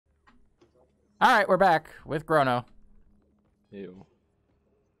All right, we're back with Grono. Ew.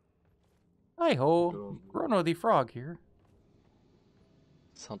 Hi ho, Grono the frog here.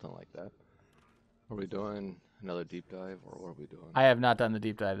 Something like that. Are we doing another deep dive, or what are we doing? I have not done the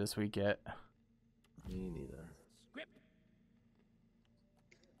deep dive this week yet. Me neither.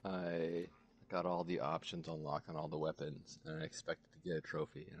 I got all the options unlocked on all the weapons, and I expected to get a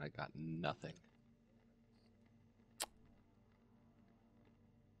trophy, and I got nothing.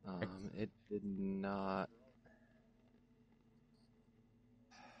 It did not.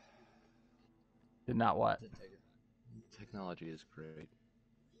 Did not what? Technology is great.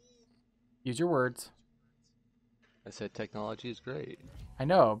 Use your words. I said technology is great. I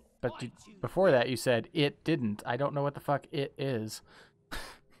know, but before that you said it didn't. I don't know what the fuck it is.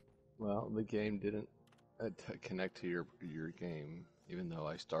 Well, the game didn't connect to your game, even though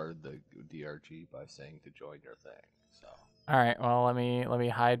I started the DRG by saying to join your thing. So. All right. Well, let me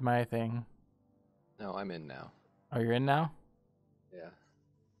hide my thing. No, I'm in now. Oh, you're in now? Yeah.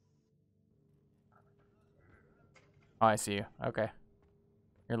 Oh, I see you. Okay.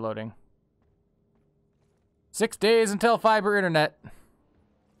 You're loading. 6 days until fiber internet.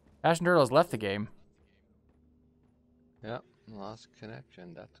 Ash and Turtles left the game. Yep, lost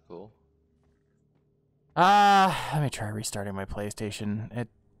connection. That's cool. Let me try restarting my PlayStation.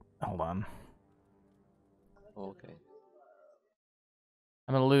 Hold on. Okay.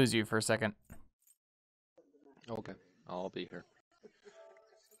 I'm gonna lose you for a second. Okay, I'll be here.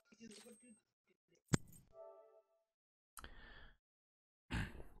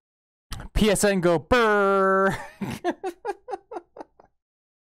 PSN go brrr.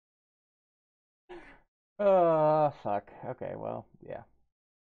 Oh, fuck. Okay, well, yeah.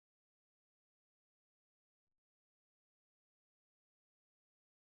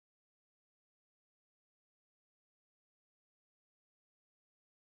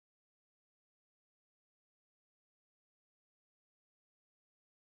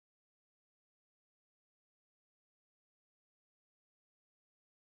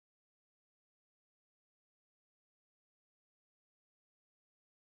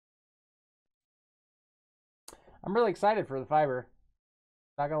 I'm really excited for the fiber.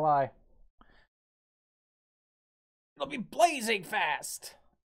 Not gonna lie. It'll be blazing fast.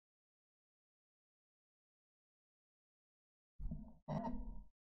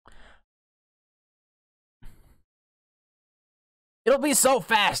 It'll be so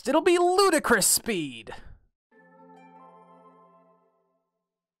fast. It'll be ludicrous speed.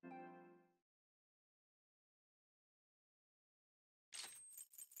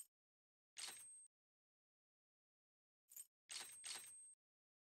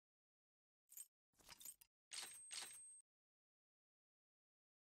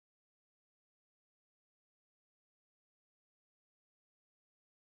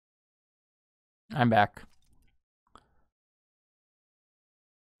 I'm back.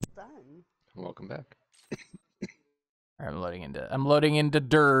 Fun. Welcome back. I'm loading into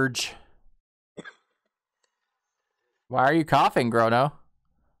Dirge. Why are you coughing, Grono?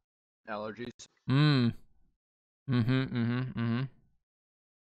 Allergies. It's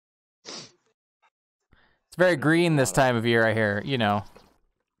very green this time of year, I hear, you know.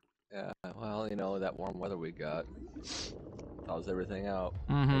 Yeah, well, you know, that warm weather we got thaws everything out.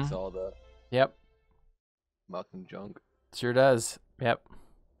 Mm-hmm. Makes all the muck and junk. Sure does. Yep.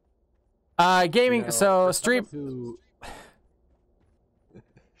 Gaming, You know, so stream. For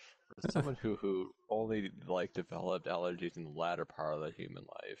someone who only like developed allergies in the latter part of the human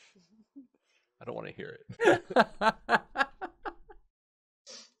life, I don't want to hear it.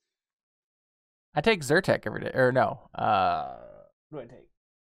 I take Zyrtec every day, or no? What do I take?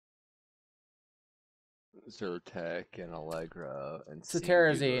 Zyrtec and Allegra and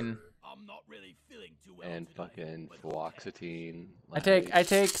Cetirizine. I'm not really feeling too well and today, fucking fluoxetine. I take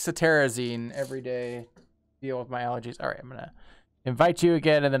Cetirizine every day. Deal with my allergies. All right, I'm gonna invite you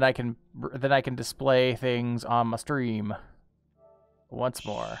again, and then I can display things on my stream once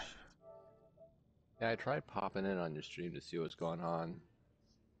more. Yeah, I tried popping in on your stream to see what's going on.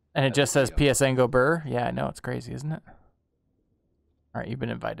 And it just says PSN go burr. Yeah, I know, it's crazy, isn't it? All right, you've been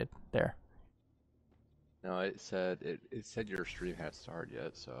invited. There. No, it said your stream hadn't started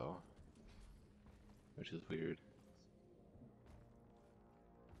yet, so which is weird.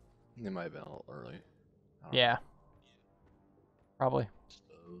 It might have been a little early. Yeah. Probably.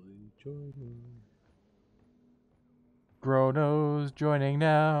 Slowly joining. Grono's joining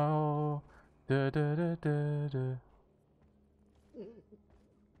now. Da, da, da, da, da.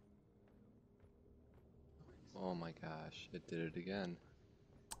 Oh my gosh, it did it again.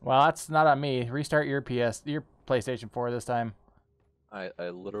 Well, that's not on me. Restart your PlayStation 4 this time. I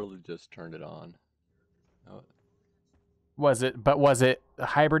literally just turned it on. Oh, Was it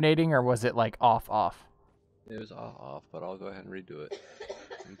hibernating or was it like off? it was off, but I'll go ahead and redo it.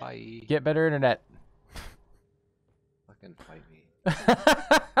 Bye. Get better internet. Fucking fight me.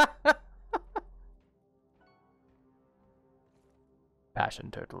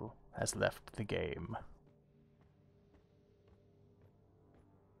 Passion Turtle has left the game.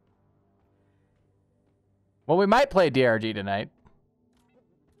 Well, we might play DRG tonight.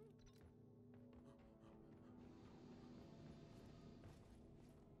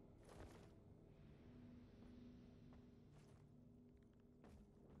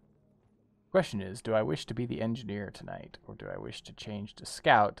 Question is, do I wish to be the engineer tonight, or do I wish to change to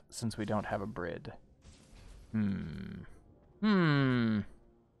scout since we don't have a Brid? Hmm.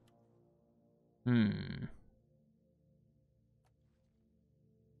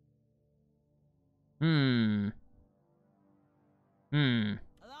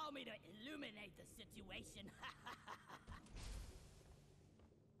 Allow me to illuminate the situation.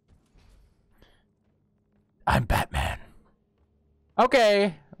 I'm Batman.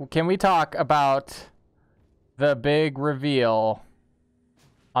 Okay, can we talk about the big reveal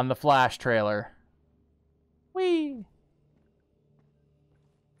on the Flash trailer? Whee!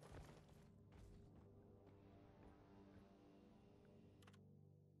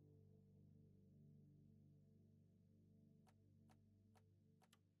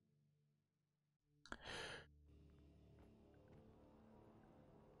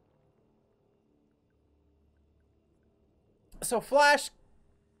 So Flash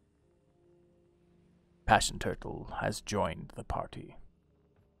Passion Turtle has joined the party.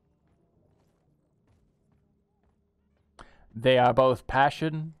 They are both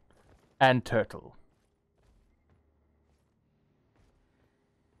Passion and Turtle.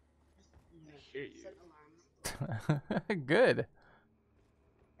 I hear you. Set alarm. Good.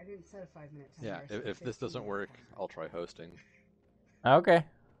 I didn't set a 5-minute timer. Yeah, I set a if this 15-minute doesn't work, timer. I'll try hosting. Okay. I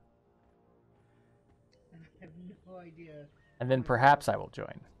have no idea. And then perhaps I will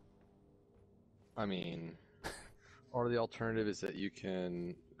join. I mean, or the alternative is that you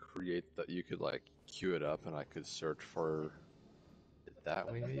can create that. You could like queue it up, and I could search for it that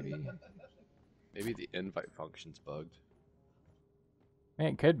way. Maybe the invite function's bugged. I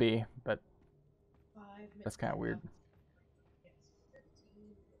mean, it could be, but that's kind of weird.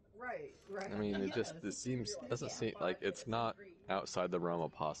 Right. I mean, it doesn't seem like it's not outside the realm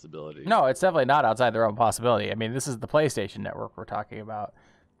of possibility. No, it's definitely not outside the realm of possibility. I mean, this is the PlayStation Network we're talking about.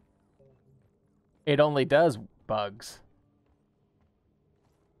 It only does bugs.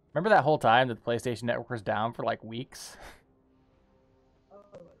 Remember that whole time that the PlayStation Network was down for like weeks?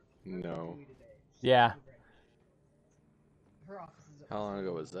 No. Yeah. Her office is How long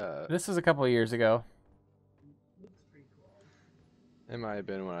ago was that? This was a couple of years ago. looks pretty cool. It might have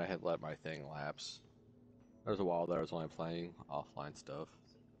been when I had let my thing lapse. There was a while there I was only playing offline stuff.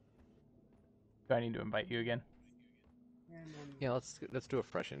 Do I need to invite you again? And then Yeah, let's do a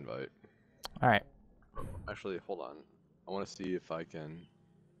fresh invite. All right. Actually, hold on. I want to see if I can.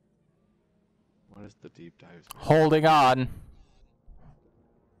 What is the deep dives? Holding on.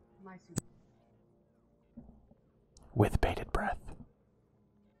 my super. With bated breath.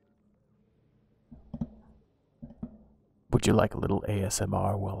 Would you like a little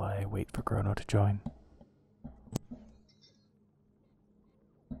ASMR while I wait for Chrono to join?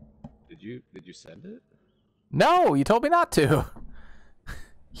 Did you send it? No, you told me not to.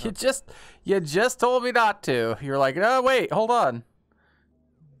 You just told me not to. You're like, no, wait, hold on.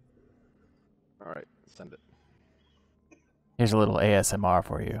 All right, send it. Here's a little ASMR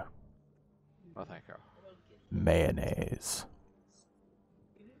for you. Oh, thank you. Mayonnaise.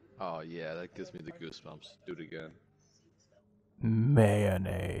 Oh yeah, that gives me the goosebumps. Do it again.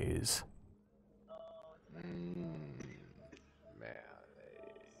 Mayonnaise. Mayonnaise.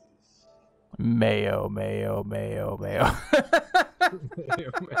 Mayo, mayo, mayo, mayo.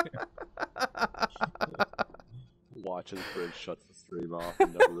 Watch as Bridge shuts the stream off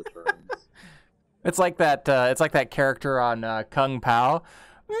and never returns. It's like that. It's like that character on Kung Pao.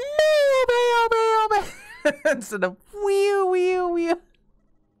 Mayo, mayo, mayo, mayo. Instead of wee, wee, wee.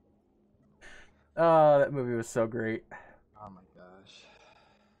 Oh, that movie was so great. Oh my gosh.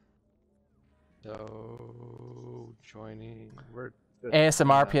 So joining. We're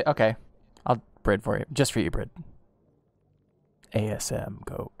ASMR. Okay, I'll Brid for you, just for you, Brid. ASM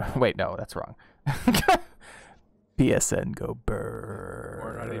go. Wait, no, that's wrong. PSN go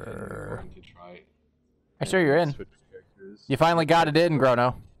We're not even burr. going to try. I sure you're in. Switch characters. You finally got it in,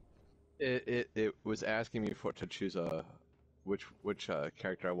 Grono. It was asking me to choose which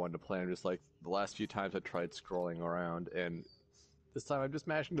character I wanted to play. I'm just like the last few times I tried scrolling around and This time I'm just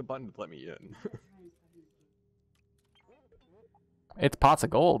mashing the button to let me in. It's pots of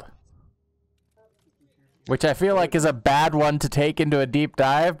gold. Which I feel like is a bad one to take into a deep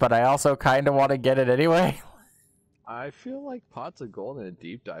dive, but I also kind of want to get it anyway. I feel like pots of gold in a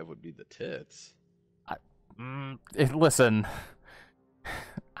deep dive would be the tits. Listen,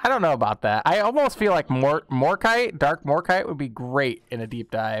 I don't know about that. I almost feel like Morkite, Dark Morkite would be great in a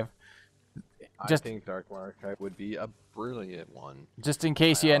deep dive. I think Dark Markite would be a brilliant one. Just in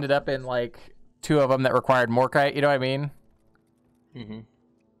case you ended up in like 2 of them that required Morkite, you know what I mean? Mm-hmm.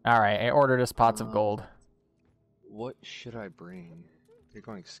 All right, I ordered us pots of gold. What should I bring? You're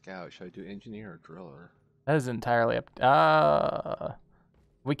going scout. Should I do engineer or driller? That is entirely up.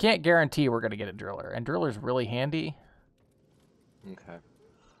 We can't guarantee we're gonna get a driller, and driller's really handy. Okay.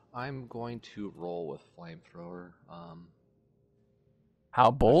 I'm going to roll with flamethrower. How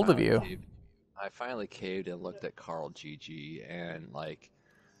bold of you! I finally caved and looked at Carl GG, and like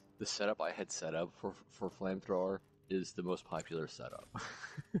the setup I had set up for flamethrower is the most popular setup.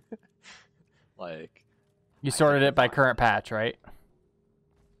 Like, you sorted it by current patch, right?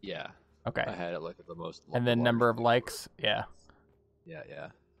 Yeah. Okay. I had it look at the most. And then number of likes, yeah. Yeah.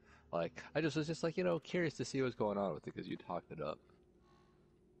 Like, I was just like, curious to see what's going on with it because you talked it up.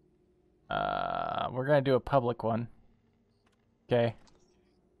 We're gonna do a public one. Okay.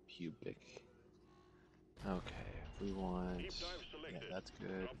 Pubic. Okay, we want. Yeah, that's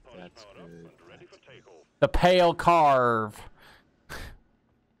good. That's good. The pale carve.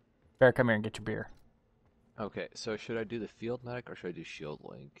 Bear, come here and get your beer. Okay, so should I do the field medic or should I do shield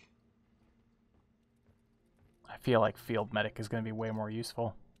link? I feel like field medic is going to be way more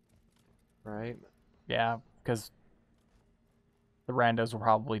useful. Right? Yeah, because the randos will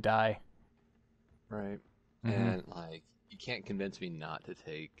probably die. Right. Mhm. And like, you can't convince me not to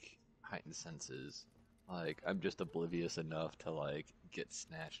take heightened senses. Like, I'm just oblivious enough to like get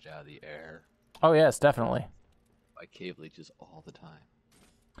snatched out of the air Oh yes, definitely. by cave leeches all the time.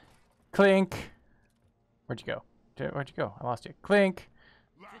 Clink. Where'd you go? Where'd you go? I lost you. Clink.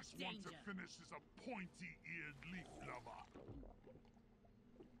 Last one to finish is a pointy-eared leaf lover.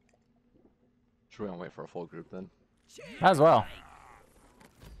 Should we all wait for a full group then? As well.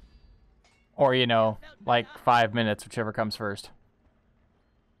 Or, like 5 minutes, whichever comes first.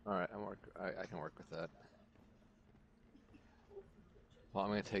 Alright, I can work with that. Well,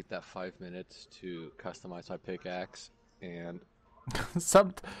 I'm going to take that 5 minutes to customize my pickaxe, and...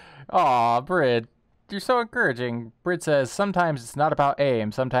 Aw, Brid. You're so encouraging. Brid says, sometimes it's not about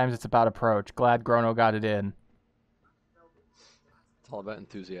aim, sometimes it's about approach. Glad Grono got it in. It's all about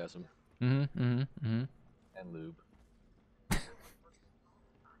enthusiasm. And lube.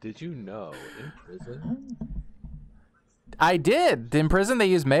 Did you know, in prison... I did. In prison, they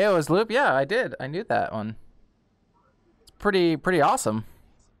use mayo as lube. Yeah, I did. I knew that one. It's pretty awesome.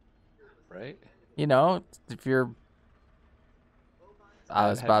 Right? If you're... I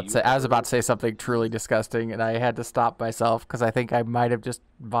was about to say something truly disgusting, and I had to stop myself because I think I might have just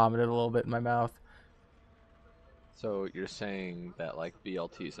vomited a little bit in my mouth. So you're saying that like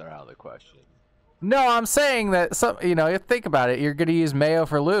BLTs are out of the question? No, I'm saying that think about it. You're gonna use mayo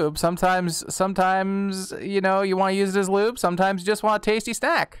for lube. Sometimes you want to use it as lube. Sometimes you just want a tasty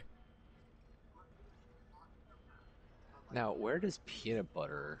snack. Now, where does peanut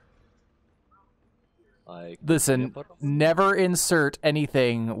butter? Like, Listen, never insert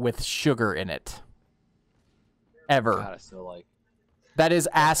anything with sugar in it. Ever. God, so like, that is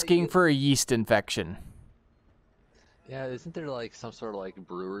asking for a yeast infection. yeah, isn't there like some sort of like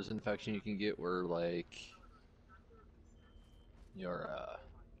brewer's infection you can get where like your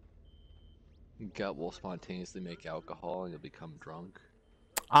gut will spontaneously make alcohol and you'll become drunk?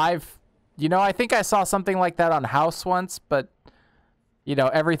 I think I saw something like that on House once, but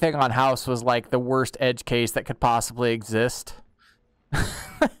everything on House was like the worst edge case that could possibly exist.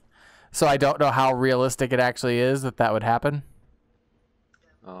 So I don't know how realistic it actually is that would happen.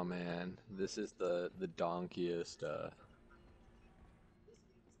 Oh man, this is the donkiest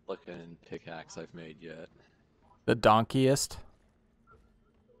looking pickaxe I've made yet. The donkiest?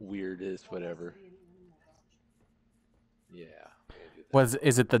 Weirdest, whatever. Yeah.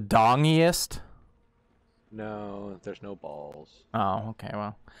 Is it the dongiest? No, there's no balls. Oh, okay,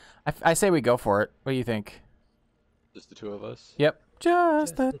 well. I say we go for it. What do you think? Just the two of us? Yep.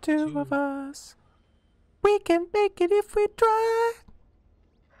 Just the two of us. We can make it if we try.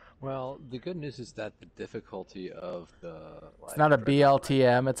 Well, the good news is that the difficulty of the... It's not a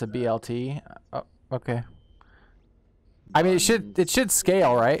BLTM, it's a BLT. Oh, okay. I mean, it should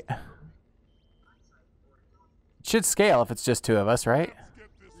scale, right? It should scale if it's just two of us, right?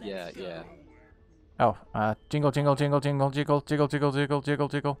 Yeah. Oh, jingle, jingle, jingle, jingle, jiggle, jiggle, jiggle, jiggle, jiggle,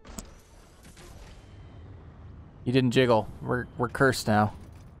 jiggle. You didn't jiggle. We're cursed now.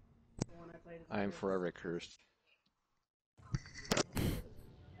 I am forever cursed.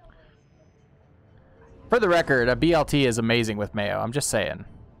 For the record, a BLT is amazing with mayo. I'm just saying.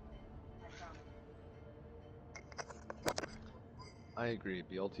 I agree.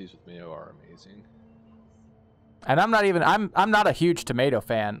 BLTs with mayo are amazing. And I'm not a huge tomato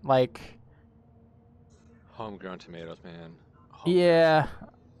fan. Like, Homegrown tomatoes, man. yeah,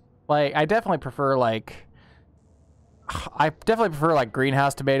 like I definitely prefer like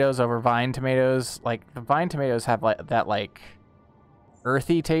greenhouse tomatoes over vine tomatoes. Like the vine tomatoes have like that like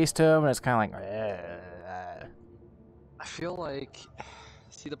earthy taste to them, and it's kind of like. I feel like,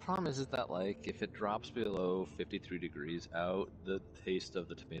 see, the problem is that like if it drops below 53 degrees out, the taste of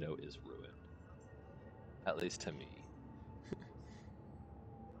the tomato is ruined. At least to me.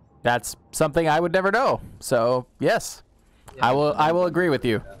 That's something I would never know. So yes, Yeah, I will agree with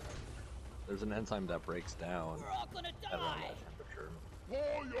you. There's an enzyme that breaks down We're all gonna at around die. that temperature.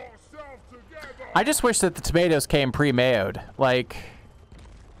 Pull yourself together. I just wish that the tomatoes came pre-mayoed. Like,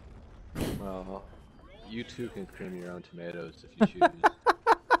 Well, you too can cream your own tomatoes if you choose.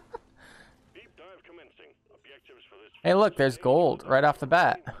 Deep dive commencing. Objectives for this hey, look, there's gold right off the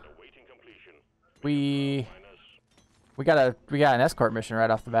bat. awaiting completion. We got an escort mission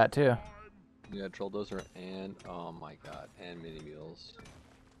right off the bat too. Yeah, troll dozer and oh my god, and mini mules.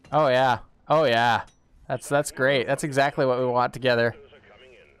 Oh yeah. Oh yeah. That's great. That's exactly what we want together.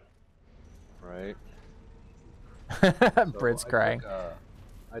 Right? Brit's crying.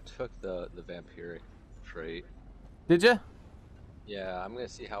 I took the vampiric trait. Did you? Yeah, I'm gonna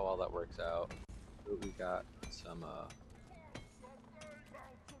see how all that works out. We got some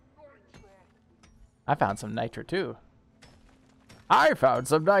I found some nitra too. I found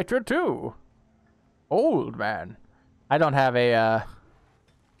some nitra too. Old man. I don't have a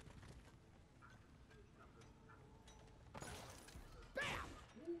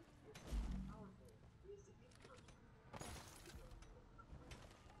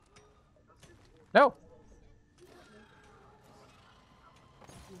No.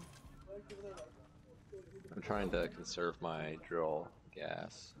 I'm trying to conserve my drill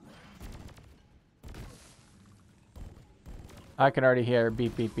gas. I can already hear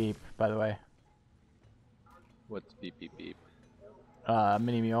beep beep beep, by the way. What's beep beep beep?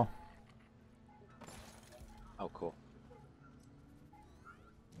 Mini mule. Oh, cool.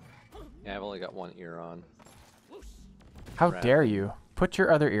 Yeah, I've only got one ear on. How Right. dare you? Put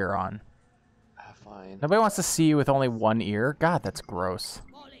your other ear on. Fine. Nobody wants to see you with only one ear. God, that's gross.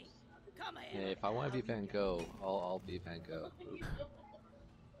 Molly, come here. Hey, if I want to be Van Gogh, I'll be Van Gogh. Ooh.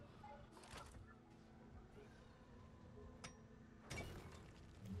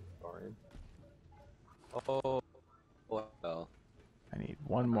 Sorry. Oh, well. I need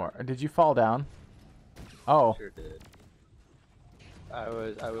one more. Did you fall down? Oh, Sure did. I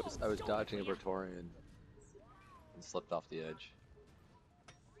was dodging a Praetorian and slipped off the edge.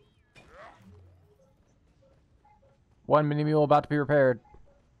 one mini mule about to be repaired.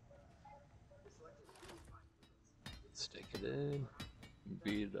 Stick it in,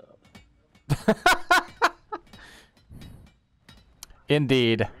 beat it up.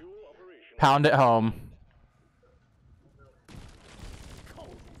 Indeed. Pound it home.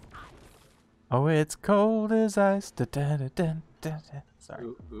 Oh, it's cold as ice. Da, da, da, da, da, da. Sorry.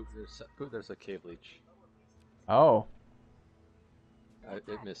 Ooh, there's a cave leech. Oh.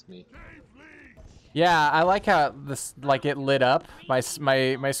 It missed me. Yeah, I like how this, like, it lit up. My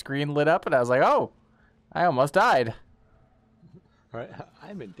screen lit up, and I was like, oh, I almost died. Right,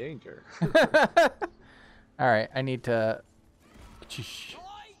 I'm in danger. All right, I need to.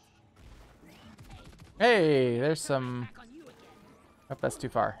 Hey, there's some. Back on you again. Oh, that's too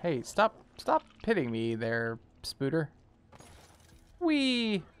far. Hey, stop hitting me there, Spooter.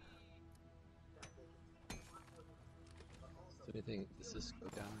 Wee. So anything? Does this go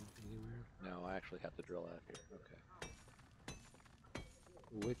down anywhere? No, I actually have to drill out here.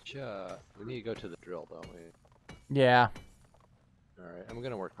 Okay. Which we need to go to the drill, don't we? Yeah. All right, I'm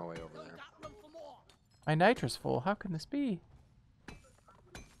gonna work my way over Look there. out, room for more. My nitra's full. How can this be?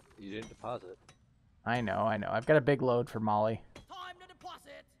 You didn't deposit. I know. I've got a big load for Molly. Time to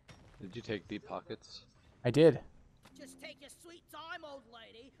deposit. Did you take deep pockets? I did. Just take your sweet time, old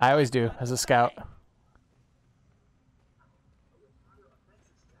lady. I always do as a scout.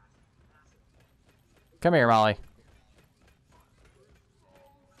 Come here, Molly.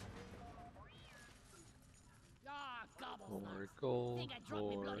 Ah, gobble. More gold, Think I dropped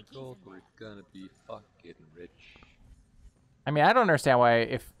me more bloody keys gold. in We're mine. gonna be fucking rich. I mean, I don't understand why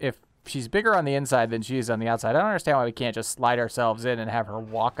if she's bigger on the inside than she is on the outside. I don't understand why we can't just slide ourselves in and have her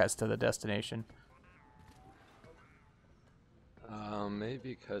walk us to the destination.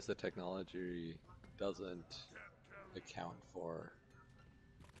 Maybe because the technology doesn't account for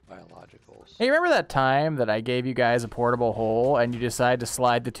biologicals. Hey, remember that time that I gave you guys a portable hole and you decided to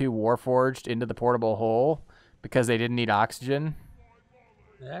slide the 2 Warforged into the portable hole because they didn't need oxygen?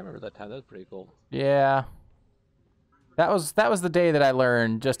 Yeah, I remember that time. That was pretty cool. Yeah. That was the day that I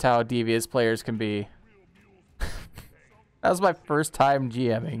learned just how devious players can be. That was my first time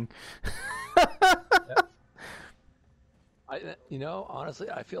GMing. You know, honestly,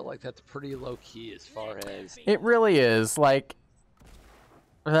 I feel like that's pretty low key as far as. It really is. Like,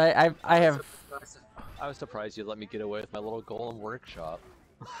 I have. I was surprised you let me get away with my little golem workshop.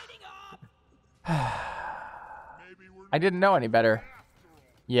 I didn't know any better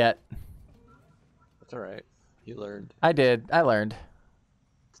yet. That's alright. You learned. I did. I learned.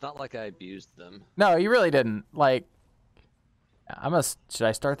 It's not like I abused them. No, you really didn't. Like, should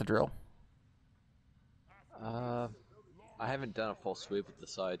I start the drill? I haven't done a full sweep with the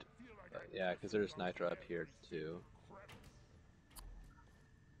side. But yeah, because there's nitro up here too.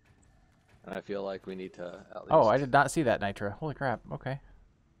 And I feel like we need to at least... Oh, I did not see that nitro. Holy crap. Okay.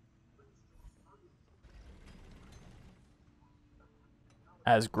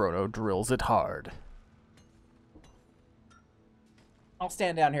 As Grotto drills it hard. I'll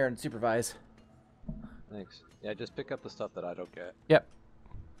stand down here and supervise. Thanks. Yeah, just pick up the stuff that I don't get. Yep.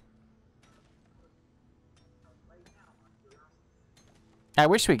 I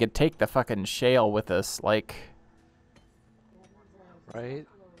wish we could take the fucking shale with us, like... Right?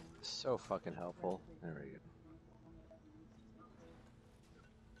 So fucking helpful. There we go.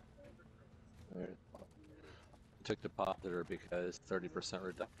 There. Took the popular because 30%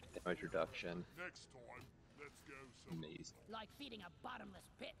 damage reduction. Next time, let's go some. Amazing. Like feeding a bottomless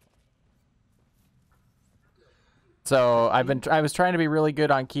pit. So I was trying to be really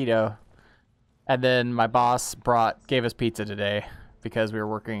good on keto, and then my boss gave us pizza today because we were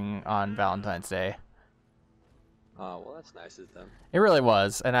working on Valentine's Day. Oh, well, that's nice of them. It really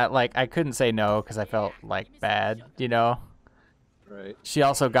was, and I couldn't say no because I felt like bad, you know. Right. She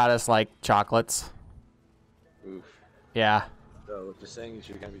also got us like chocolates. Oof. Yeah. So what you're saying is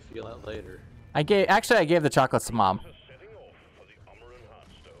you're gonna be feeling it later. I gave the chocolates to Mom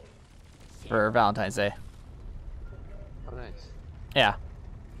for Valentine's Day. Oh, nice. Yeah.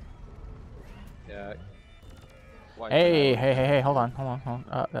 Yeah. Why Hey, hold on. Oh,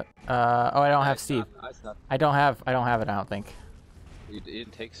 I don't have Steve. I don't have it, I don't think. You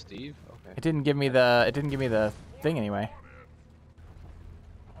didn't take Steve? Okay. It didn't give me the thing anyway.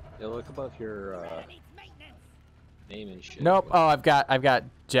 Yeah, look above your name and shit. Nope. Oh, I've got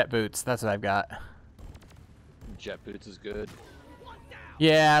jet boots. That's what I've got. Jet boots is good.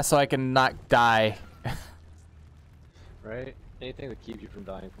 Yeah, so I can not die. Right? Anything that keeps you from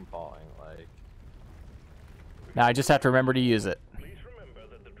dying from falling, like... Now I just have to remember to use it.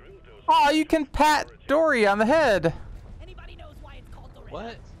 Oh, you can pat Dory on the head. Anybody knows why it's called the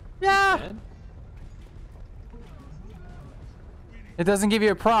What? Yeah. Man? It doesn't give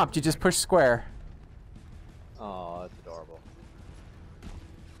you a prompt. You just push square. Oh, that's adorable.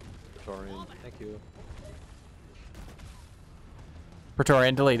 Praetorian, thank you.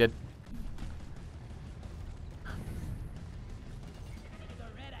 Praetorian deleted.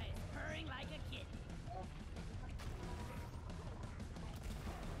 Loretta is purring like a kid.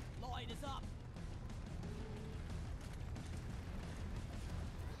 Lloyd is up.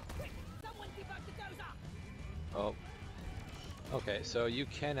 Quick, someone debug the dozer. Oh. Okay, so you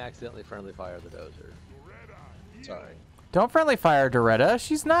can accidentally friendly fire the dozer. Sorry. Don't friendly fire Doretta.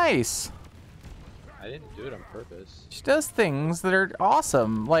 She's nice. I didn't do it on purpose. She does things that are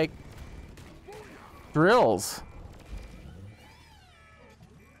awesome, like drills.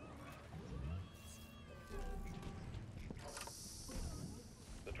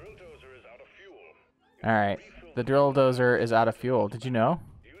 The drill dozer is out of fuel. All right, the drill dozer is out of fuel. Did you know?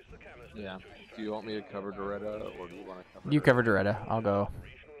 Use the canister Yeah. Do you want me to cover Doretta, or do you want to cover You her? cover Doretta. I'll go.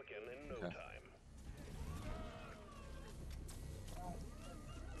 operational again in no Okay. time.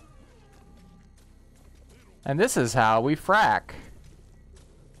 And this is how we frack.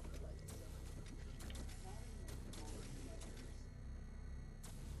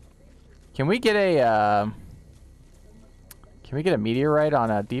 Can we get a meteorite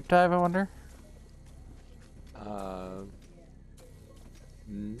on a deep dive, I wonder?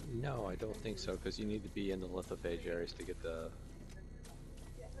 No, I don't think so, because you need to be in the lithophage areas to get the...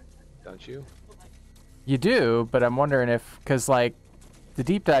 Don't you? You do, but I'm wondering if, because like, the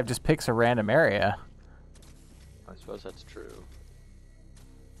deep dive just picks a random area. I suppose that's true.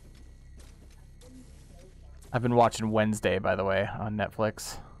 I've been watching Wednesday, by the way, on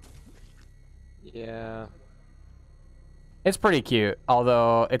Netflix. Yeah. It's pretty cute,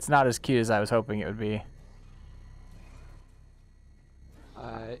 although it's not as cute as I was hoping it would be.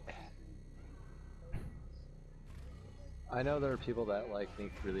 I know there are people that like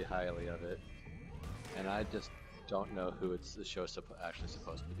think really highly of it, and I just don't know who the show's actually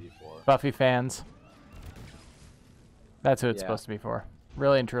supposed to be for. Buffy fans. That's who it's Yeah. supposed to be for.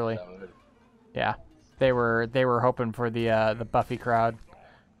 Really and truly. That would- Yeah. They were hoping for the Buffy crowd.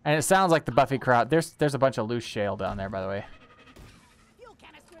 And it sounds like the Buffy crowd. There's a bunch of loose shale down there, by the way. Fuel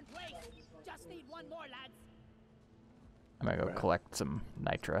canister in place. Just need one more, lads. I'm gonna go collect some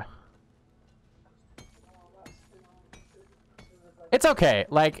nitra. It's okay.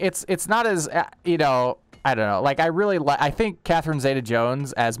 Like it's not as you know. I don't know. Like I think Catherine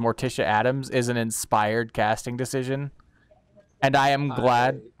Zeta-Jones as Morticia Addams is an inspired casting decision, and I am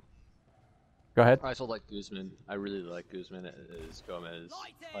glad. Go ahead. I also like Guzman. I really like Guzman as Gomez.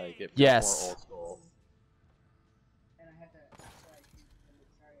 Like it feels Yes. more old school. And I had to. Sorry,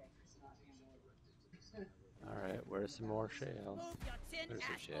 I could not handle it. All right, where's some more shale? Move your tin There's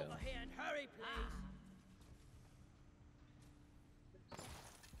the ass shale. over here and hurry, please.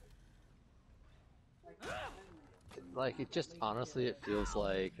 Like it just honestly, it feels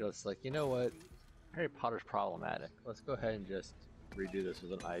like it's like, you know what, Harry Potter's problematic. Let's go ahead and just redo this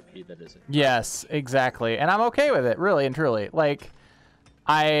with an IP that isn't. Yes, exactly. And I'm okay with it, really and truly. Like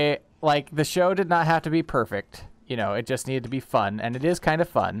the show did not have to be perfect. You know, it just needed to be fun, and it is kind of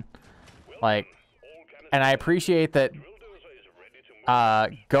fun. Like, and I appreciate that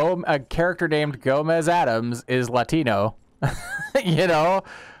a character named Gomez Addams is Latino. You know,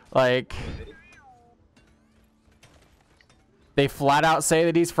 like they flat out say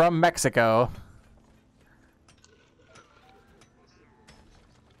that he's from Mexico.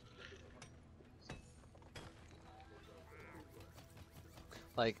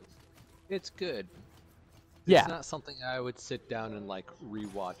 Like, it's good. Yeah. It's not something I would sit down and like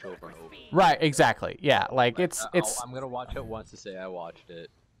rewatch over and over. Right, exactly. Yeah, like it's I'm gonna watch it once to say I watched it.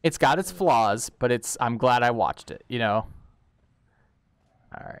 it's got its flaws, but I'm glad I watched it, you know.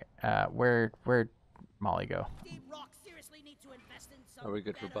 All right. Where'd Molly go? Deep Rock seriously need to invest in some Are we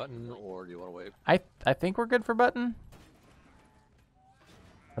good for better button, or do you want to wait? I think we're good for button.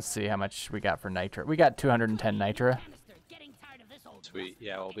 Let's see how much we got for nitra. We got 210 nitra. canister. Getting tired of this old Sweet.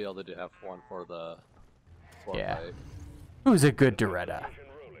 Yeah, we'll be able to have one for the. Yeah. Fight. Who's a good Doretta?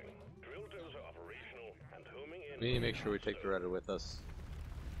 Drill dozer operational and homing in. We need to make sure we take the Redder with us.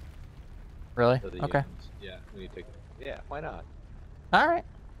 Really? To the Okay. units. Yeah, we need to take. Yeah, why not? All right.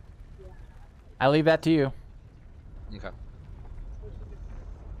 I leave that to you. Okay.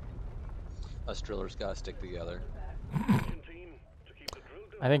 Us drillers gotta stick together.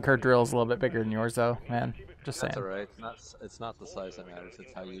 I think her drill's a little bit bigger than yours, though, man. Just saying. That's alright. It's not the size that matters.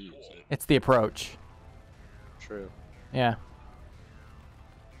 It's how you use it. It's the approach. True. Yeah.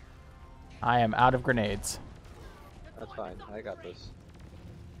 I am out of grenades. That's fine. I got this.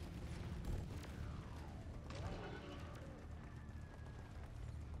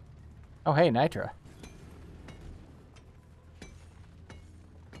 Oh, hey, nitra.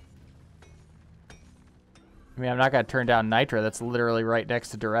 I mean, I'm not gonna turn down nitra. That's literally right next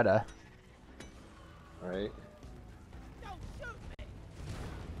to Doretta. Right. Don't shoot me.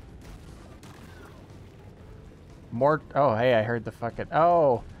 More. Oh, hey, I heard the fucking.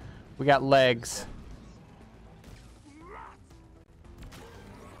 Oh, we got legs.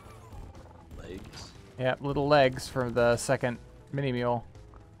 Legs. Yep, little legs from the second mini mule.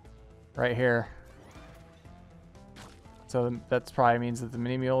 Right here. So that's probably means that the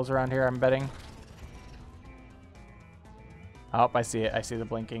mini mule is around here, I'm betting. Oh, I see it. I see the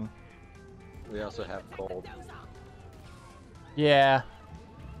blinking. We also have gold. Yeah.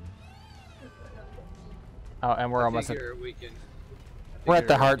 Oh, and we're almost at. We're at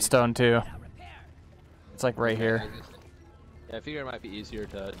the Heartstone too. It's like right here. Yeah, I figure it might be easier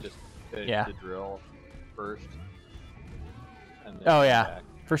to just finish Yeah. the drill first. And then Oh come yeah, back.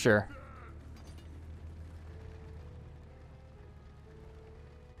 for sure.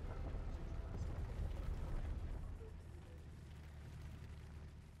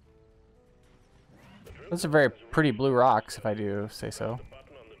 Those are very pretty blue rocks, if I do say so.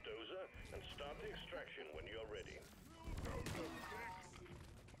 Button on the dozer and start the extraction when you're ready.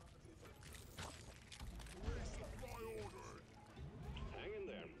 Hang in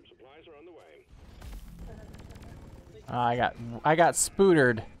there. Supplies are on the way. I got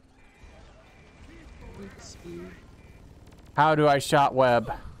spootered. How do I shot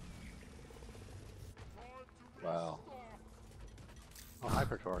web? Wow. Oh, hi,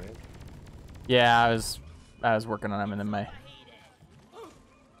 Praetorian. Yeah, I was I was working on them and then my.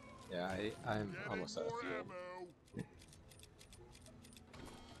 Yeah, I'm almost out of fuel.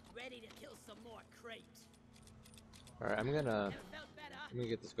 Ready to kill some more crates. Alright, I'm gonna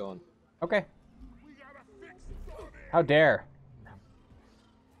get this going. Okay. How dare?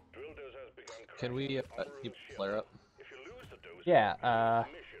 Drill dozer has begun Can we keep flare up? If you lose the dozer, Yeah.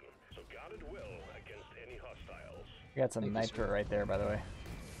 mission, so guard it well against any hostiles. We got some nitro right there, by the way.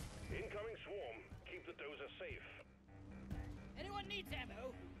 Incoming swarm, keep the dozer safe. Anyone needs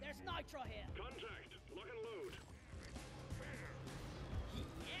ammo? There's nitro here. Contact, lock and load.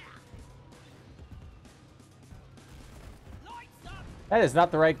 Yeah. Lights up. That is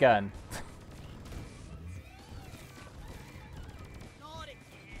not the right gun. Not again.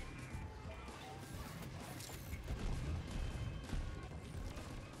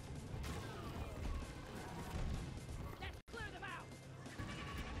 Let's clear them out.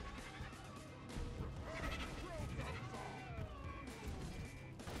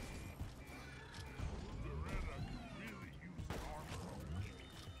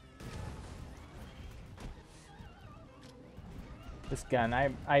 This gun,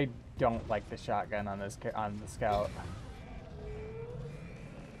 I don't like the shotgun on this on the scout.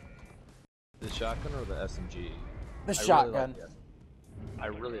 The shotgun or the SMG? The shotgun. I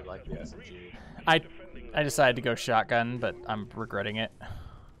really like the SMG. I decided to go shotgun, but I'm regretting it.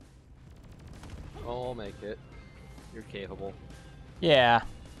 Oh, I'll make it. You're capable. Yeah.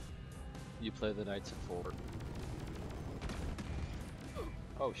 You play the Knights of Four.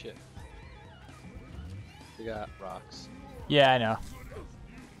 Oh shit. We got rocks. Yeah, I know.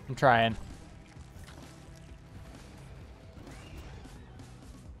 I'm trying.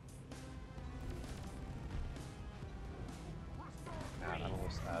 God, I'm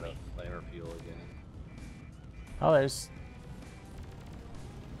almost out of flamer fuel again. Oh, there's.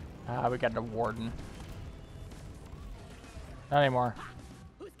 We got a warden. Not anymore.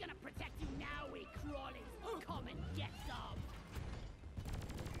 Who's gonna protect you now, we crawlies? Come and get some.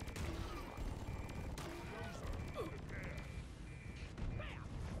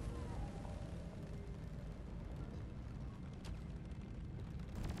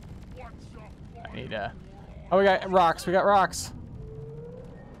 I need Oh, we got rocks. We got rocks.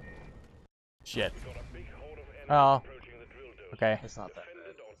 Shit. Got a big horde of enemies Oh. approaching the drill dozer. Okay. It's not that Defend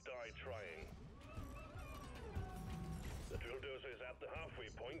it or die trying. The drill dozer is at the halfway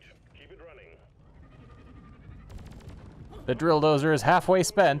point. Keep it running. The drill dozer is halfway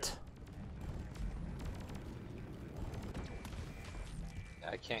spent.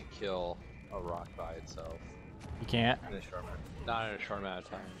 I can't kill a rock by itself. You can't. In a short, not in a short amount of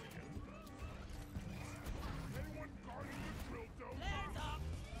time.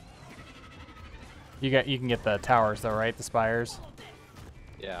 You can get the towers though, right? The spires.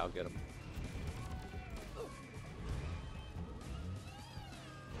 Yeah, I'll get them.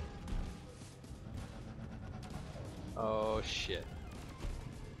 Oh shit.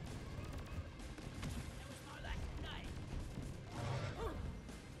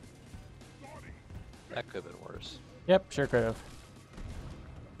 That could have been worse. Yep, sure could have.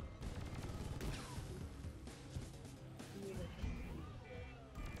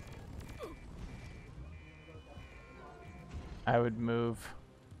 I would move.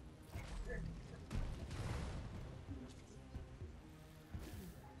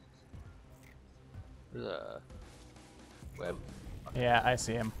 There's a web. Yeah, I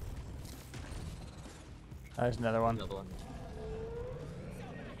see him. There's another one. Another one.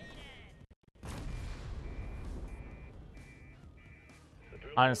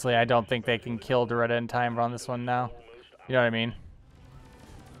 Honestly, I don't think they can kill Doretta in time on this one now. You know what I mean?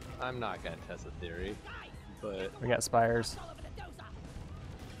 I'm not gonna test the theory, but We got spires. All over the dozer.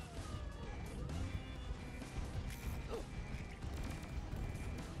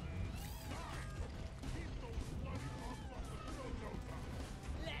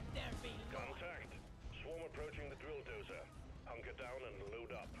 Let there be Contact. Swarm approaching the drill dozer. Hunker down and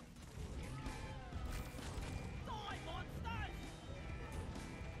load up. die, monsters!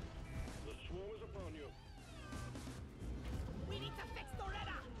 The swarm is upon you. We need to fix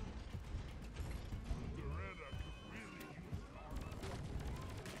Doretta.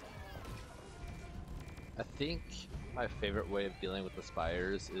 I think my favorite way of dealing with the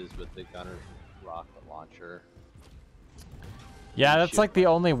spires is with the gunner's rocket launcher. Yeah, that's Shoot. like the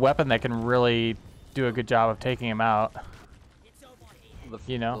only weapon that can really do a good job of taking him out. It's over here.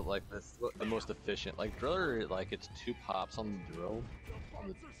 The, You know? like the most efficient. Like driller, like it's 2 pops on the drill, on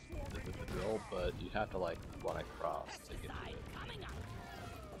the drill, but you have to like run across to get to Side it. coming up.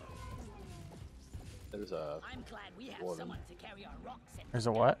 There's a I'm glad we have Warden. someone to carry our rocks in. There's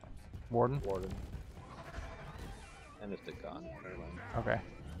a what? Warden? warden. And if they're gone, never mind. Okay.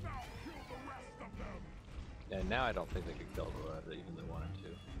 And now I don't think they could kill the even if they wanted to.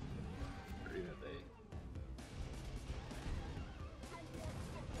 Or even if they...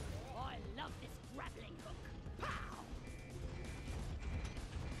 I love this grappling hook. Pow!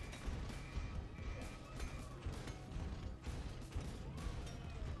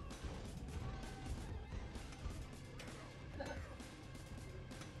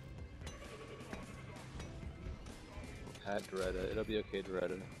 Pat Doretta. It'll be okay,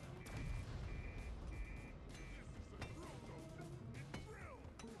 Doretta.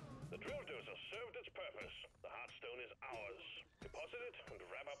 The drill dozer served its purpose. The Heartstone is ours. Deposit it and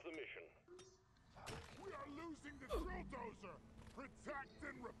wrap up the mission. We are losing the drill dozer. Protect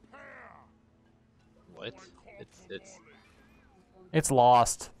and repair. What? It's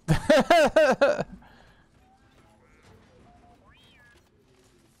lost. I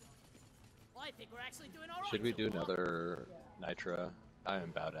think we're actually doing all right. Should we so do far. another Nitra? I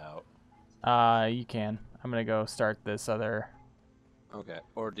am about out. You can. I'm gonna go start this other. Okay.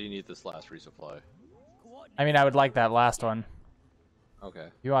 Or do you need this last resupply? I mean, I would like that last one. Okay.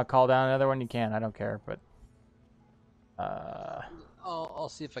 If you want to call down another one, you can. I don't care, but. I'll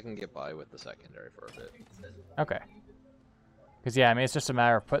see if I can get by with the secondary for a bit. Okay. Because yeah, I mean, it's just a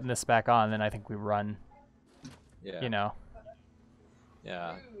matter of putting this back on, then I think we run. Yeah. You know.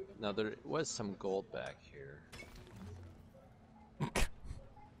 Yeah. Now there was some gold back here.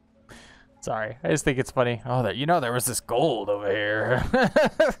 Sorry, I just think it's funny. Oh, that there was this gold over here.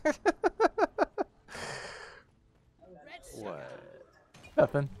 What?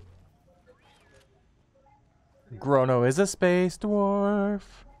 Nothing. Grono is a space dwarf.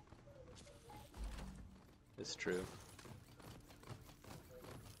 It's true.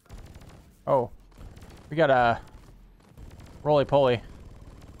 Oh, we got a roly poly.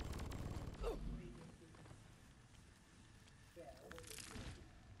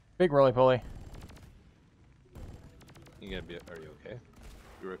 Big roly poly. You gonna be? Are you okay?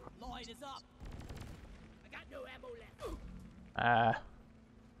 You Light is up. I got no ammo left.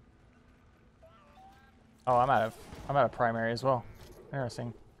 Oh, I'm out of primary as well.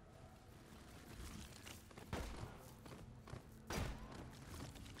 Interesting.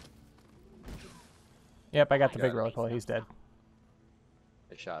 Yep, I got the big roly poly. He's dead.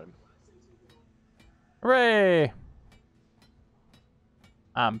 I shot him. Hooray!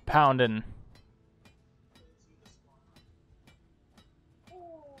 I'm pounding.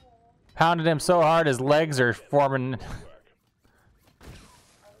 Pounded him so hard his legs are forming.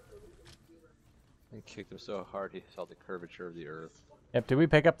 I kicked him so hard he felt the curvature of the earth. Yep, did we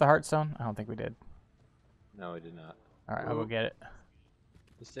pick up the Heartstone? I don't think we did. No, I did not. Alright, I'll go get it.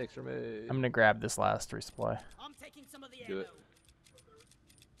 Mistakes were made. I'm gonna grab this last resupply. I'm taking some of the Do ammo. it.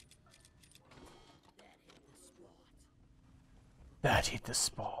 That hit the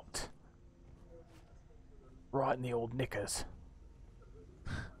spot. Right in the old knickers.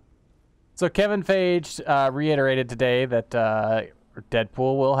 So Kevin Feige reiterated today that Deadpool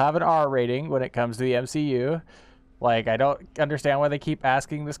will have an R rating when it comes to the MCU. Like, I don't understand why they keep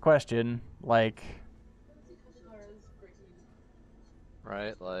asking this question. Like,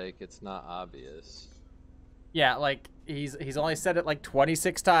 Right? Like, it's not obvious. yeah, like he's only said it like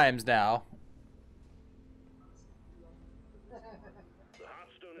 26 times now. The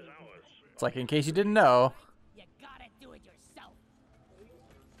Heartstone is ours. It's like, in case you didn't know, You gotta do it yourself.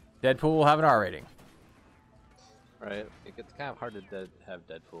 Deadpool will have an R rating. Right? It's kind of hard to have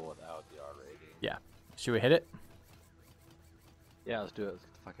Deadpool without the R rating. Yeah. Should we hit it? Yeah, let's do it. Let's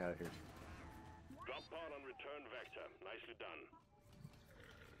get the fuck out of here. Drop pod on return vector. Nicely done.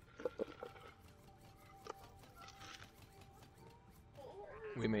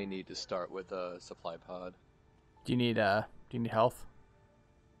 We may need to start with a supply pod. Do you need health?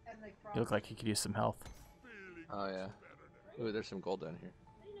 You look like you could use some health. Oh yeah. Ooh, there's some gold down here.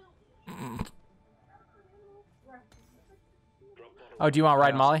 Oh, do you want to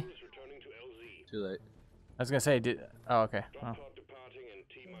ride Molly? Is returning to LZ. Too late. I was gonna say, oh, okay. Oh. Drop pod departing in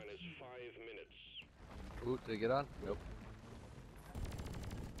T-minus 5 minutes. Ooh, did it get on? Nope.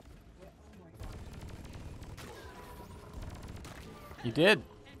 You did.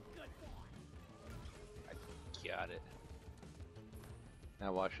 Got it.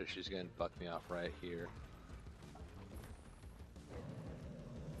 Now watch this. She's gonna buck me off right here.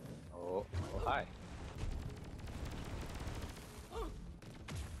 Oh, well, hi.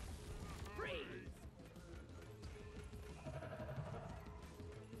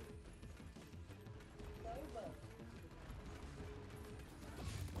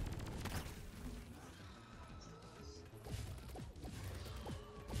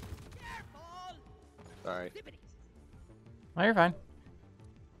 Sorry. Oh, you're fine.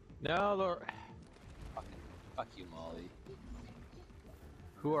 No, Lord. Fuck you, Molly.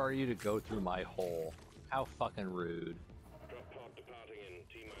 Who are you to go through my hole? How fucking rude. Drop pod departing in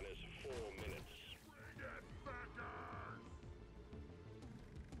T-minus 4 minutes.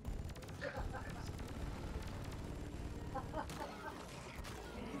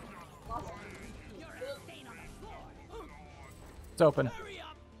 It's open. Hurry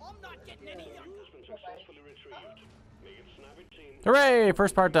up! I'm not getting any younger. Has been successfully retrieved. Make it snappy, team. Hooray!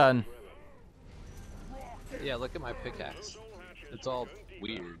 First part done. Yeah, look at my pickaxe. It's all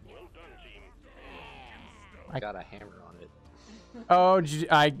weird. Well done, team. I got a hammer on it. Oh,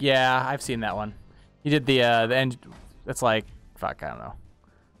 yeah, I've seen that one. You did the end. It's like, fuck, I don't know.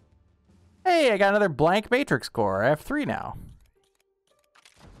 Hey, I got another blank matrix core. I have 3 now.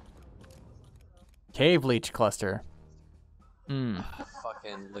 Cave leech cluster.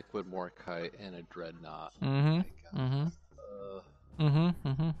 Fucking liquid morkite and a dreadnought. Mm-hmm. I'm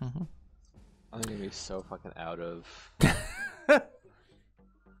gonna be so fucking out of.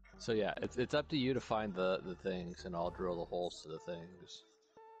 So yeah, it's up to you to find the things, and I'll drill the holes to the things.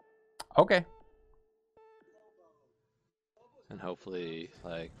 Okay. And hopefully,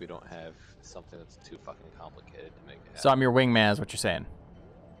 like, we don't have something that's too fucking complicated to make it happen. So I'm your wingman, is what you're saying.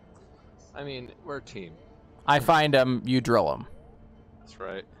 I mean, we're a team. I find them, you drill them. That's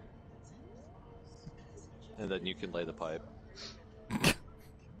right. And then you can lay the pipe. Oh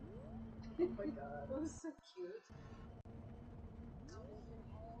my god, that was so cute.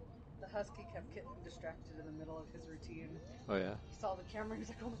 The husky kept getting distracted in the middle of his routine. Oh yeah. He saw the camera, he was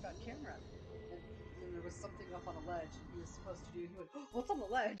like, oh my god, camera. And then there was something up on a ledge he was supposed to do. He went, oh, what's on the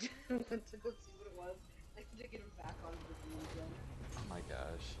ledge? And went to go see what it was. I had to get him back on the view again. Oh my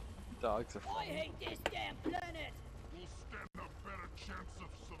gosh. Dogs are I funny. hate this damn planet! We'll stand a better chance of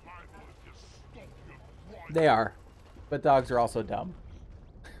survival if you stop your crying. They are. But dogs are also dumb.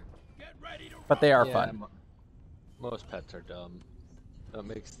 Get ready to But they are Yeah, fun. Most pets are dumb. That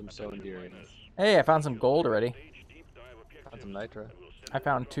makes them so endearing. Hey, I found some gold already. Stage deep dive objective. Found some nitra. And we'll send I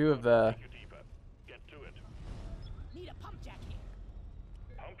found 2 of the... you deeper. Get to it. need a pump jack here.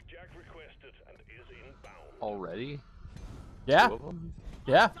 Pump jack requested and is inbound. Already? Yeah? 2 of them?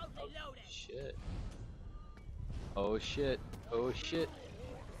 Yeah. Totally loaded. Shit. Oh shit. Oh shit.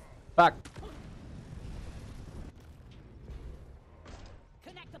 Fuck.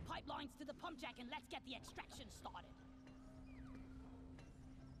 Connect the pipelines to the pump jack and let's get the extraction started.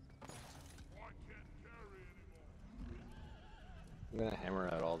 I'm gonna hammer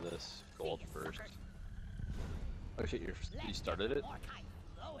out all this gold first. Oh shit, you started it? More tight.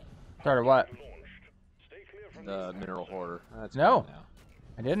 Blow it. Started what? Launched. Stay clear from The mineral hoarder. That's No. gone now.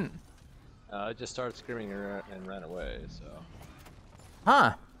 I didn't. It just started screaming and ran away, so.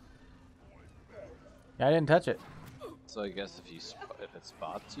 Huh. Yeah, I didn't touch it. So I guess if it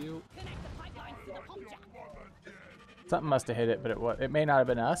spots you, Connect the pipelines to the pump jack. Something must have hit it, but it may not have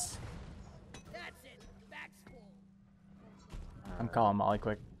been us. That's it. Bag's full. I'm calling Molly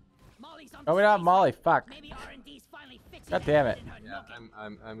quick. Molly's on Oh, the we don't have space Molly. line. Fuck. Maybe R&D's finally fixing God the damn holes it. in her yeah, noggin.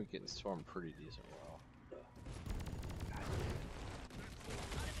 I'm getting stormed pretty decent well.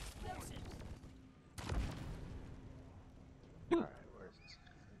 Explosives. Alright, where's this?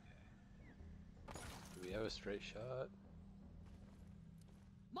 Okay. Do we have a straight shot?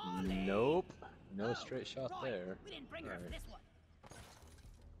 Molly! Nope. No Oh, straight shot right. there. We didn't bring her for Alright. this one.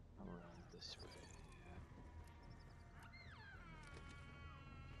 Come around this way.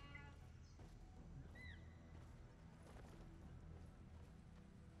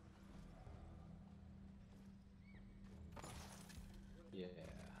 Yeah,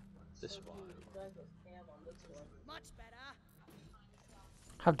 this one. Much better.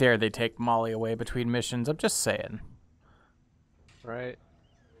 How dare they take Molly away between missions? I'm just saying. Right?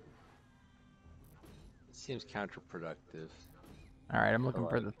 It seems counterproductive. Alright, I'm looking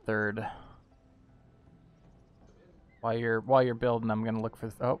for the 3rd. While you're building, I'm gonna look for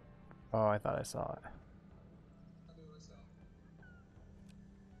oh, I thought I saw it.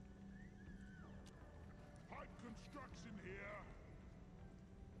 Pipe construction here.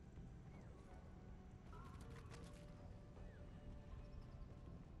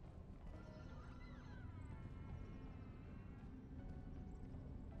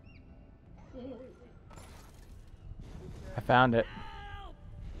 I found it. Help!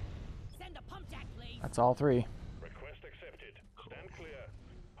 Send a pump jack, please. That's all 3. Request accepted. Stand clear.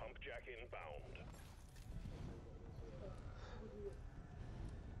 Pump jack inbound.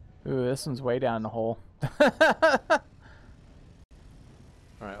 Ooh, this one's way down in the hole. Alright,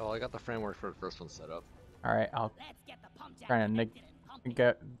 well I got the framework for the first one set up. Alright, I'll Let's get the pump jack try to connected and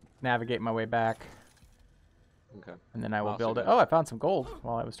pumping. navigate my way back. Okay. And then I will Also build it. gonna- Oh, I found some gold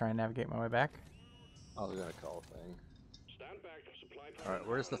while I was trying to navigate my way back. I was gonna call a thing. Stand back. Supply All right,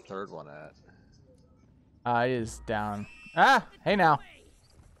 where's the third one at? It is down. Ah, hey now.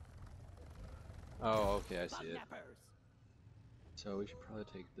 Oh, okay, I see it. Nappers. So we should probably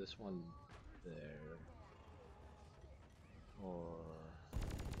take this one there. Or...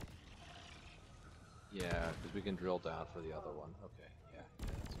 Yeah, because we can drill down for the other one. Okay, yeah,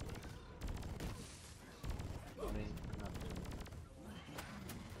 that's good. Money, nothing.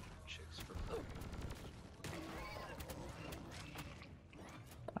 Chicks for free.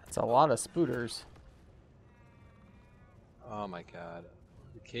 That's a lot of spooters. Oh my god.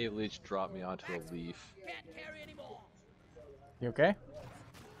 The cave leech dropped me onto a leaf. Can't carry anymore. You okay?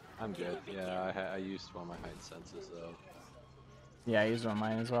 I'm good. Yeah, I used one of my height senses though. Yeah, I used one of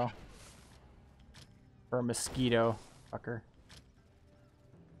mine as well. For a mosquito fucker.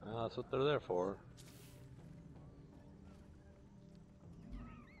 That's what they're there for.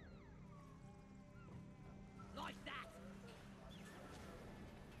 Like that.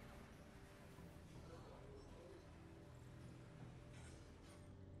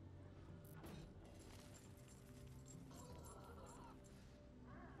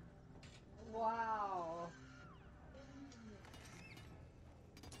 Wow.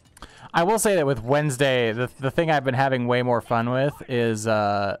 I will say that with Wednesday, the thing I've been having way more fun with is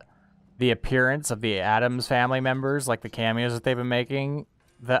the appearance of the Addams family members, like the cameos that they've been making.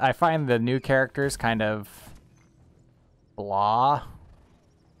 I find the new characters kind of blah.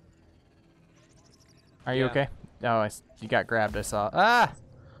 Are you Yeah. okay? Oh, you got grabbed. I saw. Ah,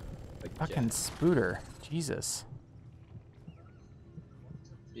 Like, fucking spooter. Jesus.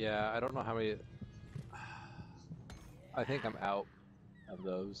 yeah, I don't know how many. I think I'm out of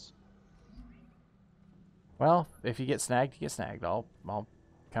those. Well, if you get snagged, you get snagged. I'll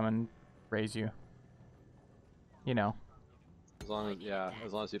come and raise you. You know. As long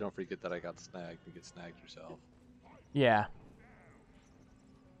as you don't forget that I got snagged, you get snagged yourself. Yeah.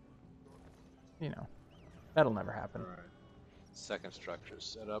 You know. That'll never happen. Alright. Second structure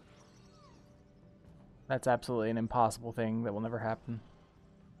set up. That's absolutely an impossible thing that will never happen.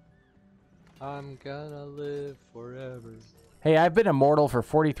 I'm gonna live forever. Hey, I've been immortal for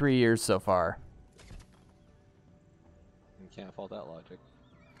 43 years so far. You can't fault that logic.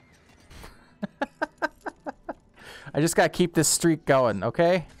 I just gotta keep this streak going,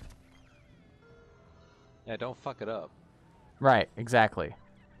 okay? Yeah, don't fuck it up. Right, exactly.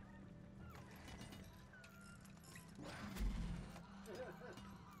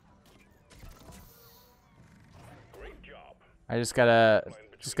 Great job. I just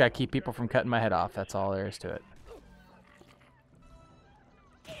gotta keep people from cutting my head off. That's all there is to it.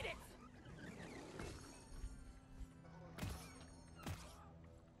 Eat it.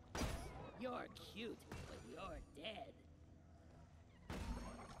 You're cute, but you're dead.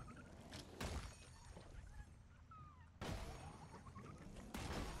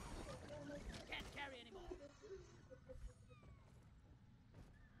 Can't carry anymore.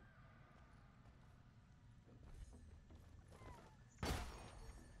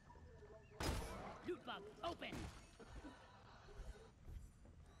 Loot bug, open.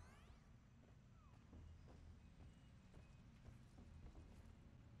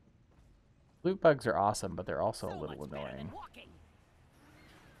 Loot bugs are awesome, but they're also a So little much better than annoying. walking.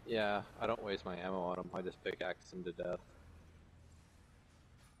 Yeah, I don't waste my ammo on them. I just pickaxe them to death.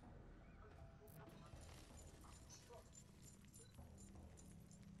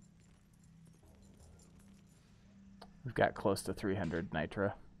 We've got close to 300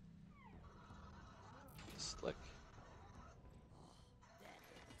 nitra. Slick.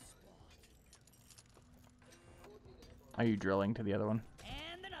 Are you drilling to the other one?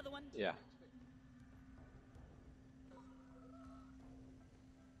 And another one. Yeah.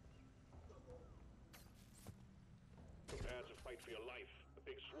 Prepare to fight for your life. A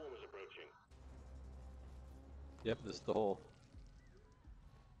big swarm is approaching. Yep, this is the hole.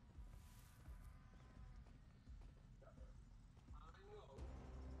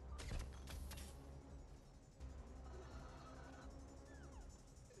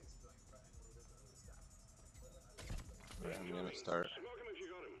 I'm gonna start. Smoke him if you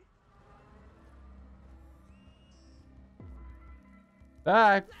got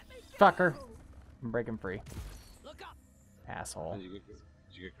him. Bye, fucker. I'm breaking free. Look up. Asshole. Did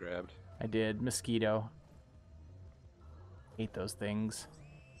you get grabbed? I did. Mosquito. Hate those things.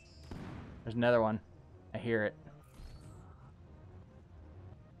 There's another one. I hear it.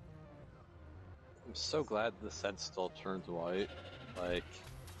 I'm so glad the scent still turns white. Like,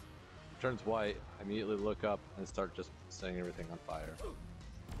 it turns white, I immediately look up and start just setting everything on fire.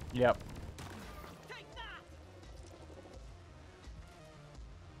 Yep. Take that.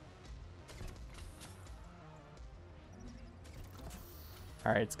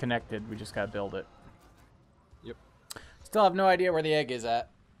 All right, it's connected. We just gotta build it. Yep. Still have no idea where the egg is at.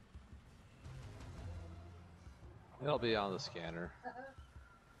 It'll be on the scanner.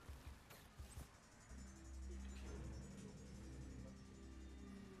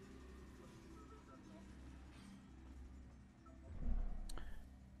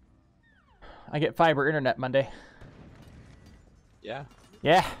 I get fiber internet Monday. Yeah.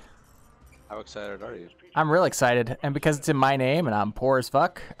 Yeah, How excited are you? I'm real excited. And because it's in my name and I'm poor as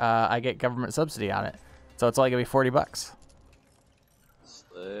fuck, I get government subsidy on it. So it's only gonna be $40.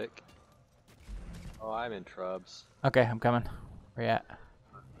 Slick. Oh, I'm in trubs. Okay, I'm coming. Where you at?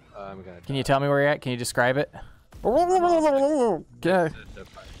 I'm gonna. Can you tell me where you're at? Can you describe it? Yeah. Have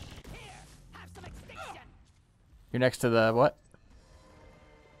some extinction. You're next to the what?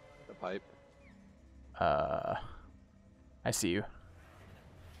 The pipe. I see you.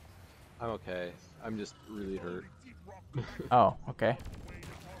 I'm okay. I'm just really hurt. Oh, okay.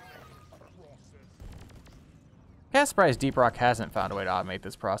 Yeah, surprised Deep Rock hasn't found a way to automate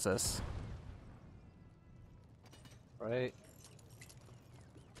this process. Right?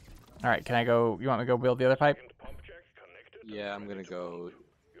 All right, can I go? You want me to go build the other pipe? Pump check connected. Yeah, I'm gonna go.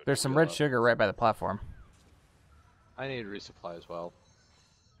 There's some red sugar right by the platform. I need resupply as well.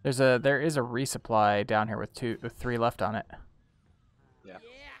 There is a resupply down here with 3 left on it. Yeah. Yeah,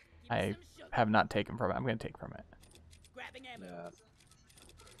 give me I some sugar. have not taken from it. I'm gonna take from it. Grabbing ammo. Yeah.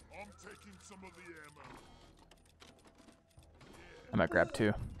 I'm taking some of the ammo. I might grab 2.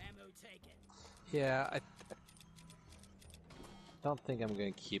 Ammo taken. Yeah, I don't think I'm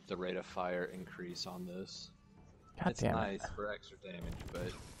gonna keep the rate of fire increase on this. God It's damn nice it. for extra damage,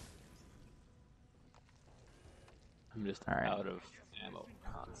 but I'm just All right. out of ammo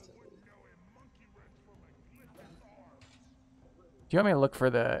constantly. Do you want me to look for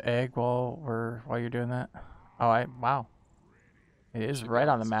the egg while you're doing that? Oh, wow. It is Should be right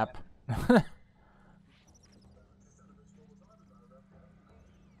on on the the map.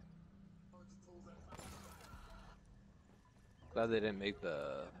 Glad they didn't make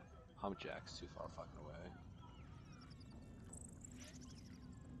the hump jacks too far fucking away.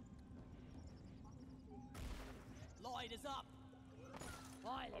 Light is up.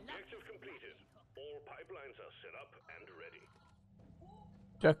 I love Objective completed. All pipelines are set up and ready.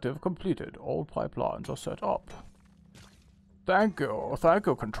 Objective completed. All pipelines are set up. Thank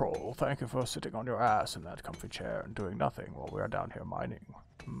you, Control. Thank you for sitting on your ass in that comfy chair and doing nothing while we are down here mining.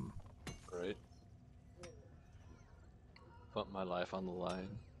 Right? Put my life on the line.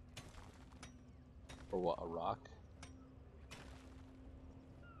 For what, a rock?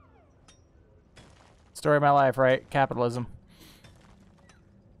 Story of my life, right? Capitalism.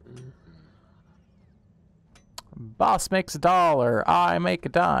 Boss makes $1, I make a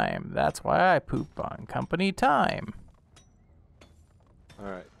dime. That's why I poop on company time.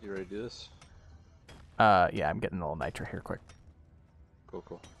 Alright, you ready to do this? Yeah, I'm getting a little nitro here quick. Cool,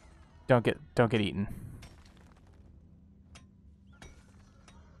 cool. Don't get eaten.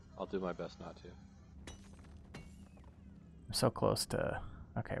 I'll do my best not to. I'm so close to...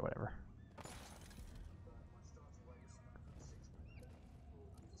 Okay, whatever.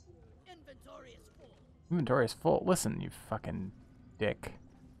 inventory is full. Inventory is full. Listen, you fucking dick.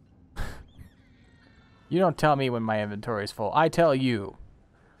 You don't tell me when my inventory is full. I tell you.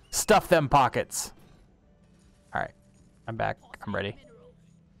 Stuff them pockets. Alright. I'm back. I'm ready. Minerals.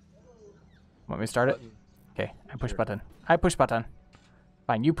 Want me to start it? Button. Okay, I push Sure. button. I push button.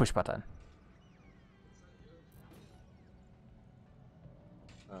 Fine, you push button.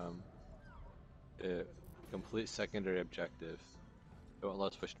 Complete secondary objective. It won't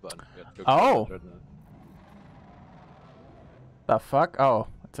let us push the button. We have to go Oh. click the button. The fuck? Oh,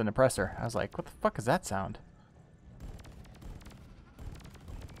 it's an oppressor. I was like, what the fuck is that sound?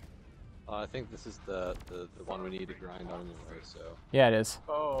 I think this is the one we need to grind on anyway, so. Yeah, it is.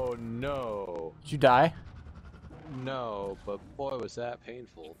 Oh no. Did you die? No, but boy was that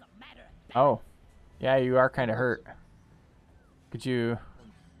painful. It's a matter of Oh. Yeah, you are kind of hurt. Could you...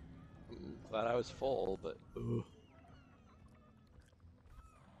 Glad I was full, but ugh.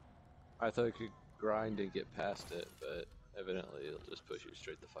 I thought I could grind and get past it, but evidently it'll just push you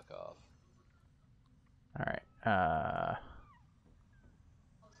straight the fuck off. Alright,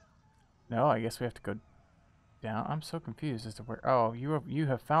 No, I guess we have to go down. I'm so confused as to where... Oh, you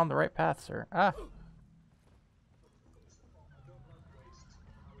have found the right path, sir. Ah!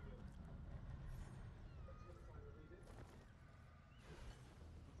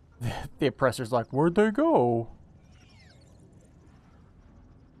 The oppressor's like, where'd they go?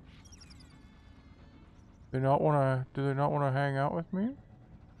 Do they not want to hang out with me?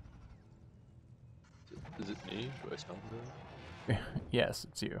 Is it me? Do I smell good? Yes,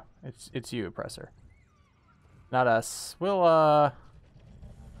 it's you. It's you, oppressor. Not us. We'll I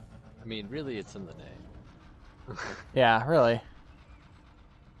mean, really, it's in the name. yeah, really.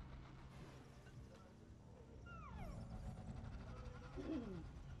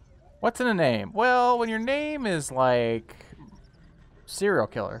 What's in a name? Well, when your name is like serial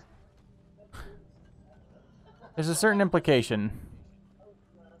killer, there's a certain implication.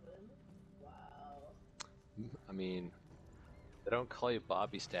 I mean, they don't call you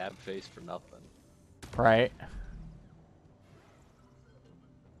Bobby Stabface for nothing. Right.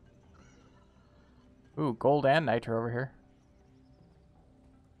 Ooh, gold and nitro over here.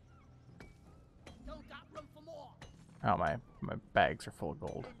 Don't got room for more. Oh, my bags are full of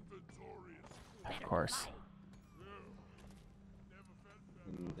gold. Of course.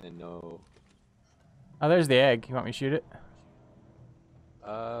 And no. Oh, there's the egg. You want me to shoot it?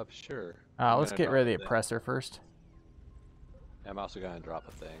 Sure. Let's get rid of the oppressor first. I'm also gonna drop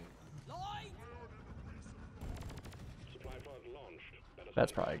a thing. Lloyd! Supply pod launched.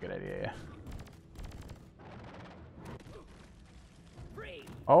 That's probably a good idea, yeah. Free!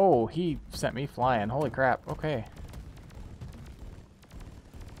 Oh, he sent me flying. Holy crap. Okay.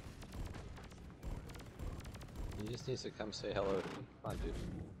 He just needs to come say hello to me. Come on, dude.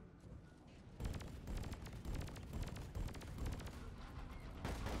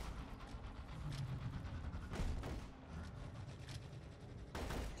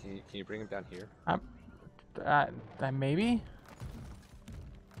 Can you bring him down here? Maybe?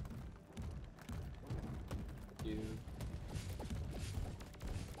 You.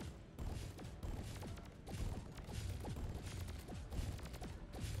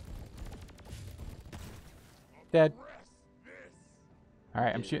 Dead. Press this.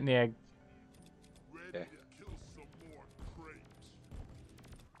 Alright, I'm shooting the egg. Ready Okay. to kill some more crates.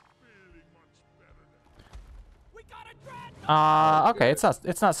 Feeling much better now. We got a dread! Okay,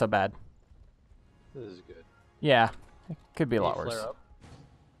 it's not so bad. This is good. Yeah. It could be a Can you lot worse. flare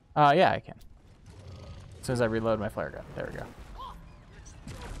up? Yeah, I can. As soon as I reload my flare gun. There we go.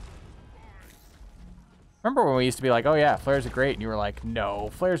 Remember when we used to be like, oh yeah, flares are great, and you were like, no,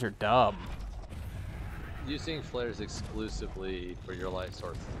 flares are dumb. Using flares exclusively for your light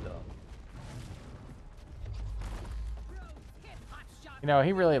source is dumb. Hit hot shot! You know,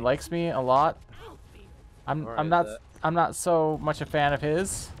 he really likes me a lot. Alright, I'm not so much a fan of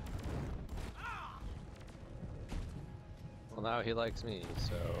his. Well, now he likes me,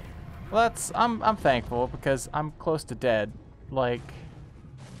 so. Well, I'm thankful because I'm close to dead. Like,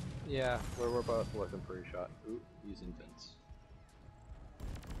 Yeah, we're both looking for a shot. Ooh, using Vince.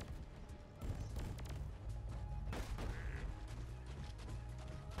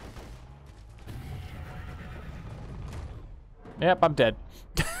 yep, I'm dead.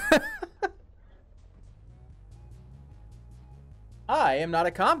 I am not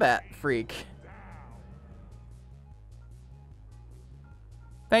a combat freak.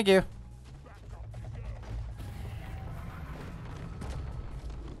 Thank you.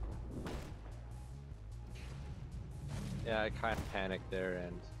 Yeah, I kind of panicked there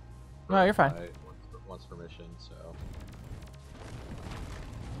and. No, you're fine. Once permission, so.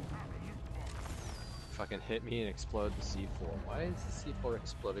 Fucking hit me and explode the C4. Why is the C4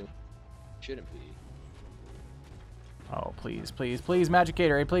 exploding? Shouldn't be. Oh, please, please, please, Magic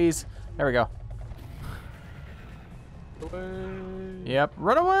Gatorade, please. There we go. Away. Yep,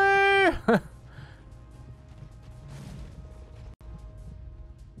 run away!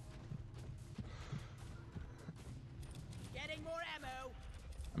 Getting more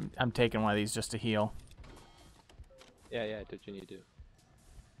ammo! I'm taking one of these just to heal. Yeah, do what you need to do.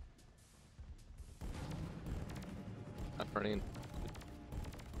 I'm running.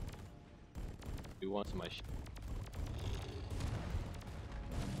 Do one to my sh.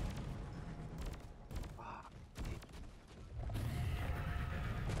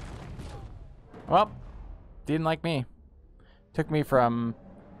 Well, didn't like me. Took me from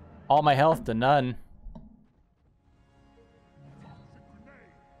all my health to none.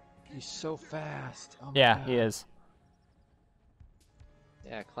 He's so fast. Oh my Yeah, God. he is.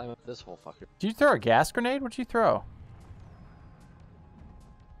 Yeah, climb up this whole fucker. Did you throw a gas grenade? What'd you throw?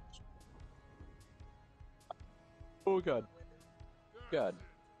 Oh God. God.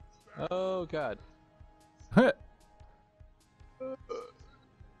 Oh God.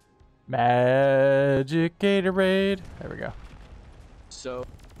 Magic Gatorade. There we go. So.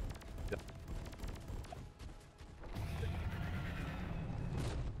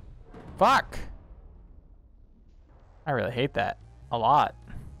 Fuck! I really hate that. A lot.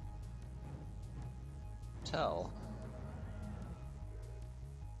 Tell.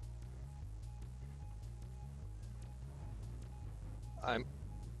 I'm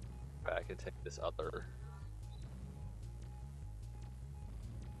back and take this other.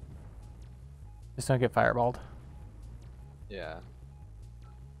 Just don't get fireballed. Yeah.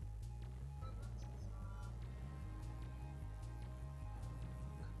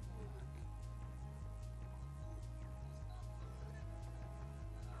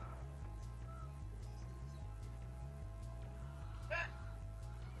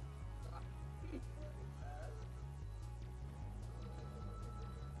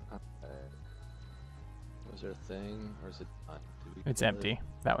 Was there a thing, or is it done? Did we It's kill it? empty.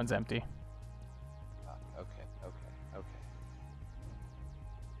 That one's empty.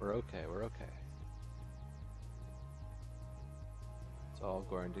 Okay. We're okay. It's all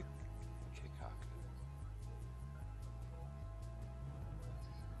going to Kikak.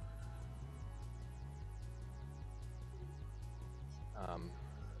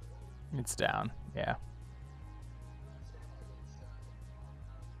 It's down. Yeah.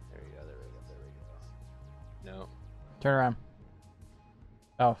 There we go. No. Turn around.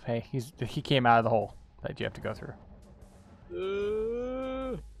 Oh, hey, he came out of the hole that you have to go through.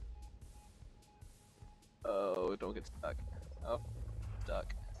 Oh, don't get stuck. Oh,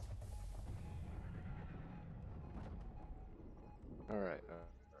 stuck. Alright.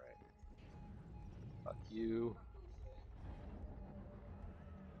 Fuck you.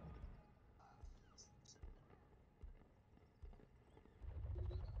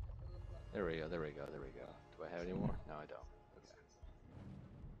 There we go. Do I have any more? No, I don't. Okay.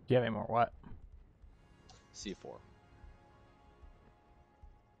 Do you have any more what? C4.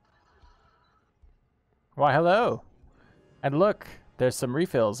 Why, hello. And look, there's some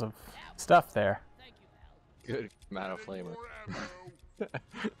refills of stuff there. Thank you, Val. Good amount of flamer.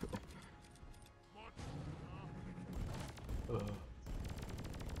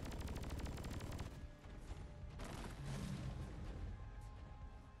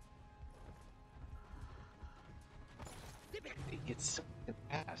 It gets so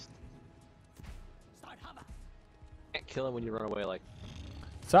fast. Start hover. Can't kill him when you run away. Like,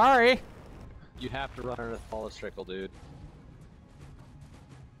 Sorry. you have to run under the fall of Strickle, dude.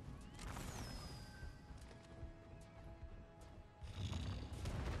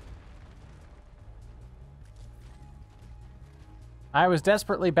 I was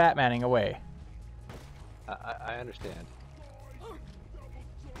desperately Batmaning away. I understand.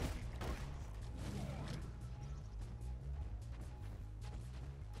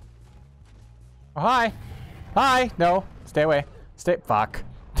 Oh, hi. Hi. No. Stay away. Stay. Fuck.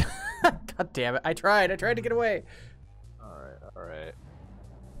 God damn it. I tried to get away. Alright.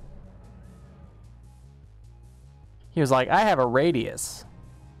 He was like, I have a radius.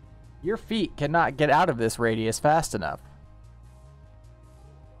 Your feet cannot get out of this radius fast enough.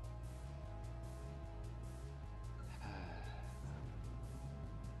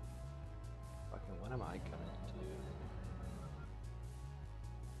 Fucking, what am I gonna do?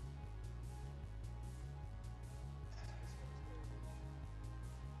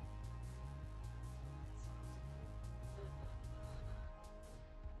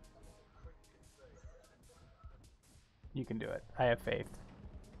 You can do it. I have faith.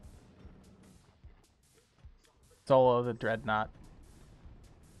 Solo the Dreadnought.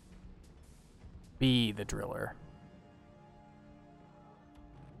 Be the driller.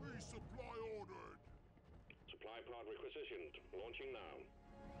 Resupply ordered. Supply pod requisitioned. Launching now.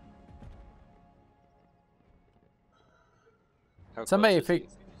 How Somebody close is he?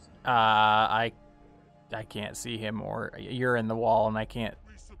 I can't see him, or you're in the wall and I can't.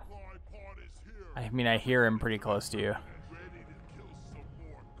 Resupply pod is here. I mean, I hear him pretty close to you. Ready to kill some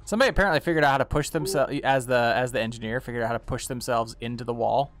more. Somebody apparently figured out how to push themselves, as the engineer figured out how to push themselves into the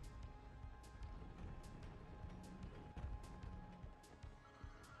wall.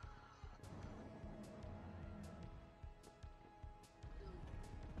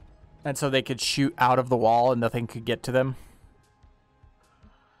 And so they could shoot out of the wall and nothing could get to them.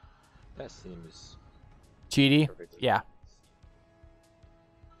 That seems Cheaty? perfect. Yeah.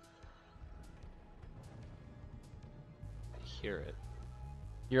 I hear it.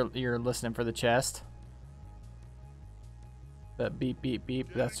 You're listening for the chest. The beep beep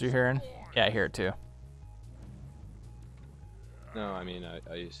beep. That's what you're hearing. Yeah, I hear it too. No, I mean,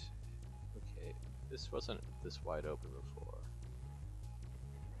 I used... Okay, this wasn't this wide open before.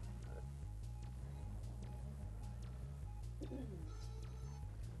 Dreadnought.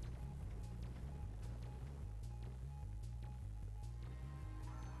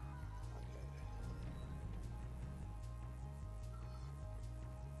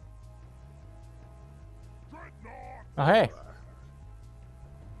 Oh hey.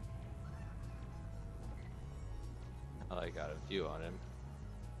 I got a view on him.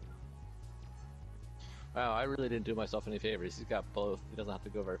 Wow, I really didn't do myself any favors. He's got both. He doesn't have to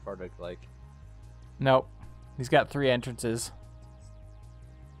go very far to like. Nope. He's got 3 entrances.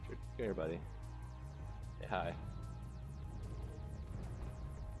 Come here, buddy. Say hi.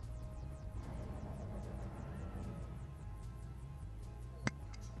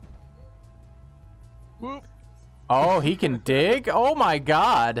 Whoop! Oh, he can dig? Oh my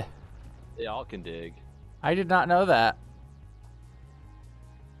god. They all can dig. I did not know that.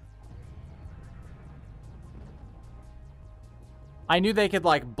 I knew they could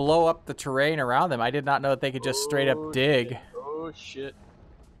like blow up the terrain around them. I did not know that they could just straight up dig. Shit. Oh shit.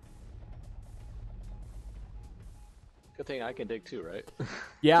 Good thing I can dig too, right?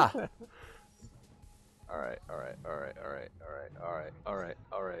 Yeah. Alright.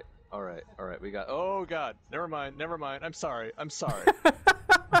 We got. Oh god. Never mind. I'm sorry.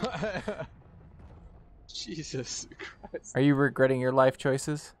 Jesus Christ. Are you regretting your life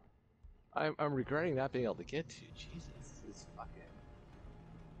choices? I'm regretting not being able to get to you. Jesus. This fucking.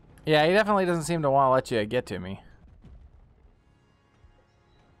 Yeah, he definitely doesn't seem to want to let you get to me.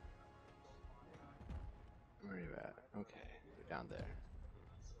 Where are you at? Okay. You're down there.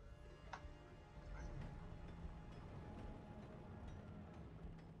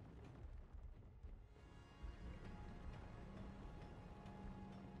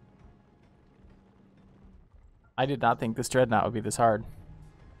 I did not think this dreadnought would be this hard.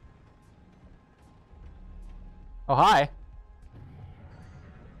 Oh, hi.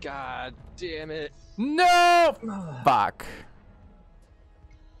 God damn it. No! Fuck.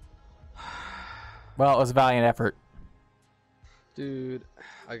 Well, it was a valiant effort. Dude,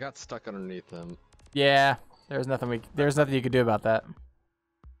 I got stuck underneath them. Yeah, there's nothing you could do about that.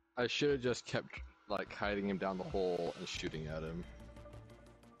 I should have just kept like hiding him down the hole and shooting at him.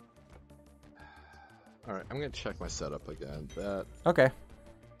 Alright, I'm gonna check my setup again. That Okay.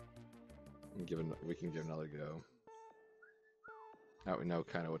 we can give another go. Now we know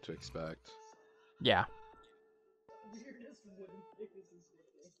kind of what to expect. Yeah.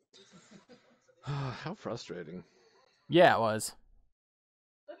 How frustrating. Yeah, it was.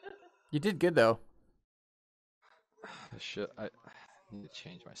 You did good though. I need to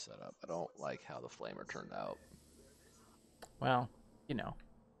change my setup. I don't like how the flamer turned out. Well, you know,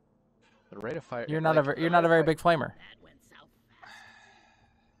 The rate of fire. you're not a very big flamer. That went south fast.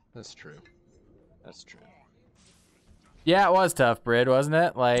 That's true. That's true. Yeah, it was tough, Brid, wasn't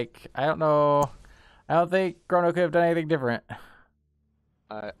it? Like, I don't know. I don't think Chrono could have done anything different.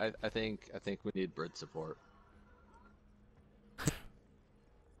 I think we need bird support.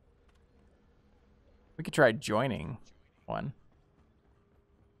 We could try joining one.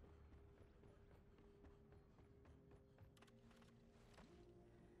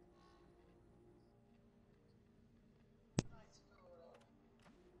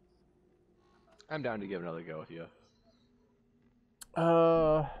 I'm down to give another go with you.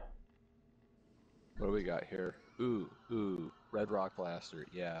 Uh, What do we got here? Ooh, Red Rock Blaster.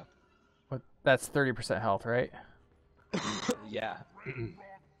 Yeah. that's 30% health, right? Yeah.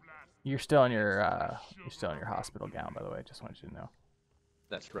 You're still in your hospital gown, by the way. Just wanted you to know.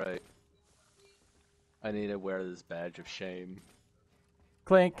 That's right. I need to wear this badge of shame.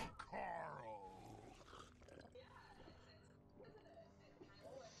 Clink.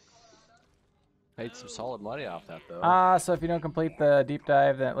 Made some solid money off that though. So if you don't complete the deep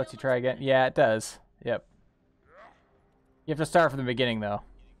dive, then it lets you try again. Yeah, it does. Yep. You have to start from the beginning, though.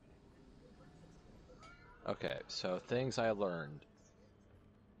 Okay, so things I learned.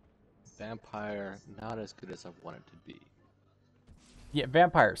 Vampire, not as good as I want it to be. Yeah,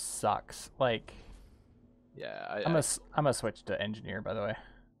 vampire sucks. Like, Yeah, I'm gonna switch to engineer, by the way.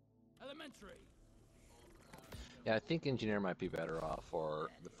 Elementary. yeah, I think engineer might be better off for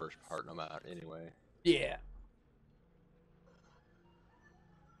the first part, no matter anyway. Yeah.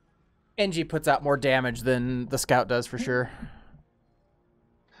 Engie puts out more damage than the scout does for sure.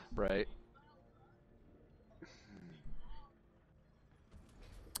 Right.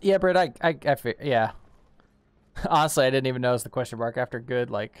 Yeah, Britt, yeah. Honestly, I didn't even notice the question mark after good.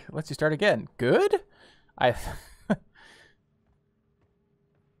 Like, lets you start again. Good? I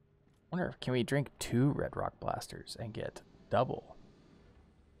wonder, can we drink 2 Red Rock Blasters and get double?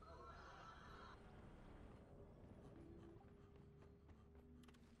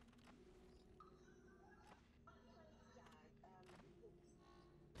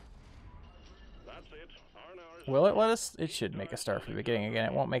 That's it. R&R is Will it let us? It should make us start from the beginning again.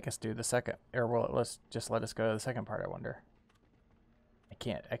 It won't make us do the second, or will it just let us go to the second part? I wonder.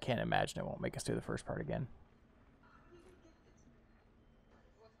 I can't imagine it won't make us do the first part again.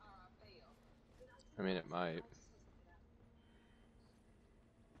 I mean, it might.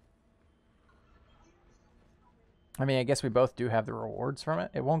 I mean, I guess we both do have the rewards from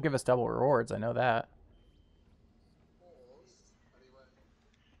it. It won't give us double rewards, I know that.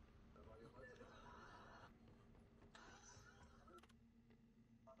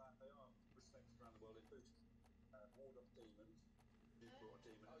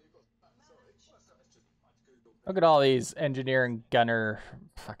 Look at all these engineer and gunner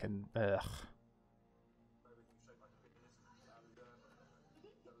fucking ugh.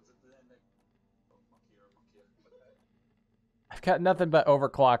 I've got nothing but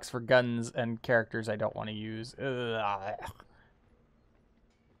overclocks for guns and characters I don't want to use. Ugh.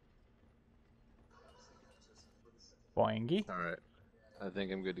 Boingy. Alright. I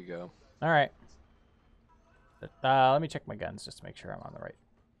think I'm good to go. All right. Let me check my guns just to make sure I'm on the right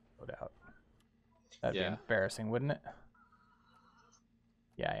loadout. That'd be embarrassing, wouldn't it?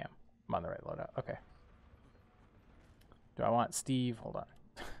 Yeah, I am. I'm on the right loadout. Okay. Do I want Steve? Hold on.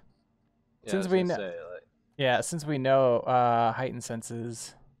 Yeah, Since we know, since we know heightened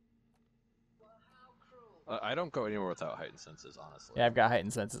senses. I don't go anywhere without heightened senses, honestly. Yeah, I've got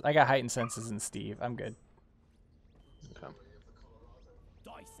heightened senses. I got heightened senses in Steve. I'm good. Okay.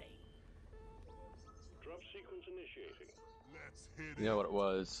 Dicey. Drop sequence initiating. Let's hit You know what it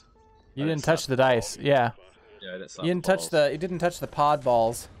was? You didn't touch the dice. Yeah. Yeah, I didn't You didn't touch the. You didn't touch the pod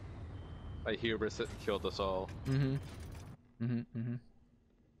balls. My hubris that killed us all. Mm-hmm. Mm-hmm. Mm-hmm.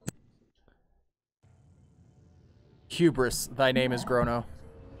 Hubris, thy name is Grono.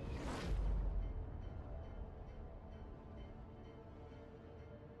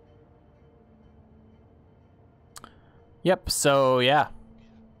 Yep, so yeah.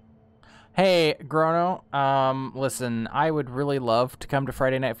 Hey, Grono, listen, I would really love to come to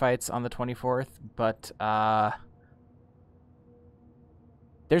Friday Night Fights on the 24th, but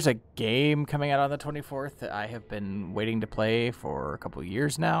there's a game coming out on the 24th that I have been waiting to play for a couple of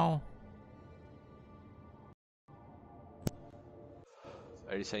years now.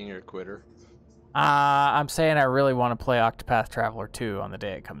 Are you saying you're a quitter? I'm saying I really want to play Octopath Traveler 2 on the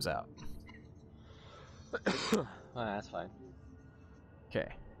day it comes out. Oh, that's fine. Okay.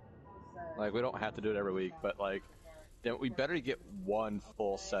 Like, we don't have to do it every week, but, like, then we better get one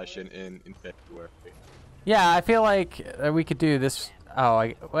full session in February. Yeah, I feel like we could do this.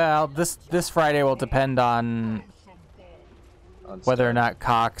 Oh, well, this Friday will depend on whether or not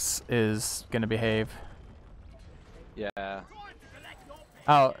Cox is going to behave. Yeah.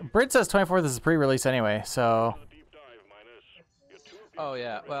 Oh, Brit says 24th is a pre-release anyway, so... Oh,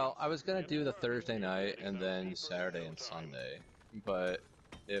 yeah. Well, I was going to do the Thursday night and then Saturday and Sunday, but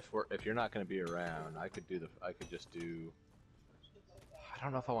if you're not going to be around, I could just do... I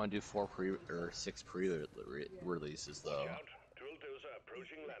don't know if I want to do 6 pre-releases, though.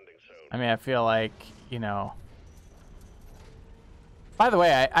 I mean, I feel like, you know... By the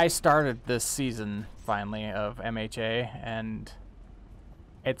way, I started this season, finally, of MHA, and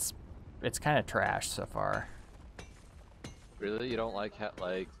it's kind of trash so far. Really? You don't like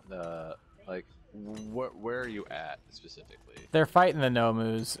where are you at specifically? They're fighting the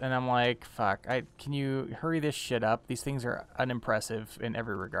Nomus, and I'm like, fuck, can you hurry this shit up? These things are unimpressive in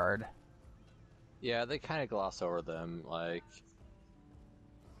every regard. Yeah, they kind of gloss over them, like,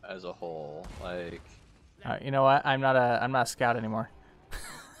 as a whole, like... You know what? I'm not a scout anymore.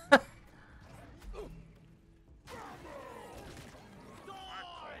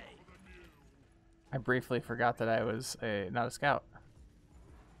 I briefly forgot that I was not a scout.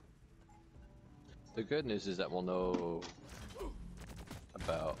 The good news is that we'll know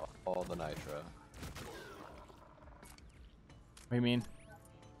about all the nitra. What do you mean?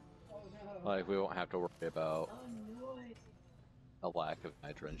 Like, we won't have to worry about a lack of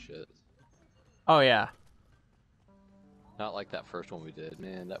nitra and shit. Oh yeah. Not like that first one we did.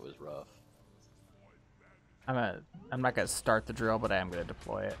 Man, that was rough. I'm not gonna start the drill, but I am gonna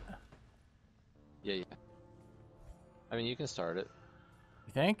deploy it. Yeah. I mean, you can start it.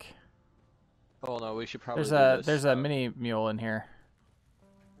 You think? Oh no, we should probably There's a mini mule in here.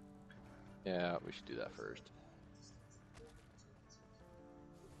 Yeah, we should do that first.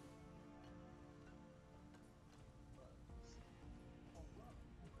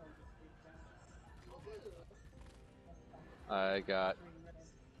 I got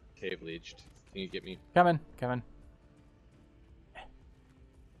cave leeched. Can you get me? Coming.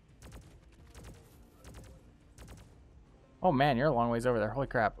 Oh man, you're a long ways over there. Holy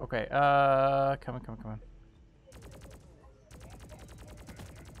crap. Okay, coming.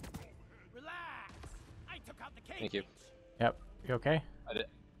 Relax. I took out the cage. Thank you. Yep. You okay?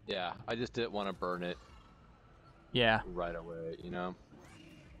 Yeah, I just didn't want to burn it. Yeah. Right away, you know.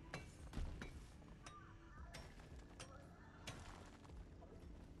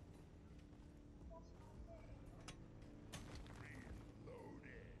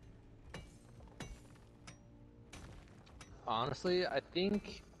 honestly, I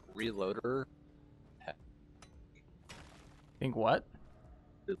think Reloader. Think what?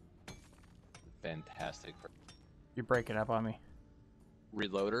 Fantastic. You're breaking up on me.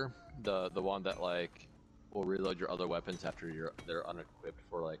 Reloader, the one that like will reload your other weapons after they're unequipped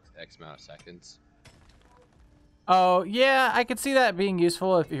for like X amount of seconds. Oh, yeah, I could see that being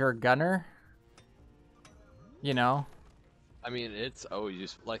useful if you're a gunner. You know? I mean, it's always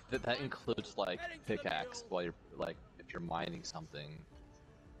useful. Like that includes like pickaxe while you're like if you're mining something.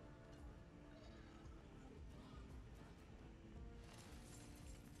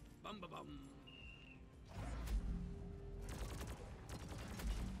 Bum ba bum.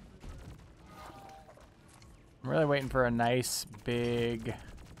 I'm really waiting for a nice big...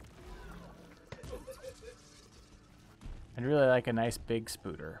 I'd really like a nice big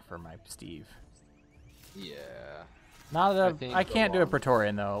spooter for my Steve. Yeah. Not a, think I can't do a along-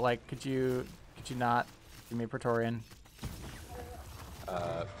 Praetorian though. Like, could you not give me a Praetorian? It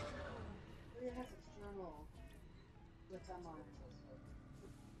has its journal with them on it.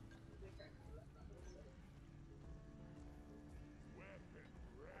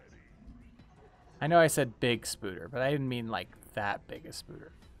 I know I said big spooter, but I didn't mean like that big a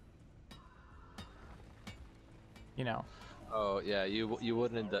spooter. You know. Oh yeah, you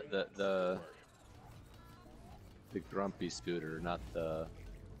wouldn't the grumpy scooter, not the.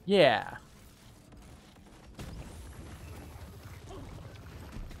 Yeah.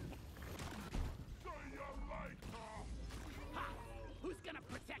 Ha! Who's gonna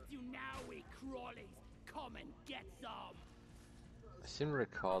protect you now, we crawlies? Come and get some. I seem to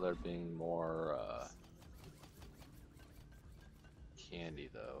recall there being more candy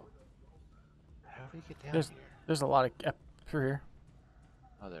though. How do we get down here? There's a lot of up through here.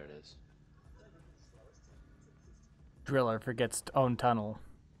 Oh, there it is. Driller forgets to own tunnel.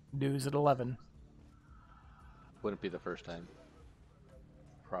 News at 11. Wouldn't be the first time.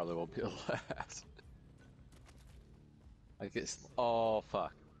 Probably won't be the last. I guess. Oh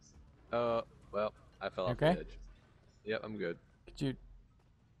fuck. Well, I fell off the Okay? edge. Yep, I'm good. Could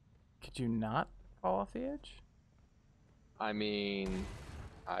you not fall off the edge? I mean,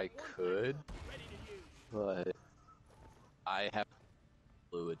 I could, but I have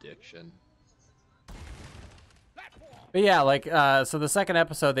blue addiction. But yeah, like, so the second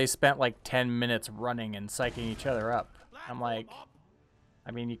episode, they spent like 10 minutes running and psyching each other up. I'm like,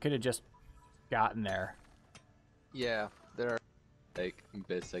 I mean, you could have just gotten there. Yeah, there are like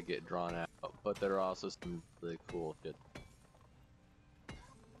bits that get drawn out, but there are also some really cool shit.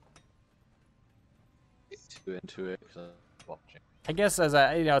 Get too into it 'cause I'm watching. I guess as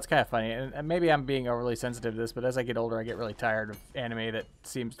it's kind of funny, and maybe I'm being overly sensitive to this, but as I get older, I get really tired of anime that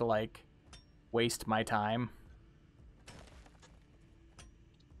seems to like waste my time.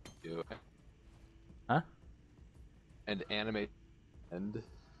 You- Huh? And anime and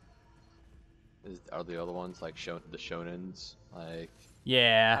are the other ones like the shonens like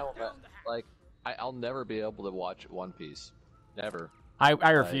Yeah, I'll never be able to watch One Piece, never. I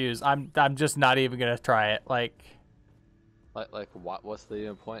refuse. I'm just not even gonna try it. Like What's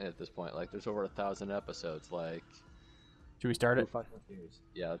the point at this point? Like there's over 1,000 episodes. Like should we start who it? fucking cares?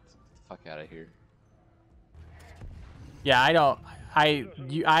 Yeah, let's get the fuck out of here. Yeah, I don't. I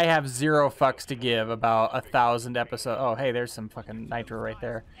have zero fucks to give about 1,000 episodes. Oh, hey, there's some fucking nitro right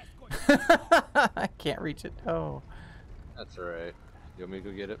there. I can't reach it. Oh. That's alright. You want me to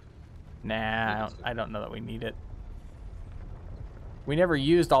go get it? Nah, I don't know that we need it. We never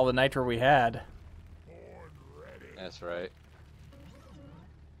used all the nitro we had. That's right.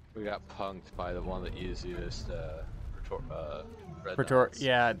 We got punked by the one that used red dots.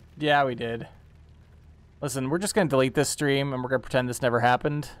 Yeah, we did. Listen, we're just gonna delete this stream and we're gonna pretend this never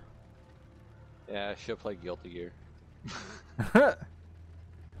happened. Yeah, she'll play Guilty Gear.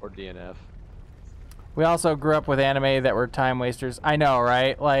 Or DNF. We also grew up with anime that were time wasters. I know,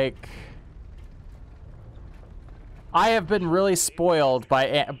 right? Like, I have been really spoiled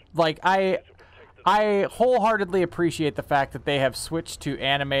by I wholeheartedly appreciate the fact that they have switched to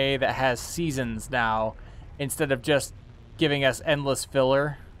anime that has seasons now instead of just giving us endless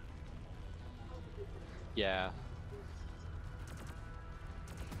filler. Yeah.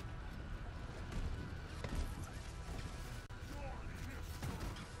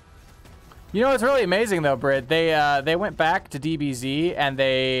 You know what's really amazing though, Britt? They went back to DBZ and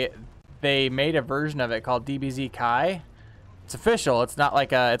they made a version of it called DBZ Kai. It's official. It's not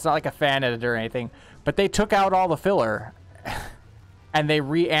like a fan edit or anything. But they took out all the filler, and they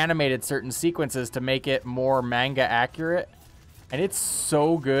reanimated certain sequences to make it more manga accurate, and it's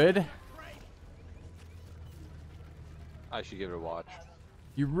so good. I should give it a watch.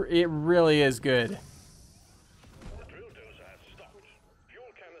 It really is good. The drill dozer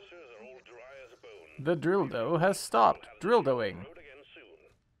The dildo has stopped dildoing. Road again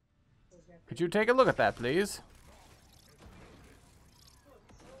soon. Could you take a look at that, please?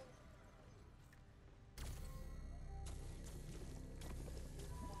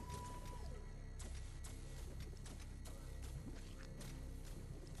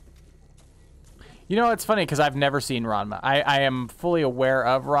 You know, it's funny because I've never seen Ranma. I am fully aware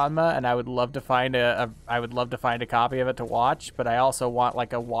of Ranma, and I would love to find a copy of it to watch. But I also want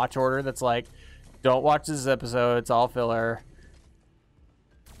like a watch order that's like, don't watch this episode. It's all filler.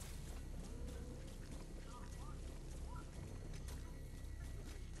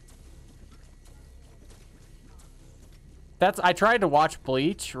 I tried to watch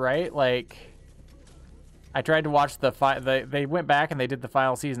Bleach, right? Like, I tried to watch they went back and they did the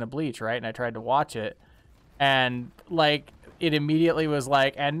final season of Bleach, right? And I tried to watch it, and like it immediately was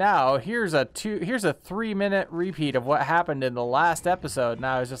like, and now here's a 3-minute repeat of what happened in the last episode. And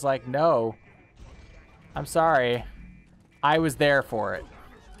I was just like, no, I'm sorry, I was there for it.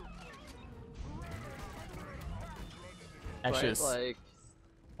 That's just like,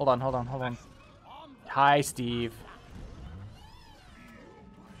 hold on. Hi, Steve.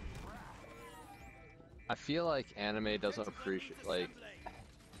 I feel like anime doesn't appreciate, like,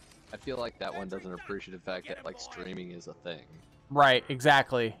 I feel like that one doesn't appreciate the fact that, like, streaming is a thing. Right,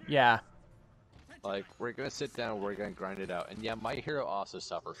 exactly, yeah. Like, we're gonna sit down, we're gonna grind it out, and yeah, My Hero also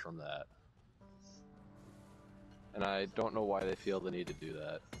suffers from that. And I don't know why they feel the need to do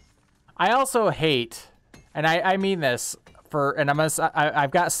that. I also hate, and I mean this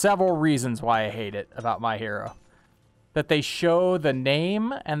I've got several reasons why I hate it about My Hero, that they show the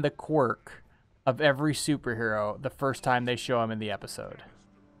name and the quirk of every superhero the first time they show him in the episode.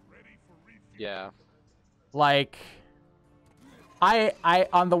 Yeah. Like, I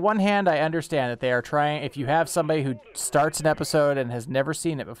on the one hand, I understand that they are trying, if you have somebody who starts an episode and has never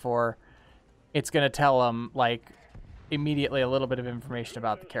seen it before, it's going to tell them, like, immediately a little bit of information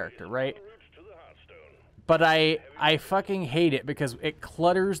about the character, right? But I fucking hate it because it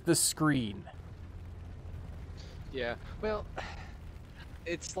clutters the screen. Yeah, well,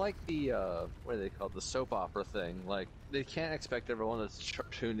 it's like the, what are they called? The soap opera thing. Like, they can't expect everyone to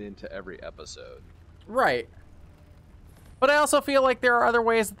tune into every episode. Right. But I also feel like there are other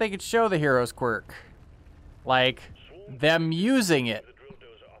ways that they could show the hero's quirk. Like, them using it.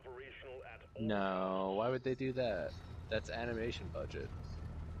 No, why would they do that? That's animation budget.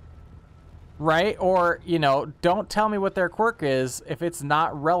 Right? Or, you know, don't tell me what their quirk is if it's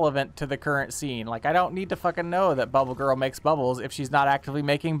not relevant to the current scene. Like, I don't need to fucking know that Bubble Girl makes bubbles if she's not actively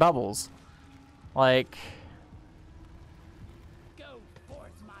making bubbles. Like... Go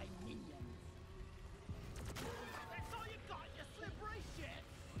towards my minions. That's all you got, you slippery shit.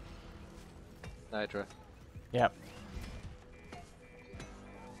 Nitra. Yep.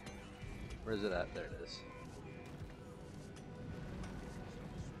 Where's it at? There it is.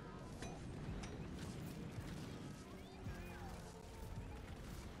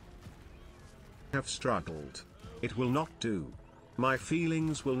 Have struggled. It will not do. My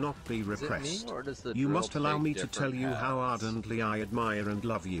feelings will not be repressed. Me, or does the You drill must allow take me to tell different you how paths? ardently I admire and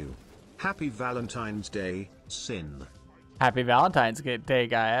love you. Happy Valentine's Day, Sin. Happy Valentine's Day,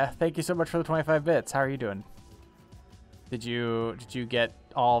 Gaia. Thank you so much for the 25 bits. How are you doing? Did you get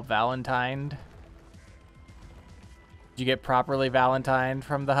all Valentined? Did you get properly Valentined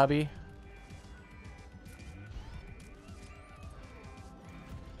from the hubby?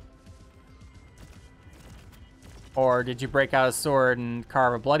 Or did you break out a sword and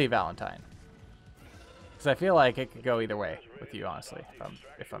carve a bloody Valentine? Because I feel like it could go either way with you, honestly,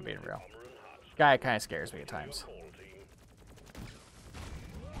 if I'm being real. Gaia kind of scares me at times.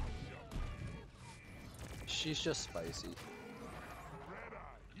 She's just spicy.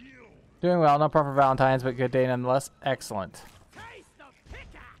 Doing well, no proper Valentine's, but good day nonetheless. Excellent. Taste the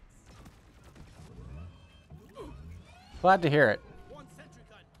pickaxe. Glad to hear it.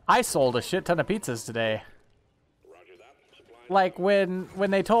 I sold a shit ton of pizzas today. Like when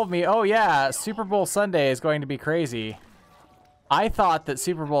they told me, oh yeah, Super Bowl Sunday is going to be crazy, I thought that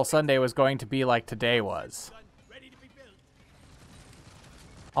Super Bowl Sunday was going to be like today was.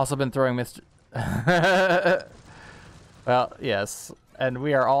 Also been throwing Mr. Well, yes, and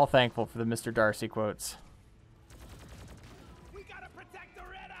we are all thankful for the Mr. Darcy quotes. We gotta protect the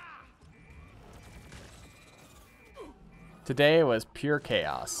Rita. Today was pure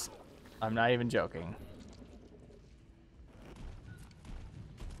chaos. I'm not even joking.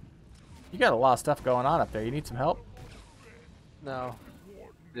 You got a lot of stuff going on up there. You need some help? No.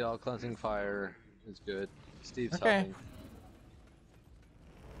 The all cleansing fire is good. Steve's Okay. helping.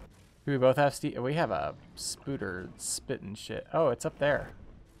 Do we both have Steve? We have a spooter spitting shit. Oh, it's up there.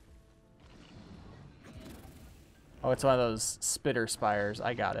 Oh, it's one of those spitter spires.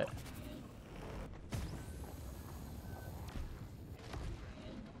 I got it.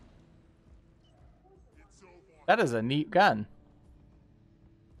 That is a neat gun.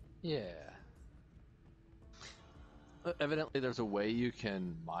 Yeah. Evidently, there's a way you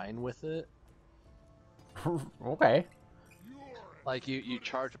can mine with it. Okay. Like you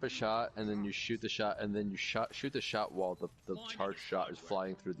charge up a shot, and then you shoot the shot, and then you shoot the shot while the charged shot is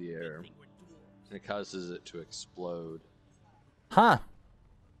flying through the air, and it causes it to explode. Huh.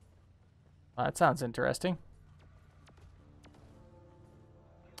 Well, that sounds interesting.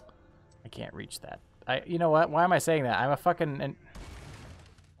 I can't reach that. You know what? Why am I saying that? I'm a fucking... I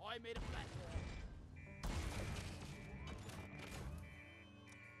made a platform.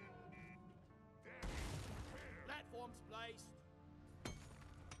 Platform's placed.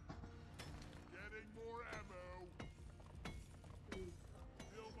 Getting more ammo.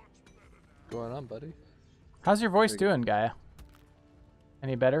 Feel much better now. What's going on, buddy? How's your voice doing, Gaia?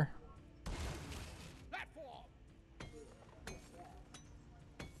 Any better? Platform.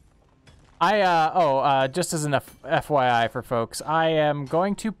 Just as an FYI for folks, I am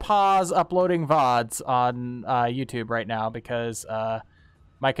going to pause uploading VODs on YouTube right now because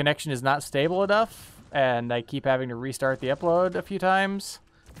my connection is not stable enough, and I keep having to restart the upload a few times.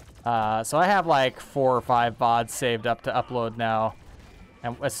 So I have like 4 or 5 VODs saved up to upload now,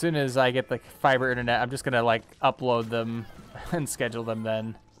 and as soon as I get the fiber internet, I'm just gonna like upload them and schedule them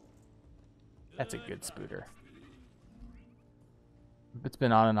then. That's a good spooter. It's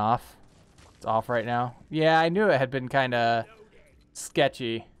been on and off. It's off right now. Yeah, I knew it had been kind of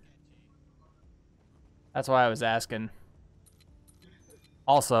sketchy. That's why I was asking.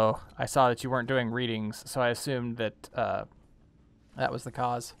 Also, I saw that you weren't doing readings, so I assumed that that was the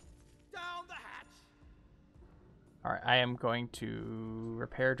cause. Down the hatch. All right, I am going to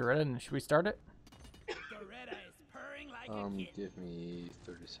repair Doretta, and should we start it? Doretta is purring like a kitten. Give me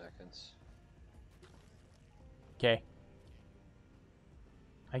 30 seconds. Okay.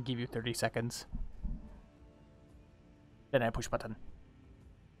 I give you 30 seconds. Then I push button.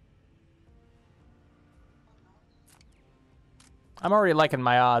 I'm already liking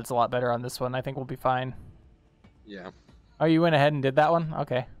my odds a lot better on this one. I think we'll be fine. Yeah. Oh, you went ahead and did that one?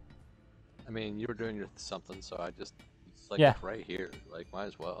 Okay. I mean, you were doing your something, so I just it's like Yeah. right here. Like, might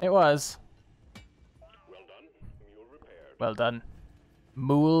as well. It was. Well done. Mule repaired. Well done.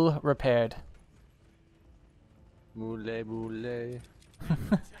 Mool repaired. Moule, moule. Yeah.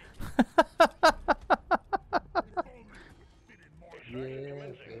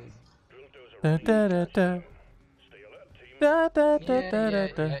 Da, da, da, da. Stay alert, team. Da, da, da, da, da,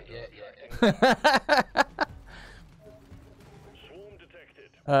 da. Swarm detected.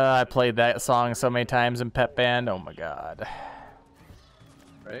 I played that song so many times in Pep Band. Oh my god.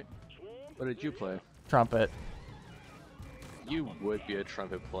 Right? What did you play? Trumpet. You would be a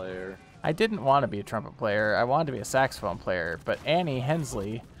trumpet player. I didn't want to be a trumpet player. I wanted to be a saxophone player. But Annie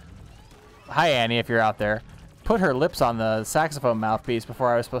Hensley, hi Annie if you're out there, put her lips on the saxophone mouthpiece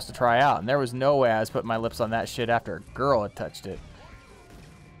before I was supposed to try out. And there was no way I was putting my lips on that shit after a girl had touched it.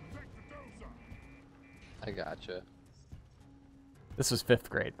 I gotcha. This was 5th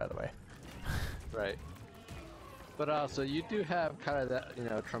grade, by the way. Right. But also, you do have kind of that, you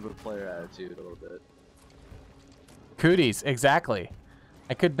know, trumpet player attitude a little bit. Cooties, exactly.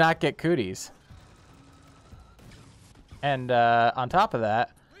 I could not get cooties. And on top of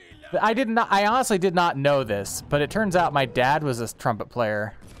that, I honestly did not know this, but it turns out my dad was a trumpet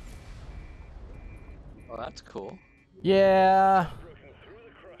player. Oh, that's cool. Yeah.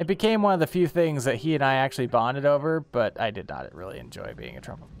 It became one of the few things that he and I actually bonded over, but I did not really enjoy being a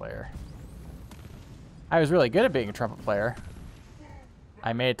trumpet player. I was really good at being a trumpet player.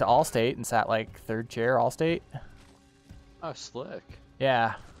 I made it to All-State and sat like 3rd chair All-State. Oh, slick.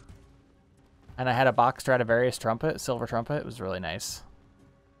 Yeah. And I had a Bach Stradivarius trumpet, silver trumpet. It was really nice.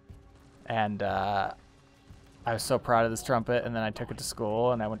 And I was so proud of this trumpet, and then I took it to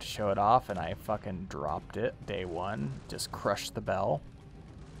school, and I went to show it off, and I fucking dropped it day 1. Just crushed the bell.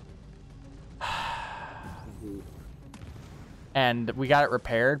 And we got it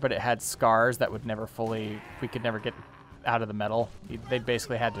repaired, but it had scars that would never we could never get out of the metal. They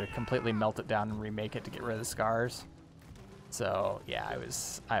basically had to completely melt it down and remake it to get rid of the scars. So yeah, I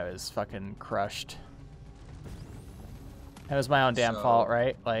was fucking crushed. It was my own damn fault,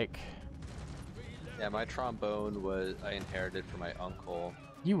 right? Like, yeah, my trombone I inherited from my uncle.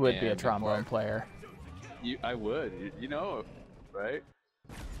 You would be a And trombone player. I would, you know, right?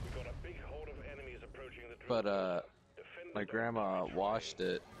 We got a big horde of enemies approaching the drill But Defend my the grandma washed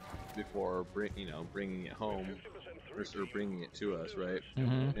it before bringing it home. 50% or bringing it to us, right?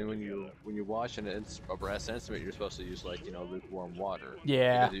 Mm-hmm. And when you're washing a brass instrument, you're supposed to use like lukewarm water.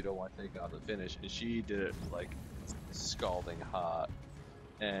 Yeah. Because you don't want to take off the finish. And she did it like scalding hot,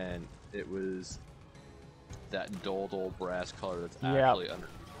 and it was that dull brass color that's actually under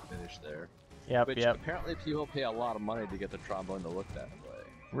the finish there. Yep. Which apparently people pay a lot of money to get the trombone to look that way.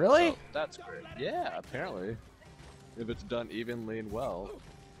 Really? So that's great. Yeah, apparently. If it's done evenly and well.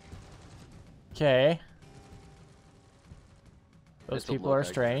 Okay. Those It's a people look, are I guess.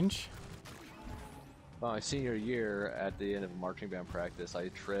 strange. Well, my senior year, at the end of marching band practice, I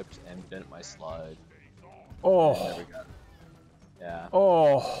tripped and bent my slide. Oh. Never got it. Yeah.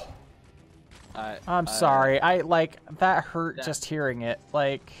 Oh. I'm I- sorry. I like that hurt just hearing it.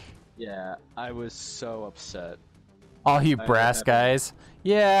 Like. Yeah, I was so upset. All you I brass had- guys.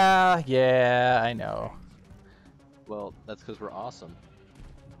 Yeah, I know. Well, that's because we're awesome.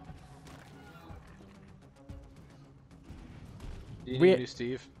 Do you need a new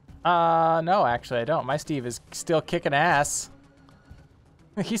Steve? No, actually I don't. My Steve is still kicking ass.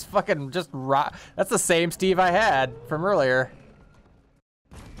 He's fucking just rot. That's the same Steve I had from earlier.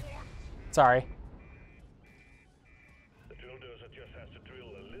 Sorry. The drill dozer just has to drill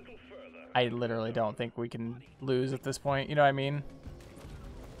a little further. I literally don't think we can lose at this point. You know what I mean?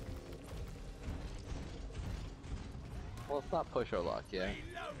 Well, it's not push our luck, yeah.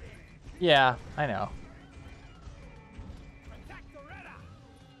 Yeah, I know.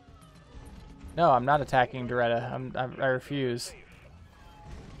 No, I'm not attacking Doretta. I refuse.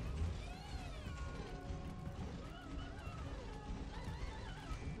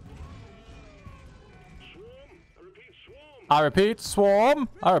 I repeat, swarm.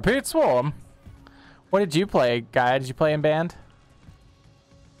 I repeat, swarm. What did you play, Guy? Did you play in band?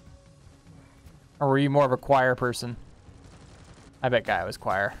 Or were you more of a choir person? I bet Guy was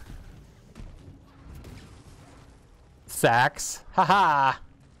choir. Sax. Haha.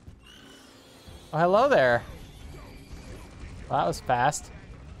 Oh, hello there. Well, that was fast.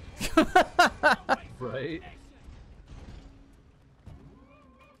 Right?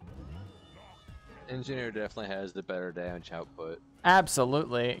 Engineer definitely has the better damage output.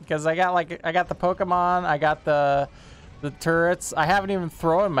 Absolutely, because I got the Pokemon, I got the turrets. I haven't even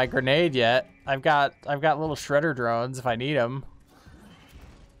thrown my grenade yet. I've got little shredder drones if I need them.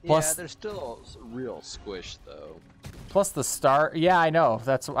 Plus, yeah, they're still real squish though. Plus the star. Yeah, I know.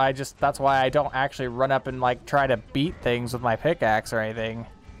 That's why I don't actually run up and like try to beat things with my pickaxe or anything.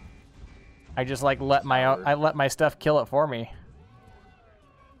 I just like let my stuff kill it for me.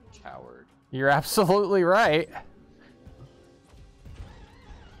 Coward. You're absolutely right.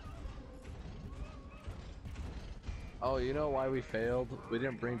 Oh, you know why we failed? We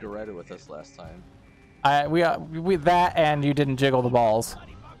didn't bring Doretta with us last time. We that and you didn't jiggle the balls.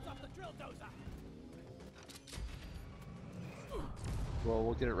 Well,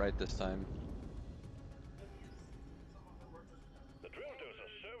 we'll get it right this time. The drill dozer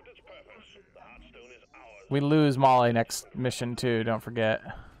served its purpose. The Heartstone is ours. We lose Molly next mission too. Don't forget.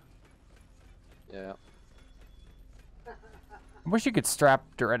 Yeah. I wish you could strap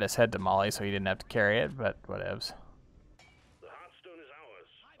Doretta's head to Molly so he didn't have to carry it, but whatevs. The Heartstone is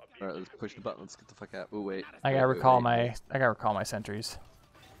ours. All right, let's push the button. Let's get the fuck out. Oh wait. I gotta Wait, recall wait. my sentries.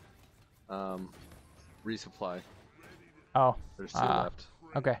 Resupply. Oh. There's 2 left.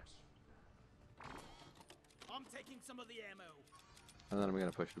 Okay. I'm taking some of the ammo. And then I'm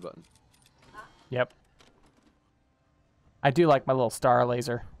gonna push the button. Yep. I do like my little star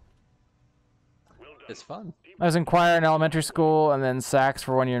laser. It's fun. I was in choir in elementary school and then sax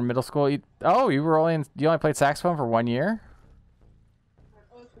for 1 year in middle school. You only played saxophone for 1 year?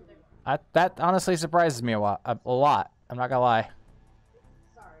 That honestly surprises me a lot. I'm not gonna lie.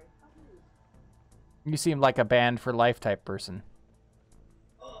 Sorry. You seem like a band for life type person.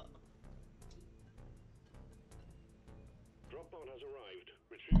 Dropbound has arrived.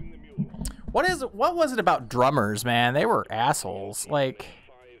 Retrieving the mule. What was it about drummers, man? They were assholes. Like 5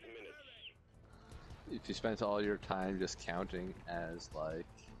 minutes. If you spent all your time just counting as like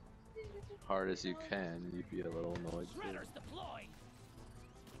hard as you can, you'd be a little annoyed. Too. Shredders deployed.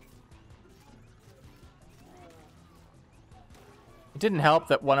 it didn't help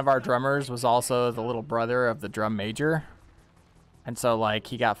that one of our drummers was also the little brother of the drum major. And so like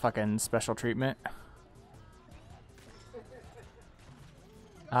he got fucking special treatment.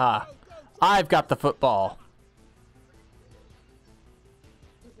 Ah. I've got the football.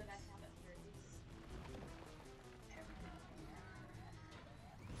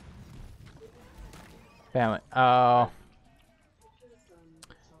 Damn it. Oh.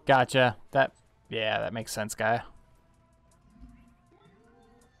 Gotcha. That makes sense, guy.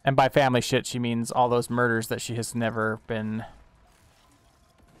 And by family shit, she means all those murders that she has never been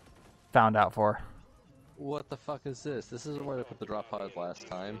found out for. What the fuck is this? This isn't where I put the drop pod last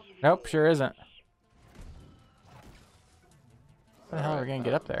time. Nope, sure isn't. How the hell are we Alright, gonna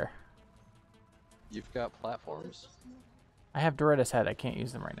get up there? You've got platforms. I have Doretta's head. I can't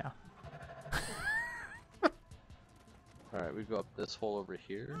use them right now. Alright, we go up this hole over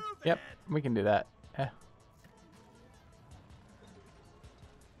here. Yep, we can do that. Yeah.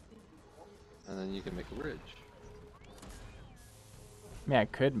 And then you can make a bridge. I mean, I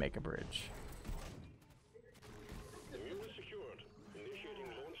could make a bridge. The mule is secured.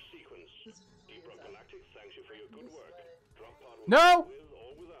 Initiating launch sequence. Deep Rock Galactic thanks you for your good work. Drop pod will No! be with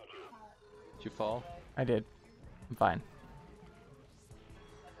or without you. Did you fall? I did. I'm fine.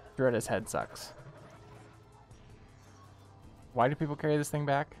 Doretta's head sucks. Why do people carry this thing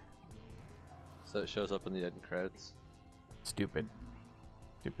back? So it shows up in the end credits. Stupid.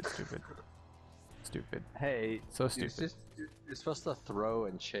 Stupid, stupid. Stupid. Hey, So stupid. You're supposed to throw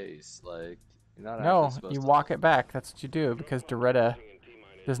and chase. Like, you're not No, actually supposed you to. walk it back. That's what you do, because Doretta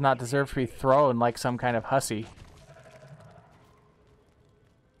does not deserve to be thrown like some kind of hussy.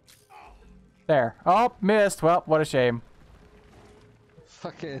 There. Oh, missed. Well, what a shame.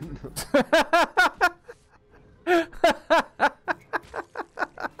 Fucking.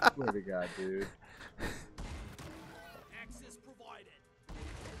 Swear to God, dude.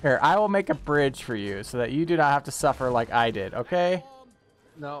 Here, I will make a bridge for you so that you do not have to suffer like I did, okay?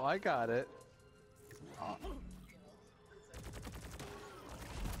 No, I got it.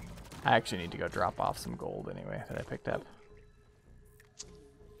 I actually need to go drop off some gold anyway that I picked up.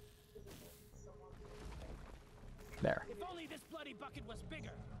 There. If only this bloody bucket was bigger.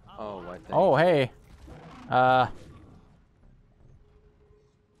 Oh, I think. Oh, hey.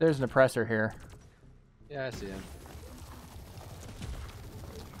 There's an oppressor here. Yeah, I see him.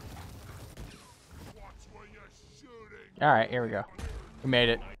 All right, here we go. We made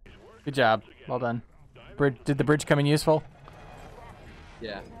it. Good job. Well done. Bridge, did the bridge come in useful?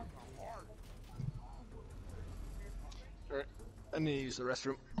 Yeah. Alright, I need to use the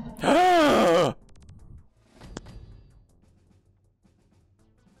restroom.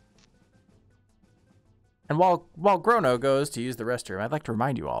 And while Grono goes to use the restroom, I'd like to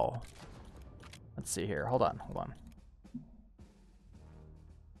remind you all. Let's see here. Hold on.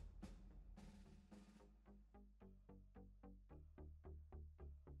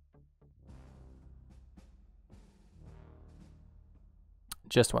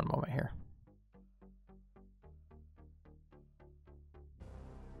 Just one moment here.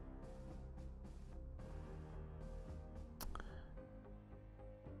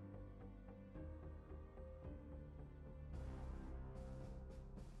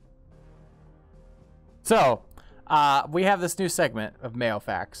 So, we have this new segment of Mayo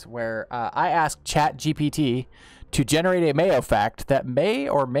Facts where I ask ChatGPT to generate a Mayo fact that may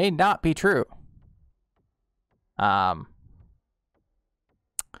or may not be true. An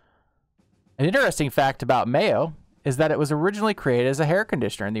interesting fact about mayo is that it was originally created as a hair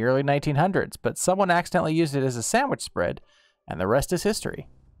conditioner in the early 1900s, but someone accidentally used it as a sandwich spread, and the rest is history.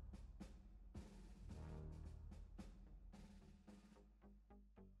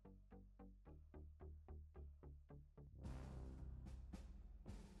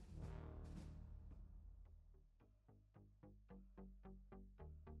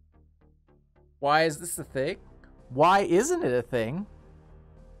 Why is this a thing? Why isn't it a thing?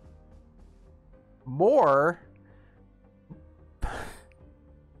 More.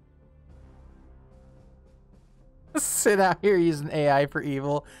 Sit out here using AI for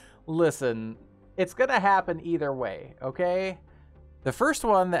evil. Listen, it's gonna happen either way, okay? The first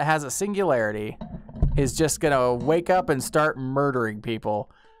one that has a singularity is just gonna wake up and start murdering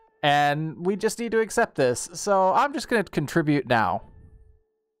people. And we just need to accept this. So I'm just gonna contribute now.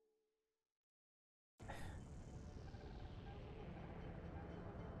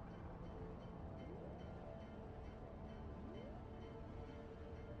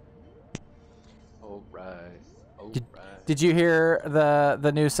 Did you hear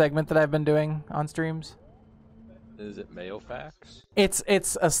the new segment that I've been doing on streams? Is it Mayo Facts? It's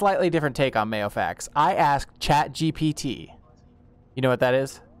a slightly different take on Mayo Facts. I asked ChatGPT. You know what that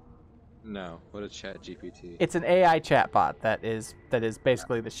is? No. What is ChatGPT? It's an AI chatbot that is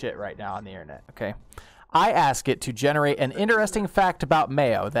basically the shit right now on the internet. Okay. I ask it to generate an interesting fact about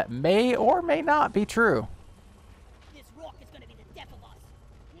mayo that may or may not be true. This rock is gonna be the death of us.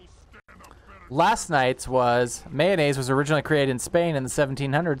 Last night's was mayonnaise was originally created in Spain in the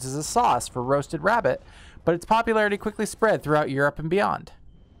 1700s as a sauce for roasted rabbit, but its popularity quickly spread throughout Europe and beyond.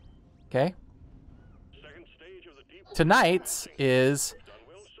 Okay. Second stage of the deep Tonight's is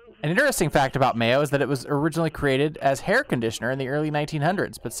An interesting fact about mayo is that it was originally created as hair conditioner in the early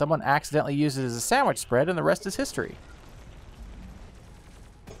 1900s, but someone accidentally used it as a sandwich spread, and the rest is history.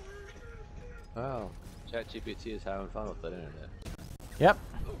 Wow, ChatGPT is having fun with the internet. Yep.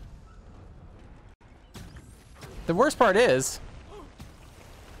 The worst part is,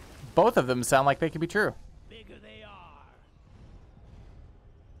 both of them sound like they could be true. Bigger they are.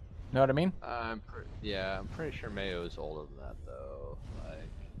 Know what I mean? Yeah, I'm pretty sure Mayo is older than that though. Like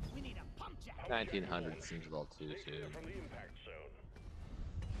We need a pump jack. 1900 seems a little too soon. From the impact zone.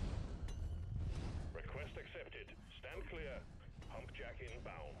 Request accepted. Stand clear. Pump jack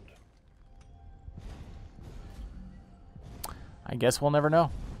inbound. I guess we'll never know.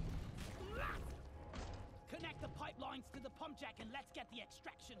 Connect the pipelines to the pump jack and let's get the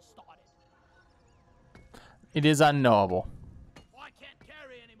extraction started. It is unknowable. I can't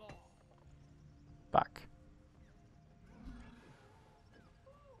carry anymore. Fuck.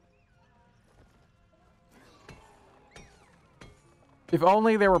 If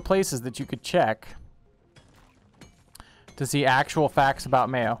only there were places that you could check to see actual facts about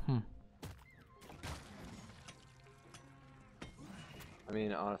mayo. I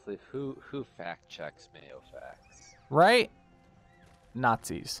mean, honestly, who fact checks Mayo facts? Right?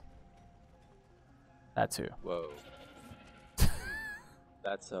 Nazis. That's who. Whoa.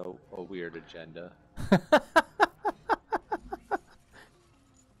 That's a weird agenda.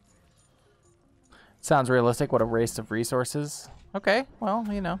 Sounds realistic. What a waste of resources. Okay, well,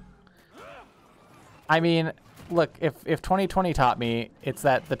 you know. I mean, look, if 2020 taught me, it's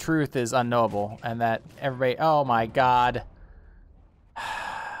that the truth is unknowable and that everybody, oh my god.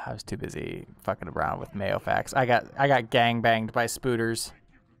 I was too busy fucking around with mayo facts. I got gangbanged by spooters.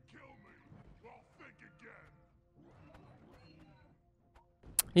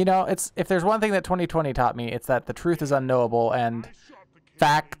 You know, it's if there's one thing that 2020 taught me, it's that the truth is unknowable and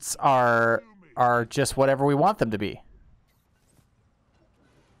facts are just whatever we want them to be.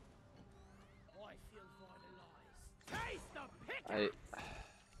 I feel vitalized. Taste the pick.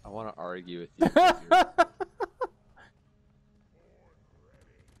 I want to argue with you. but you're-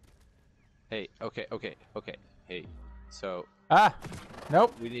 Hey, okay. Hey, so Ah,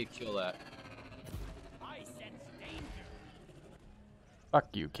 nope. we need to kill that. I sense danger.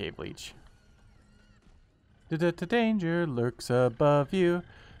 Fuck you, cave leech. Danger lurks above you.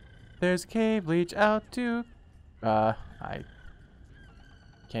 There's a cave leech out to. I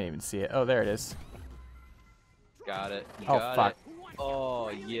can't even see it. Oh, there it is. Got it. You Oh, got fuck. it. Oh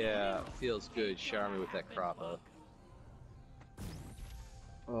yeah, feels good. Shower me with that crappa.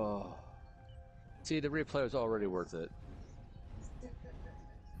 Oh. See, the replay was already worth it.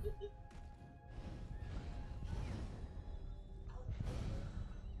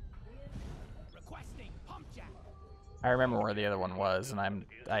 Requesting pump jack. I remember where the other one was, and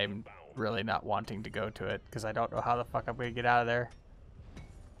I'm really not wanting to go to it because I don't know how the fuck I'm gonna get out of there.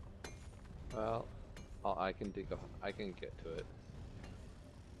 Well, I can get to it.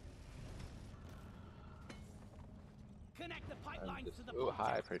 Connect the pipelines to the Ooh, pump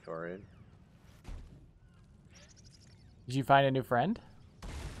hi, jack. Praetorian. Did you find a new friend?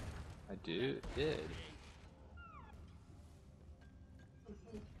 I did.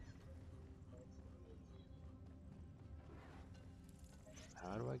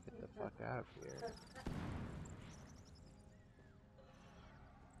 How do I get the fuck out of here?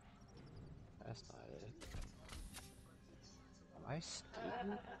 That's not it. Am I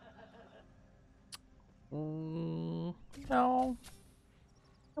stupid? No.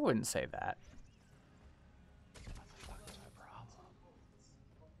 I wouldn't say that. What the fuck is my problem?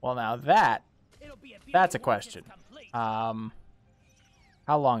 Well, now It'll be a that's a beauty when it's question. complete.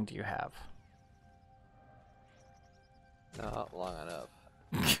 How long do you have? Not long enough.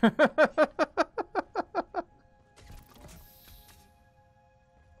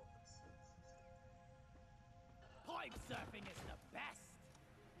 Pipe surfing is the best.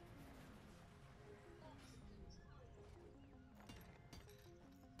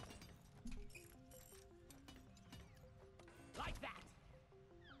 Like that.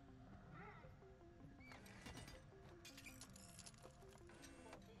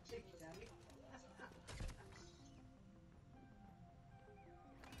 Thank you, Daddy.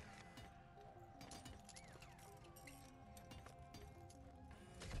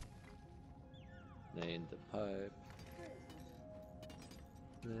 Lay in the pipe.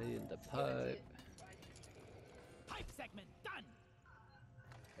 Lay in the pipe. Pipe segment done.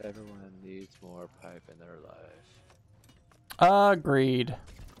 Everyone needs more pipe in their life. Agreed.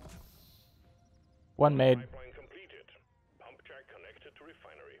 One made. Pipeline completed. Pump jack connected to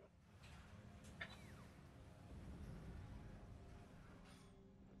refinery.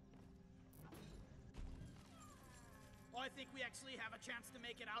 chance to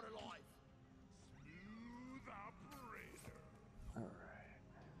make it out alive. Smooth operator.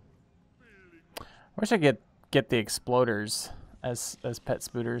 I wish I could get the exploders as pet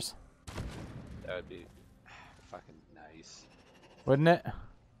spooters. That would be fucking nice. Wouldn't it?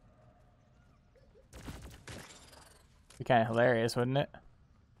 Be kind of hilarious, wouldn't it?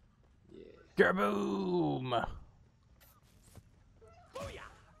 Yeah. Kaboom!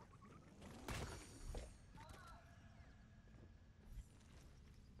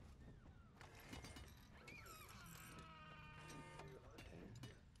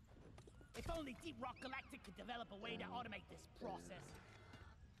 If only Deep Rock Galactic could develop a way to automate this process.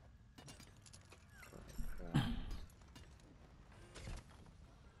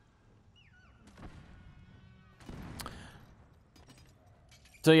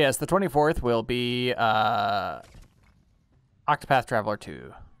 So yes, the 24th will be Octopath Traveler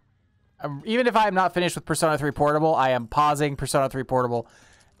 2. Even if I am not finished with Persona 3 Portable, I am pausing Persona 3 Portable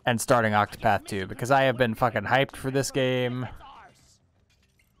and starting Octopath 2 because I have been fucking hyped for this game.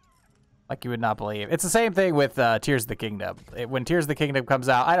 Like you would not believe. It's the same thing with Tears of the Kingdom. When Tears of the Kingdom comes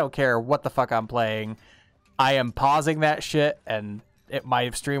out, I don't care what the fuck I'm playing. I am pausing that shit, and my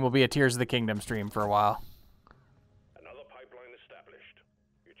stream will be a Tears of the Kingdom stream for a while. Another pipeline established.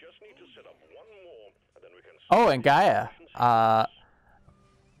 You just need to set up one more, and then we can... Oh, and Gaia.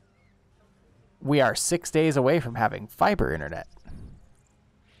 We are 6 days away from having fiber internet.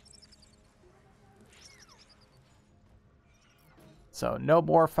 So no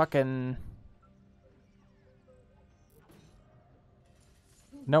more fucking...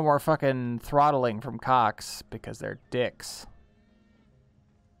 No more fucking throttling from Cox because they're dicks.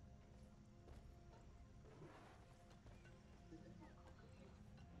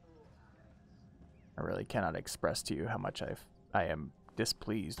 I really cannot express to you how much I am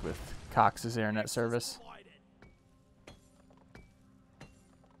displeased with Cox's internet service.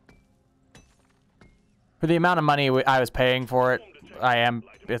 For the amount of money I was paying for it,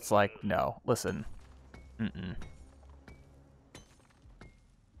 it's like, no, listen. Mm-mm.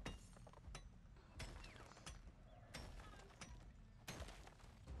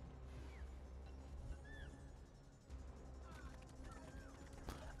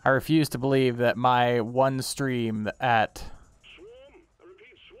 I refuse to believe that my one stream at Swarm! I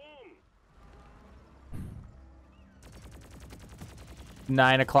repeat, swarm!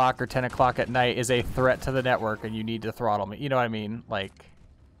 9 o'clock or 10 o'clock at night is a threat to the network and you need to throttle me. You know what I mean? Like...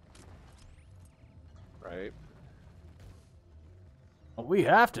 Right. We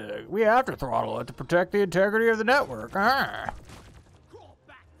have to throttle it to protect the integrity of the network. Ah. Crawl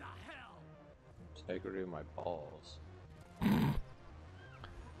back to hell. Integrity of my balls.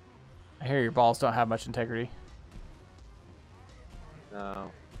 I hear your balls don't have much integrity.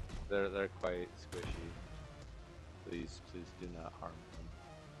 No, they're quite squishy. Please do not harm them.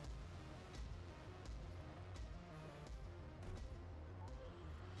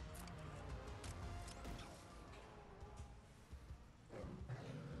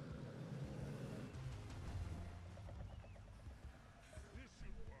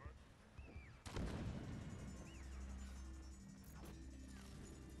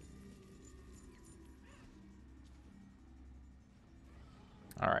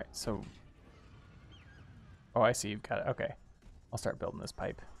 All right, so... Oh, I see. You've got it. Okay. I'll start building this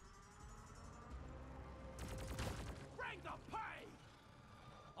pipe. Bring the pay.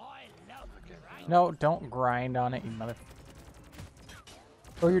 I love grind. No, don't grind on it, you mother...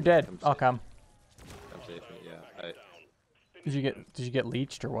 Oh, you're dead. I'll come. I'm safe. Yeah. Did you get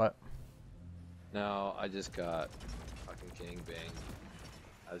leeched or what? No, I just got fucking gangbanged.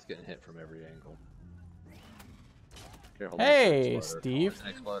 I was getting hit from every angle. Here, hold on. Hey, Exploder. Steve. There's an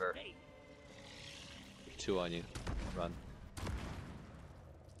exploder. Two on you. Run.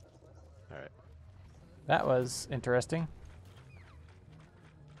 Alright. That was interesting.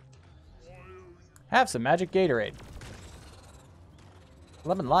 Have some magic Gatorade.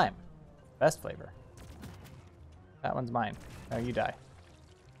 Lemon lime. Best flavor. That one's mine. No, you die.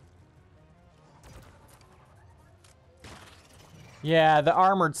 Yeah, the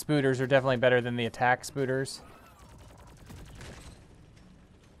armored spooters are definitely better than the attack spooters.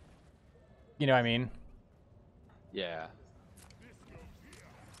 You know what I mean? Yeah.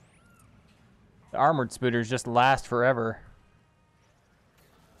 The armored spooters just last forever.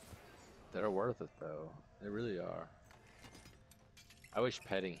 They're worth it though. They really are. I wish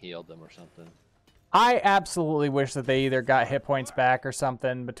petting healed them or something. I absolutely wish that they either got hit points back or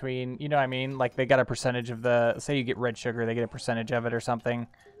something between, you know what I mean? Like they got a percentage of the, say you get red sugar, they get a percentage of it or something.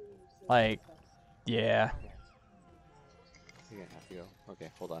 Like, yeah. You're gonna have to go.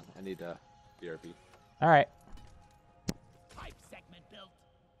 Okay, hold on. I need BRB. All right. Pipe segment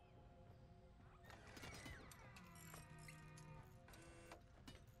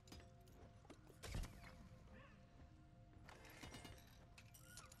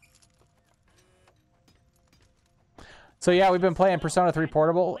So yeah, we've been playing Persona 3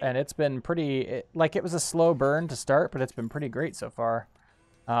 Portable, and it's been pretty, like it was a slow burn to start, but it's been pretty great so far.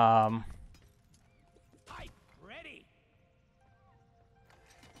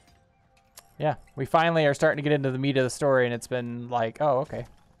 Yeah, we finally are starting to get into the meat of the story, and it's been like, oh, okay.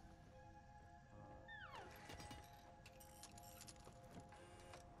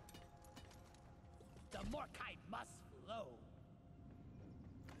 The Morkai must flow.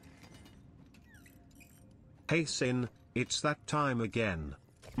 Hey Sin, it's that time again.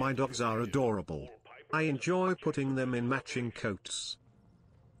 My dogs are adorable. I enjoy putting them in matching coats.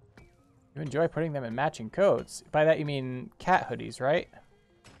 You enjoy putting them in matching coats. By that you mean cat hoodies, right?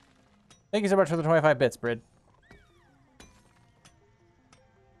 Thank you so much for the 25 bits, Brid.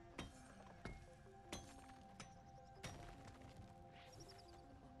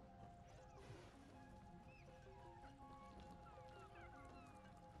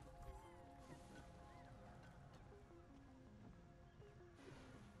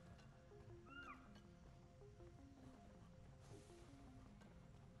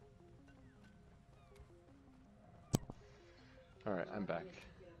 Alright, I'm back.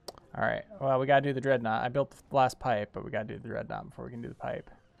 All right. Well, we gotta do the dreadnought. I built the last pipe, but we gotta do the dreadnought before we can do the pipe.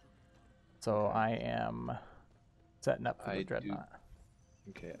 So I am setting up for the dreadnought.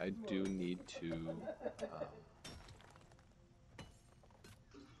 Okay, I do need to.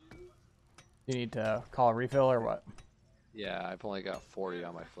 You need to call a refill or what? Yeah, I've only got 40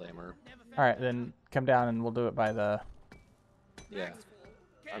 on my flamer. All right, then come down and we'll do it by the. Yeah,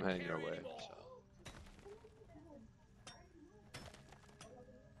 I'm heading your way. So.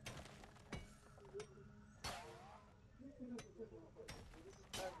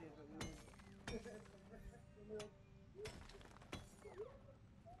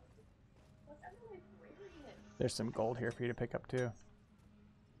 There's some gold here for you to pick up too.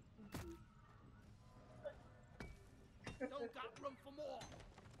 Don't got room for more.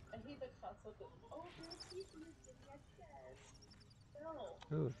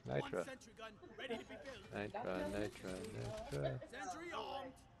 Ooh, Nitra. One sentry gun ready to be built. Nitra. Sentry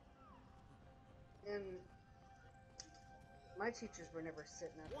armed. And my teachers were never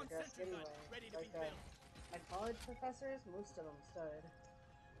sitting at One the desk sentry anyway. gun ready to Like be built. my college professors, most of them stood.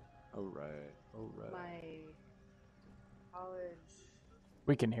 Alright. My college.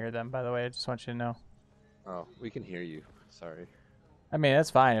 We can hear them, by the way. I just want you to know. Oh, we can hear you. Sorry. I mean, that's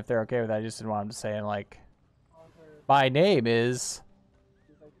fine if they're okay with that. I just didn't want them to say like, my name is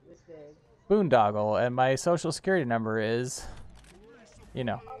Like this big. Boondoggle, and my social security number is, you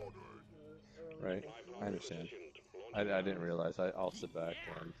know. Right, I understand. I didn't realize. I'll sit back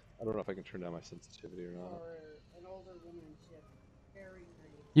and I don't know if I can turn down my sensitivity or not. Or an older woman, she had very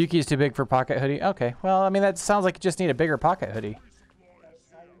green. Yuki's too big for pocket hoodie. Okay, well, I mean, that sounds like you just need a bigger pocket hoodie.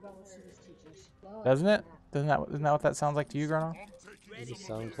 Doesn't it? Isn't that what that sounds like to you, Grono? It just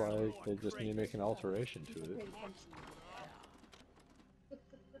sounds like they just need to make an alteration to it.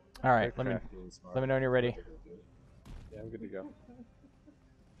 All right, They're let me crafty and smart. know when you're ready. Yeah, I'm good to go.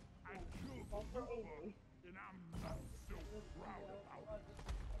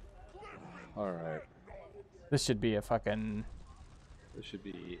 Alright. This should be a fucking. This should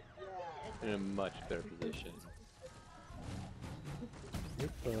be in a much better position. Hey,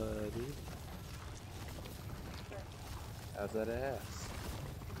 buddy. How's that ass?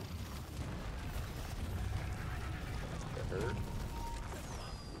 That hurt?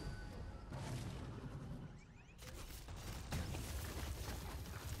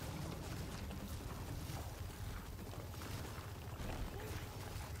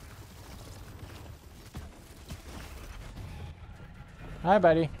 Hi,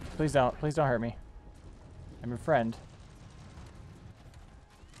 buddy. Please don't hurt me. I'm your friend.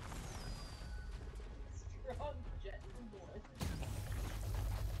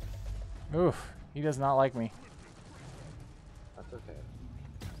 Oof, he does not like me. That's okay.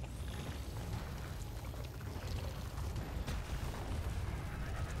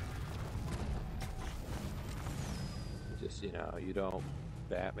 Just, you don't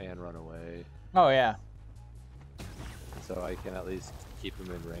Batman run away. Oh yeah. So I can at least keep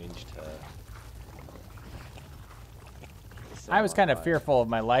him in range to set I was him on kind of fire. fearful of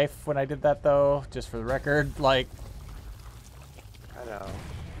my life when I did that, though. Just for the record, like. I know.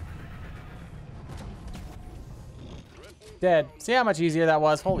 Dead. See how much easier that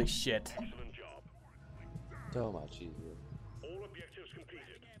was? Holy shit. Excellent job. So much easier. All objectives completed.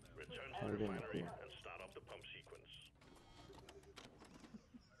 Return to the Everything refinery cool. and start up the pump sequence.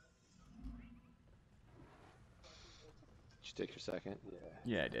 Did you take your second? Yeah.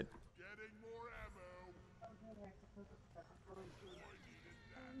 Yeah, I did. Getting more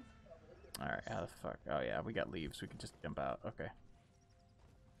ammo. Alright, how the fuck? Oh yeah, we got leaves. We can just jump out. Okay.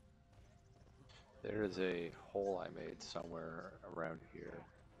 There is a hole I made somewhere around here.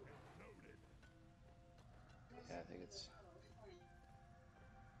 Yeah, I think it's.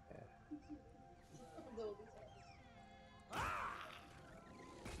 Yeah.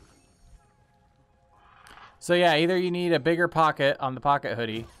 So yeah, either you need a bigger pocket on the pocket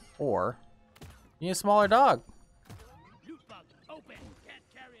hoodie, or you need a smaller dog. Loot bug, open. Can't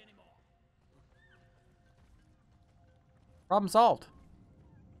carry anymore. Problem solved.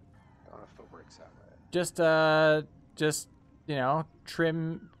 I don't know if it works that way. Just you know,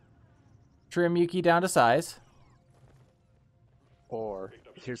 trim Yuki down to size. Or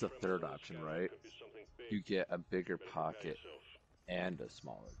here's a third option, right? You get a bigger pocket and a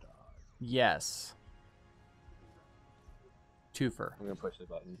smaller dog. Yes. Twofer. I'm gonna push the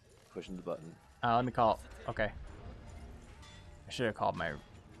button. Pushing the button. Let me call. Okay. I should have called my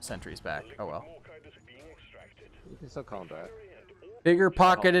sentries back. Oh well. You can still call him back. Bigger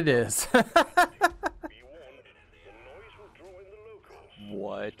pocket it is.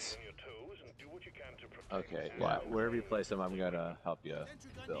 What? Okay, yeah. Wherever you place him, I'm gonna help you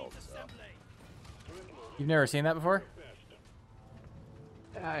build. So. You've never seen that before?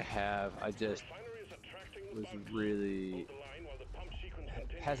 I have. I just was really.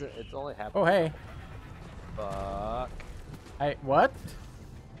 Hasn't. It's only happened. Oh hey. Fuck. What?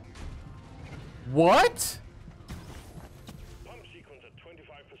 What? Pump sequence at 25%.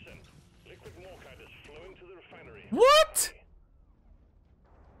 Liquid morkite is flowing to the refinery. What?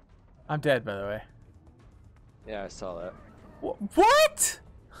 I'm dead, by the way. Yeah, I saw that. What?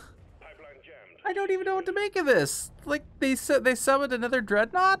 Pipeline jammed. I don't even know what to make of this. Like they summoned another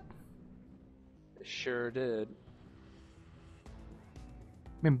dreadnought. Sure did.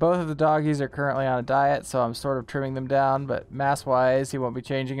 I mean, both of the doggies are currently on a diet, so I'm sort of trimming them down. But mass-wise, he won't be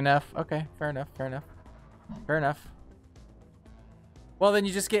changing enough. Okay, fair enough. Fair enough. Fair enough. Well, then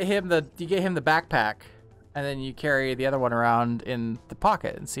you just get him the backpack, and then you carry the other one around in the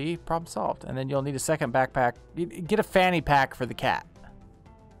pocket, and see, problem solved. And then you'll need a second backpack. You get a fanny pack for the cat.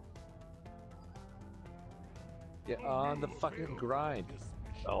 Get on the fucking grind.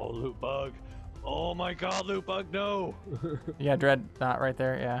 Oh, loot bug. Oh my god, loot bug, no! Yeah, dreadnought right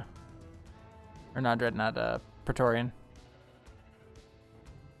there, yeah. Or not dreadnought, Praetorian.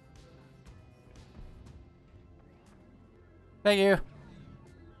 Thank you.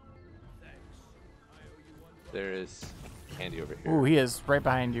 There is candy over here. Ooh, he is right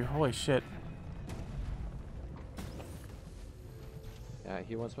behind you. Holy shit. Yeah,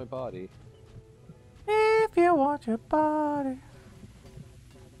 he wants my body. If you want your body.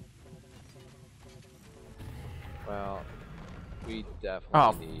 Well, we definitely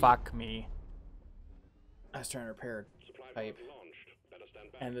Oh, need... fuck me. I was trying to repair a pipe.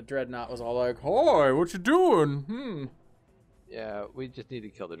 And the dreadnought was all like, "Hi, what you doing?" Yeah, we just need to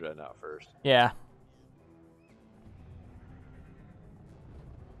kill the dreadnought first. Yeah.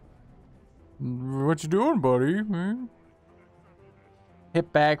 What you doing, buddy? Hmm?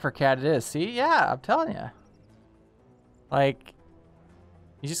 Hip bag for cat it is. See? Yeah, I'm telling you. Like,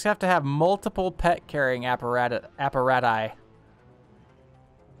 you just have to have multiple pet carrying apparati.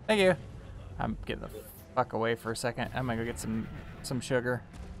 Thank you. I'm getting the fuck away for a second. I'm gonna go get some sugar.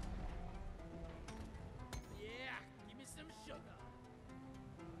 Yeah, give me some sugar.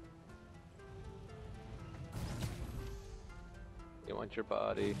 You want your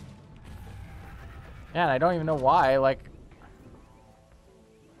body. Yeah, and I don't even know why. Like,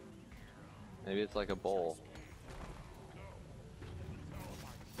 Maybe it's like a bowl.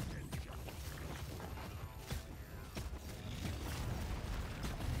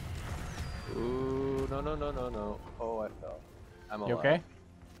 Ooh, no, no, no, no, no. Oh, I fell. I'm alive. you okay?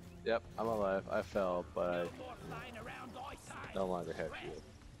 Yep, I'm alive. I fell, but I Flying around eyesight. no longer have fuel.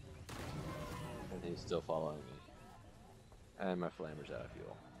 And he's still following me. And my flamer's out of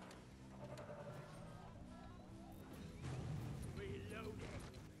fuel.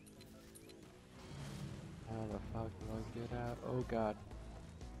 How the fuck do I get out? Oh god.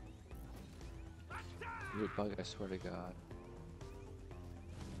 Loot bug, I swear to god.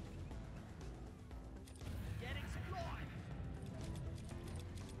 Getting supplies.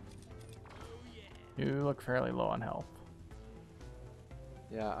 You look fairly low on health.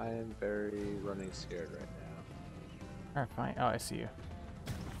 Yeah, I am very running scared right now. Alright, fine. Oh, I see you.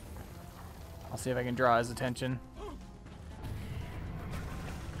 I'll see if I can draw his attention.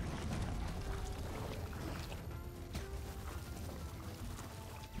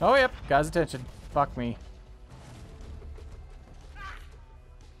 Oh, yep. Got his attention. Fuck me.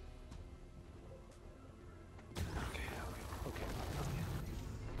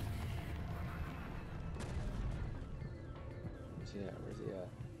 Yeah.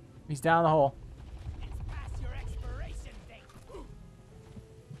 He's down the hole. It's past your expiration date.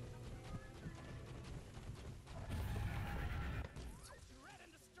 Shred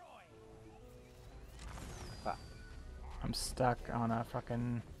and destroy. I'm stuck on a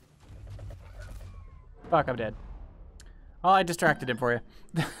fucking... Fuck, I'm dead. Oh, I distracted him for you.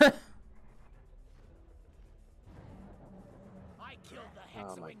 I killed the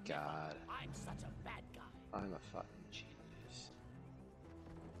Hexoid. Oh my god. I'm such a bad guy. I'm a fucking genius.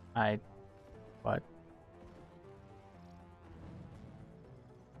 What?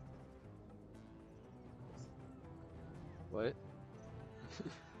 What?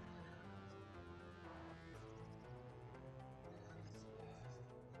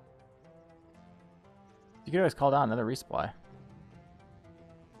 You could always call down another resupply.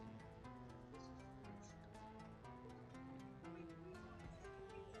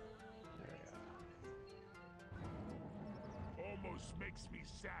 Almost makes me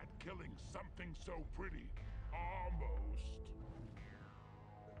sad killing something so pretty. Almost.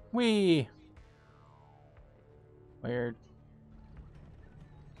 Whee! Weird.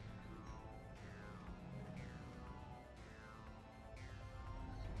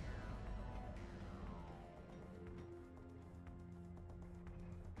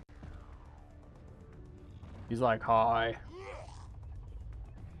 He's like, hi.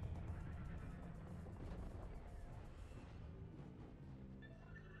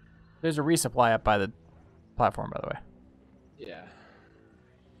 There's a resupply up by the platform, by the way. Yeah.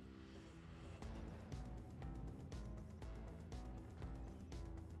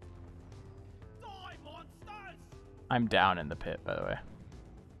 Die, monsters! I'm down in the pit, by the way.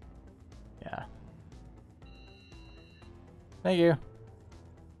 Yeah. Thank you.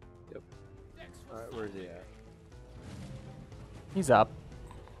 Yep. Alright, where's he at? He's up.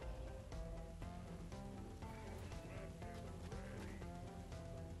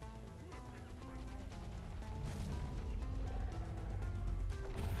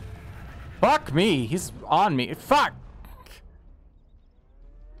 Fuck me. He's on me. Fuck.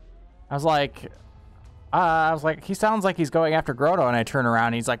 I was like, he sounds like he's going after Grotto, and I turn around,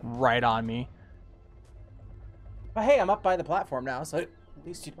 and he's like right on me. But hey, I'm up by the platform now, so at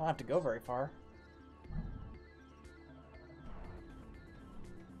least you don't have to go very far.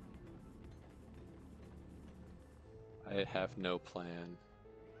 I have no plan.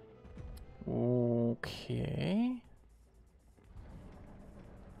 Okay.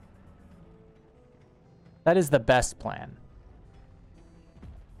 That is the best plan.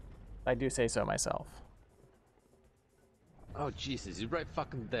 I do say so myself. Oh Jesus, he's right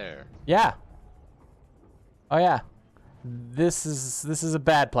fucking there. Yeah. Oh yeah. This is a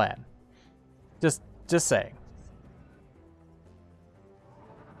bad plan. Just saying.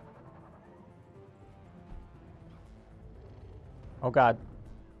 Oh god.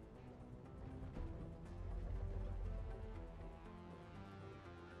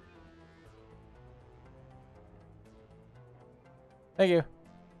 Thank you.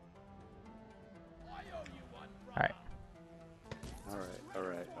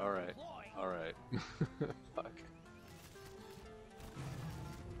 Alright. Alright. Fuck.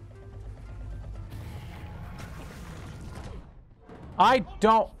 I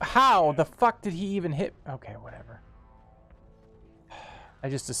don't... How the fuck did he even hit... Okay, whatever. I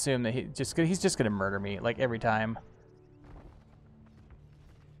just assume that he's just gonna murder me, like, every time.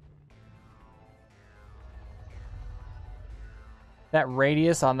 That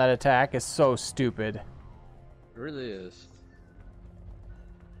radius on that attack is so stupid. It really is.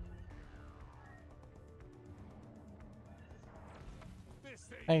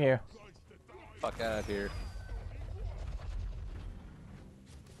 Thank you. Fuck out of here.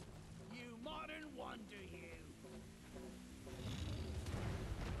 You modern wonder, you.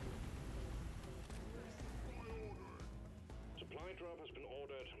 Supply drop has been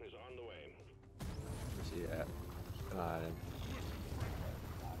ordered and is on the way. Where's he at? God.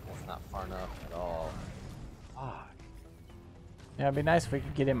 That's not far enough at all. Fuck. Yeah, it'd be nice if we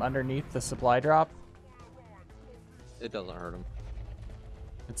could get him underneath the supply drop. It doesn't hurt him.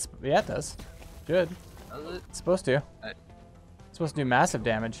 Yeah, it does. Good. Does it? It's supposed to. I- It's supposed to do massive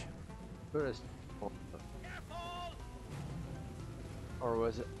damage. Where is- Or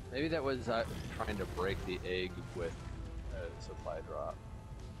was it? Maybe that was trying to break the egg with a supply drop.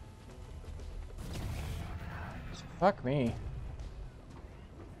 Fuck me.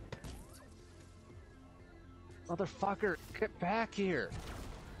 Motherfucker, get back here!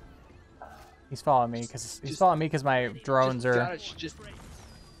 He's following me because my drones are.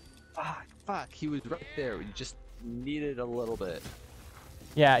 Fuck, he was right there. We just needed a little bit.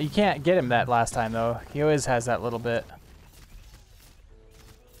 Yeah, you can't get him that last time though. He always has that little bit.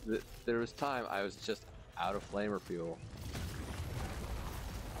 There was time I was just out of flamer fuel.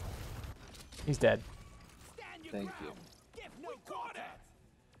 He's dead. Thank you.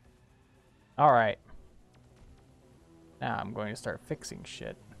 All right. Now I'm going to start fixing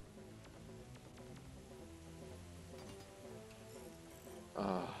shit.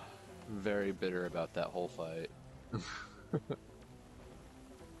 Very bitter about that whole fight.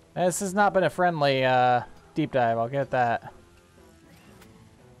 This has not been a friendly deep dive. I'll get that.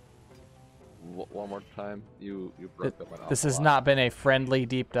 One more time. You broke up an awful This has lot. not been a friendly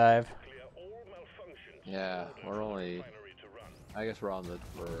deep dive. Yeah, we're only. I guess we're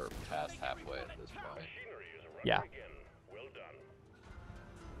past halfway at this point. Yeah.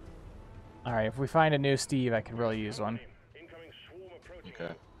 All right. If we find a new Steve, I could really use one.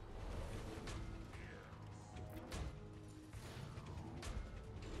 Okay.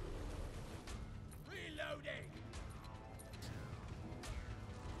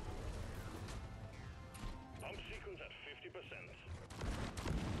 Pump sequence at 50%.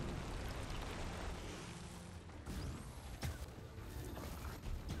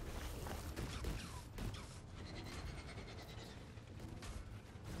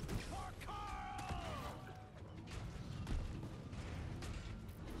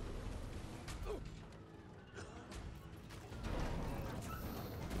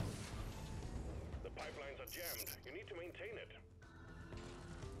 The pipelines are jammed. You need to maintain it.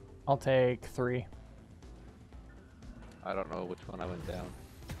 I'll take 3. I don't know which one I went down.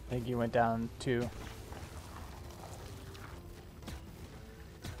 I think you went down 2.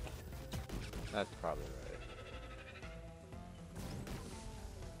 That's probably right.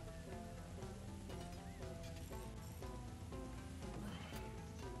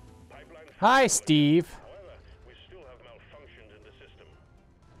 Pipelines. Hi, Steve. However, we still have malfunctions in the system.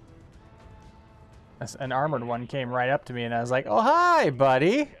 An armored one came right up to me, and I was like, "Oh, hi,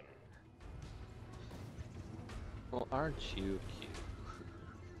 buddy." Well, aren't you cute?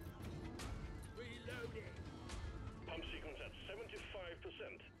 Pump sequence at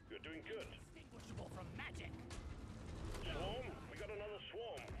 75%. You're doing good. Distinguishable from magic. Swarm, we got another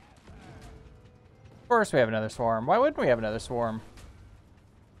swarm. Of course, we have another swarm. Why wouldn't we have another swarm?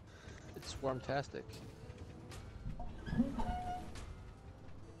 It's swarmtastic.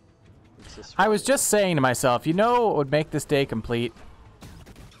 I was just saying to myself, you know what would make this day complete?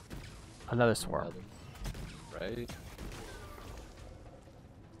 Another swarm. Right?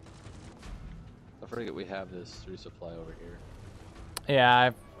 Don't forget we have this resupply over here.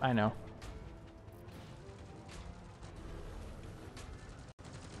 Yeah, I know.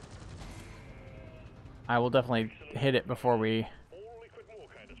 I will definitely hit it before we... All liquid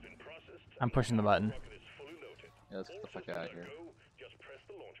morkite has been processed. I'm pushing the button. Rocket is fully loaded. Yeah, let's get the fuck out of here. Go, just press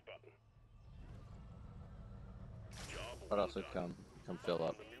the launch button. But also come fill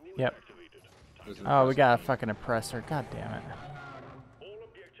up. Yep. This is Oh, we got a impressive. fucking oppressor. God damn it. All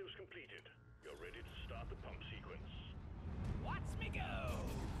objectives completed. You're ready to start the pump sequence. Watch me go.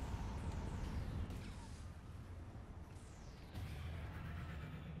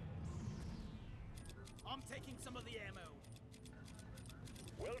 I'm taking some of the ammo.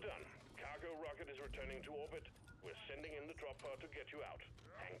 Well done. Cargo rocket is returning to orbit. We're sending in the drop pod to get you out.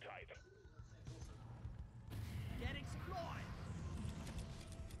 Hang tight. Getting supplied.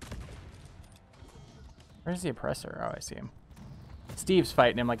 Where's the oppressor? Oh, I see him. Steve's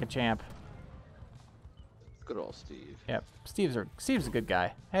fighting him like a champ. Good old Steve. Yep. Steve's a good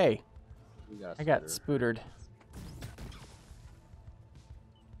guy. Hey, We got I got Scooter. spootered.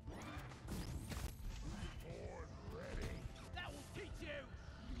 That will teach you.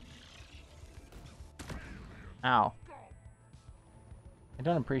 Ow. I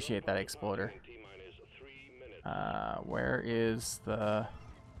don't appreciate that exploder. T-minus 3 minutes. Where is the...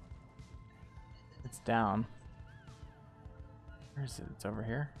 It's down. Where is it? It's over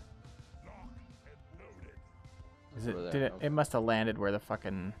here. Is it? Over there, Did it? okay. It must have landed where the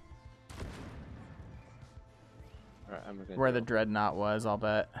fucking... Alright, I'm gonna Where go. the dreadnought was, I'll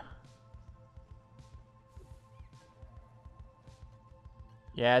bet.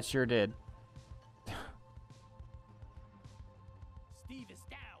 Yeah, it sure did. Steve is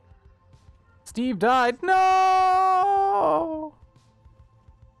down. Steve died. No!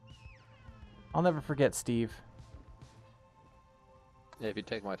 I'll never forget Steve. Yeah, if you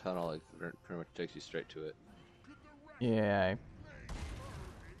take my tunnel, it pretty much takes you straight to it. Yeah,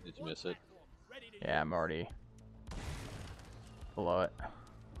 Did you miss it? yeah, I'm already below it.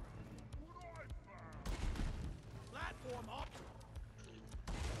 Platform up.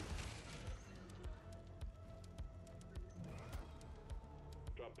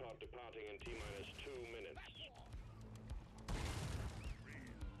 Drop pod departing in T-minus 2 minutes.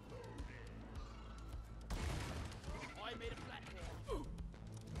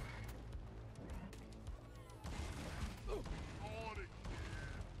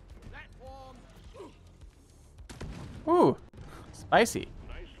 Spicy.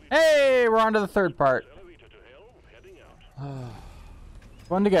 Hey, we're on to the third part. Elevator to helm, heading out.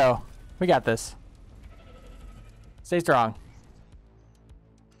 One to go. We got this. Stay strong.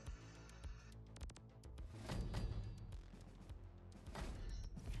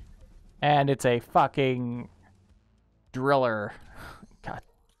 And it's a fucking driller. God,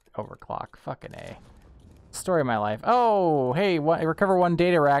 overclock. Fucking A. Story of my life. Oh, hey, recover 1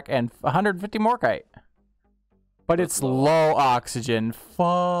 data rack and 150 morkite. But it's low oxygen.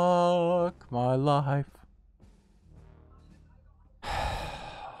 Fuck my life.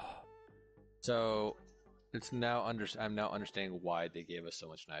 So, it's now I'm now understanding why they gave us so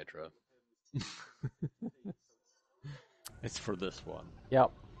much nitro. It's for this one.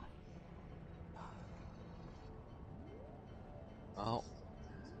 Yep. Oh.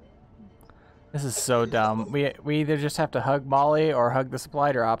 This is so dumb. We either just have to hug Molly or hug the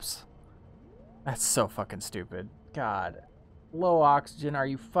supply drops. That's so fucking stupid. God. Low oxygen, are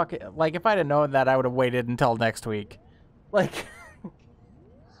you fucking... Like, if I'd have known that, I would have waited until next week. Like...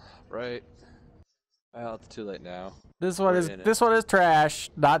 Right. Well, it's too late now. This one is trash.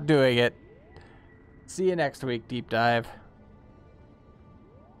 Not doing it. See you next week, deep dive.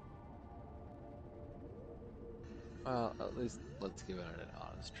 Well, at least let's give it an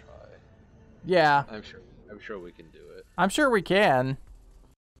honest try. Yeah. I'm sure we can do it. I'm sure we can.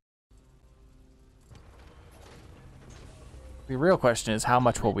 The real question is, how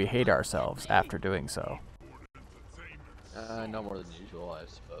much will we hate ourselves after doing so? No more than usual, I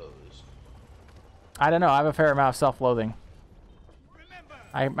suppose. I don't know. I have a fair amount of self-loathing.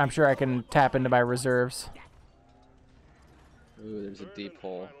 I'm sure I can tap into my reserves. Ooh, there's a deep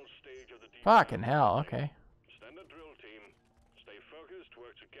hole. Fucking hell. Okay. Standard drill team. Stay focused,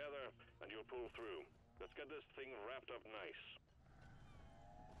 work together, and you'll pull through. Let's get this thing wrapped up nice.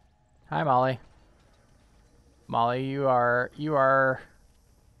 Hi, Molly. Molly, you are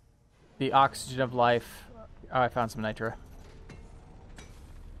the oxygen of life. Oh, I found some nitro.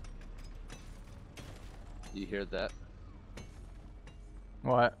 You hear that?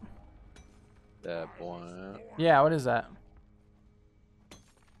 What? That boy. Yeah, what is that? I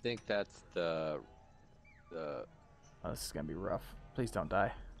think that's the. Oh, this is gonna be rough. Please don't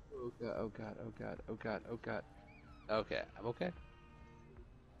die. Oh god! Oh god! Oh god! Oh god! Oh god! Okay, I'm okay.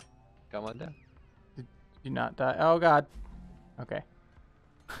 Come on down. Did you not die? Oh god. Okay.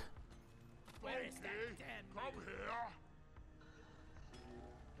 Where is that damn Come here.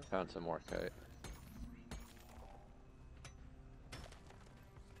 Found some more kite.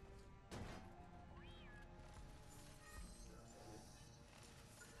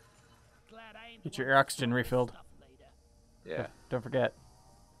 glad I ain't Get the your one oxygen refilled. stuff later. Yeah. Don't forget.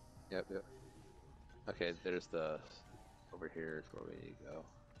 Yep. Yep. Okay. There's the. Over here is where we need to go.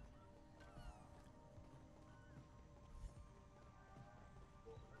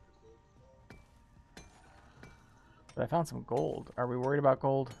 But I found some gold. Are we worried about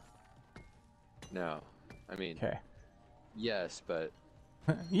gold? No. I mean. Okay. Yes, but.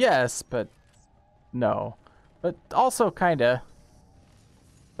 Yes, but no. But also kinda.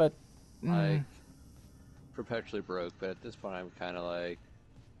 But Like. Perpetually broke, but at this point I'm kind of like.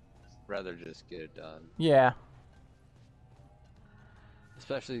 Rather just get it done. yeah.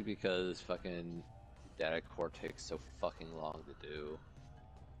 Especially because fucking data core takes so fucking long to do.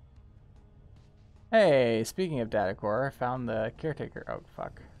 Hey, speaking of data core, I found the caretaker. Oh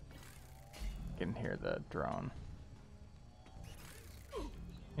fuck. I can hear the drone.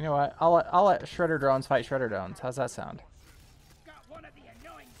 You know what? I'll let shredder drones fight shredder drones. How's that sound? Got one of the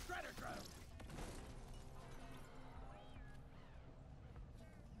annoying shredder drones.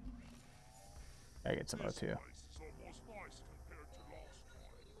 I get some O2. This place is almost nice compared to last time.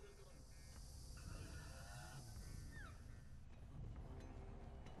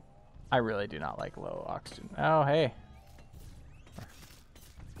 I really do not like low oxygen. Oh hey.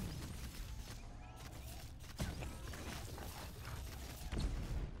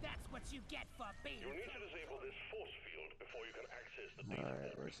 That's what you get for being. You'll need to disable this force field before you can access the data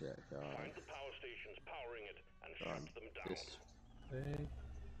Alright, center. where's that going? Find the power stations powering it and shut them down. This way.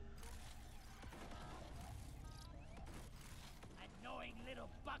 Annoying little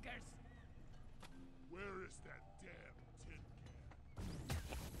buggers. Where is that damn tin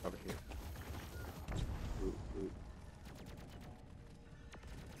can? Over here. Ooh, ooh.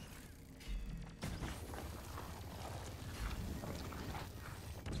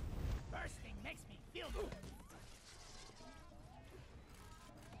 Bursting makes me feel good.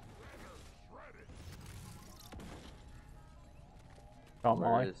 Oh Where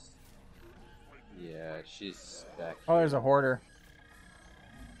Molly. is- Yeah, she's back. Oh, there's a hoarder.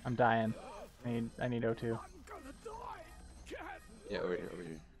 I'm dying. I need O2. I'm gonna die. Cat. Yeah, over here, over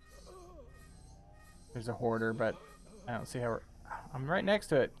here. There's a hoarder, but I don't see how we're... I'm right next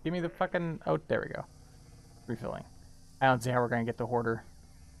to it. Give me the fucking... Oh, there we go. Refilling. I don't see how we're going to get the hoarder.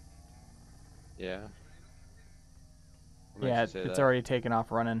 Yeah. What makes Yeah, you say it's that? already taken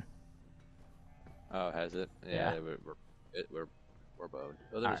off running. Oh, has it? Yeah. We're boned.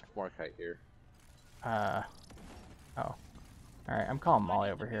 Oh, there's more kite here. Oh. Alright, I'm calling Molly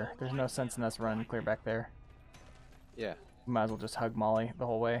over here. There's no sense in us running clear back there. Yeah. We might as well just hug Molly the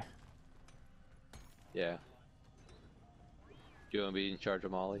whole way. Yeah. Do you want to be in charge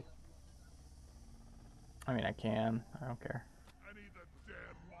of Molly? I mean, I can. I don't care. I need the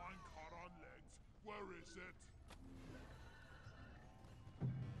damn line caught on legs. Where is it?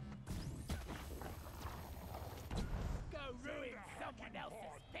 Go ruin someone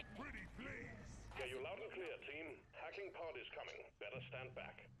else's picnic. Pretty please. Yeah, you loud and clear, team. Hacking pod is coming. Better stand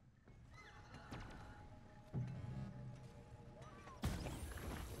back.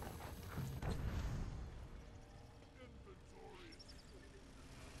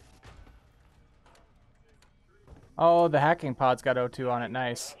 Oh, the hacking pod's got O2 on it.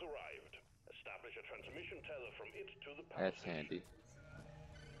 Nice. Has arrived. Establish a transmission tether from it to the power That's station. handy.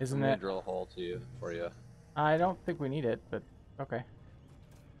 Isn't I'm gonna it? drill a hole for you. I don't think we need it, but okay.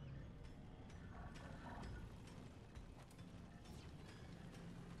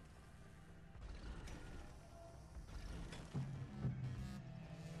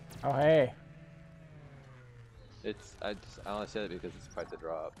 Oh, hey. I only said it because it's quite the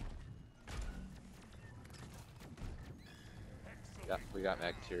drop. Yeah, we got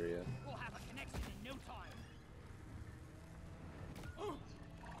bacteria. We'll have a connection in no time.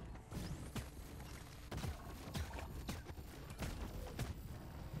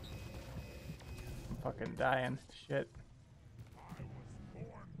 I'm fucking dying. Shit. I was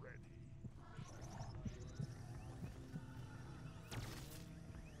born ready.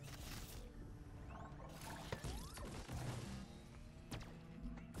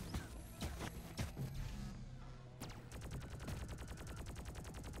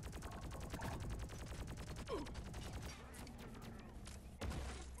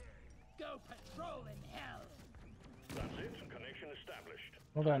 Go patrol in hell. That's it. Connection established.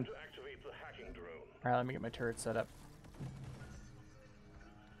 Hold Time on. to activate the hacking drone. Alright, let me get my turret set up.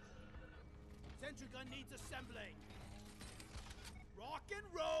 Sentry gun needs assembling. Rock and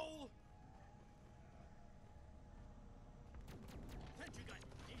roll. Sentry gun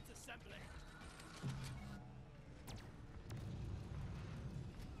needs assembling.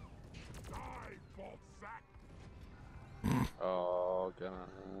 Die, ball sack. Oh, gonna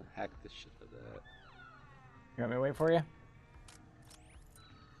hack the shit out of that. You want me to wait for you?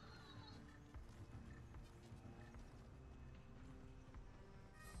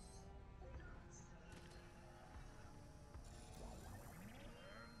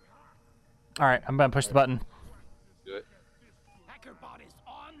 Alright, I'm gonna push the button. Do it. HackerBot is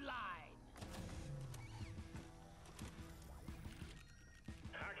online.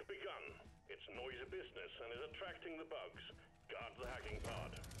 Hack begun. It's noisy business and is attracting the bugs. Guard the hacking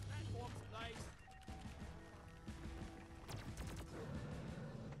pod. Platforms placed.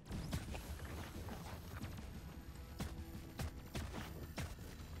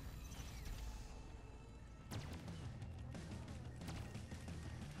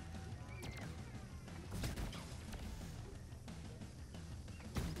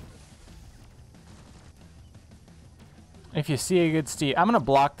 If you see a good Steve, I'm gonna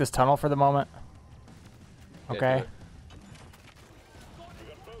block this tunnel for the moment. Yeah, Okay. do it. We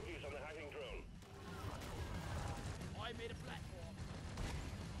got bogeys on the hacking drone. I made a platform.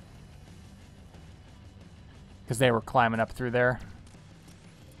 Because they were climbing up through there.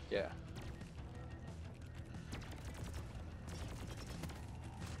 Yeah.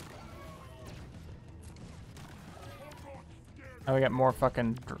 Oh, we got more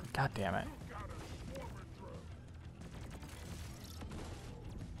fucking... God damn it.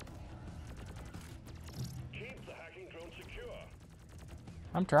 Keep the hacking drone secure.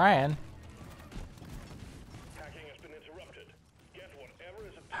 I'm trying. Hacking has been interrupted. Get whatever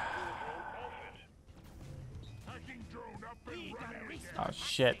is attacking the drone off it. Hacking drone up and running again. Oh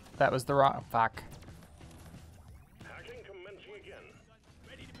shit, that was the wrong... Fuck. Hacking commencing again.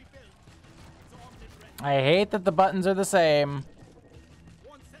 Ready to be built. It's armed and ready. I hate that the buttons are the same.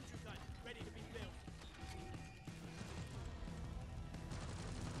 One sentry gun ready to be built.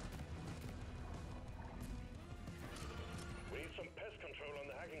 We need some pest control on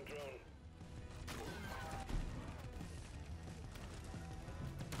the hacking drone.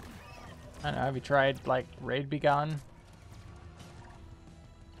 I don't know, have you tried, like, Raid Be Gone?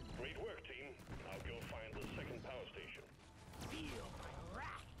 Great work, team. I'll go find the second power station. Feel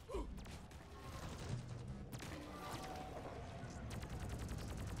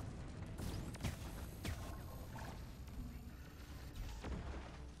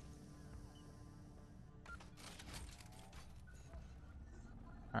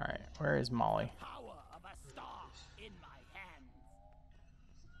Where is Molly? Power of a star in my hands.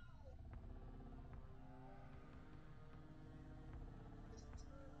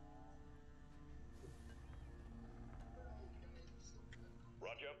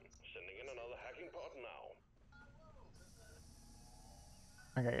 Roger. Sending in another hacking pod now.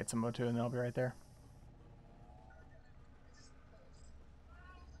 Okay, get some O2 and then I'll be right there.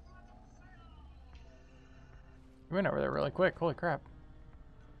 We went over there really quick. Holy crap.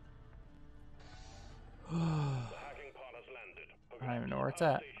 The hacking pod has landed. I don't even know where it's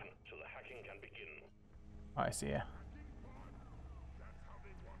at. So the hacking can begin. Oh, I see ya. That's how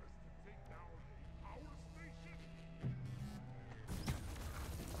they want us to take down a power station?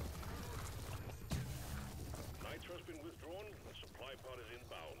 Nitro has been withdrawn. The supply pod is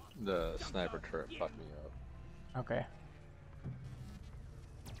inbound. The sniper turret fucked me up. Okay.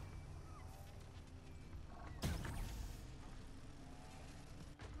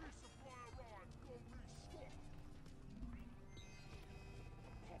 Resupply arrived. Go restock.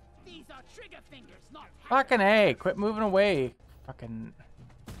 These are trigger fingers, not Fucking A. Quit moving away. Fucking.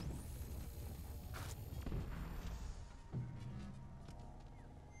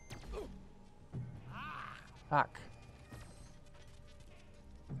 Fuck.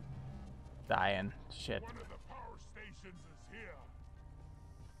 Dying. Shit. One of the power stations is here.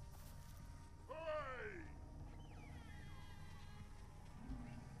 Hey!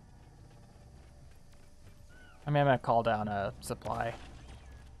 I mean, I'm gonna call down a supply.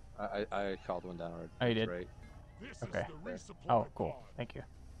 I called one down already. Oh, you did? Right. This Okay. is the resupply Oh, cool. pod. Thank you.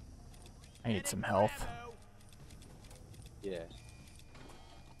 I need some health. Ammo. Yeah.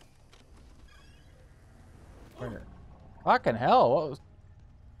 Where? Fucking hell! What was?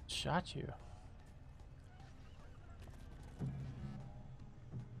 Shot you.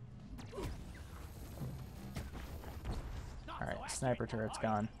 All right, sniper turret's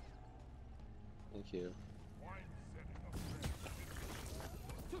gone. Thank you.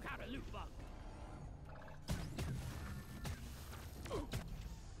 took out a loot bug.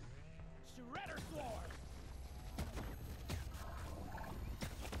 Shredder sword.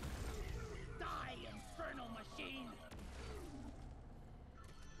 Die, infernal machine.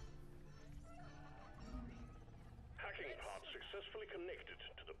 Hacking pod successfully connected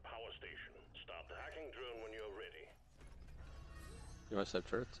to the power station. Start the hacking drone when you're ready. You want to set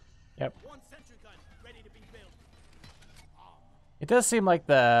turrets? Yep. One sentry gun ready to be built. It does seem like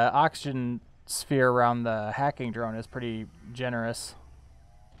the oxygen sphere around the hacking drone is pretty generous.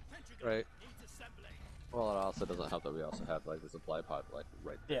 Sentry gun Right. needs assembly. Well, it also doesn't help that we also have like the supply pod like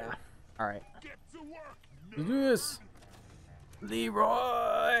right there. All right. Get to work. Let's do this. Leroy.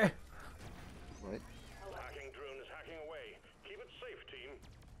 Right. The hacking drone is hacking away. Keep it safe, team.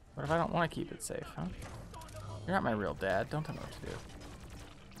 What if I don't want to keep it safe, huh? You're not my real dad. Don't tell me what to do.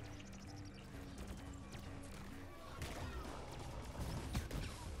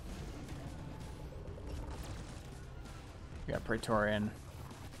 We got Praetorian.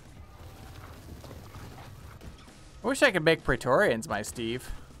 I wish I could make Praetorians, my Steve.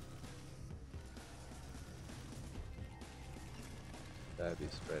 That'd be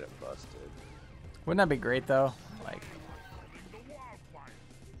straight up busted. Wouldn't that be great, though? Like, The wildfire.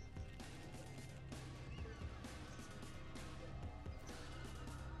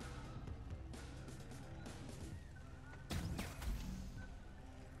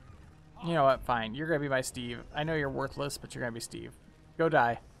 you know what? Fine. You're gonna be my Steve. I know you're worthless, but you're gonna be Steve. Go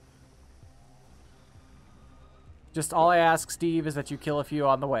die. Just all I ask, Steve, is that you kill a few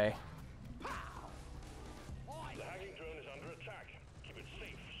on the way. The hacking drone is under attack. Keep it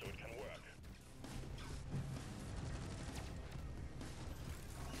safe so it can work.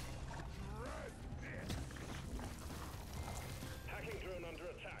 Hacking drone under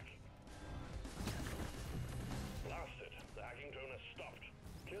attack. Blast it. The hacking drone has stopped.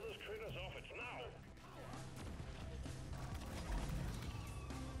 Kill those critters off it now.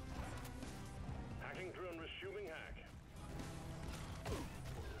 Hacking drone resuming hack.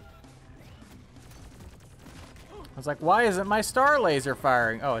 I was like, why isn't my star laser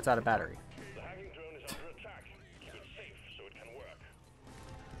firing? Oh, it's out of battery. The hacking drone is under attack. Keep it safe so it can work.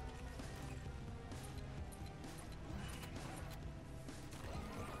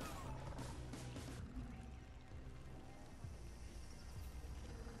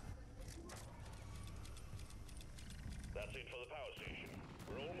 That's it for the power station.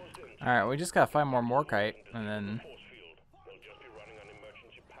 We're almost in. All right, we just gotta find more Morkite, and then. Force field. They'll just be running on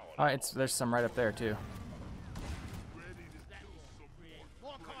emergency power. Oh, there's some right up there too.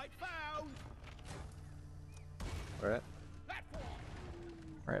 More kite found. Where at? Platform.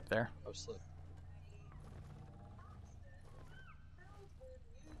 Right up there. Oh, slip.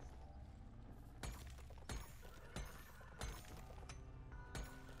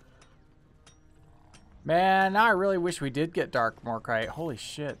 Man, now I really wish we did get Dark Morkite. Holy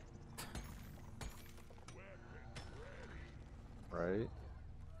shit. Right?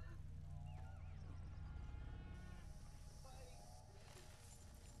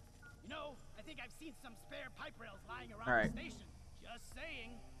 You know, I think I've seen some spare pipe rails lying around All right. the station. Just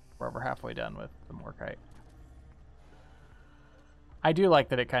saying. We're over halfway done with the Morkite. I do like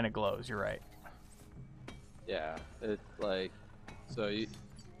that it kind of glows, you're right. Yeah, it like so you.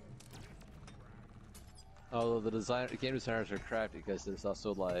 Although the game designers are crap because there's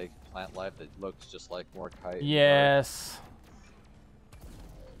also like plant life that looks just like Morkite. Yes.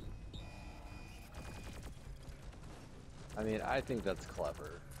 I mean, I think that's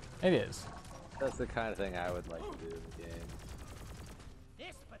clever. It is. That's the kind of thing I would like to do in the game.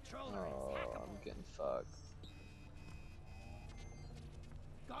 This patroller Oh, is I'm hackable. getting fucked.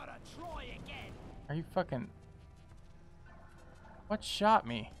 Gotta try again. Are you fucking... What shot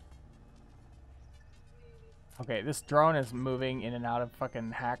me? Okay, this drone is moving in and out of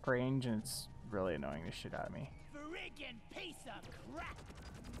fucking hack range, and it's really annoying the shit out of me. Friggin' piece of crap.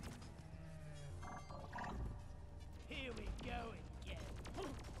 Here we go again.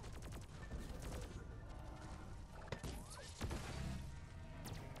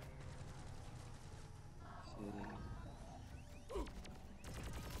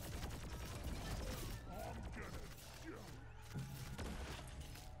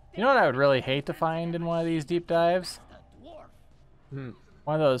 You know what I would really hate to find in one of these deep dives? The dwarf.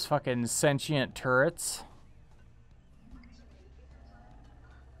 One of those fucking sentient turrets.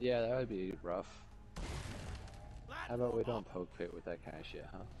 Yeah, that would be rough. How about we don't poke pit with that kind of shit,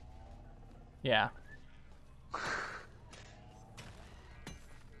 huh? Yeah. We'll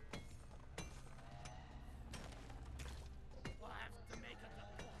have to make a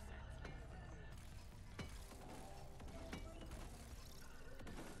deposit.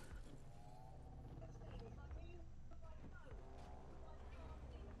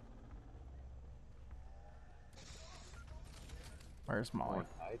 Where's Molly?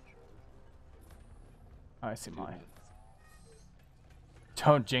 Oh, I see Molly.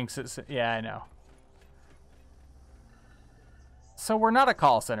 Don't jinx it. Yeah, I know. So we're not a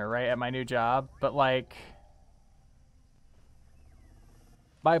call center, right, at my new job, but like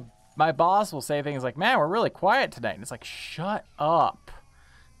my boss will say things like, "Man, we're really quiet tonight." And it's like, "Shut up."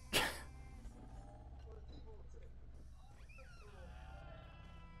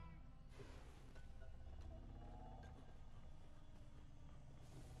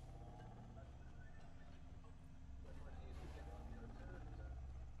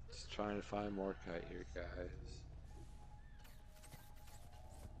 Just trying to find Morkite here, guys.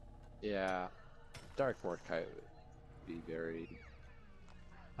 Yeah, Dark Morkite would be very...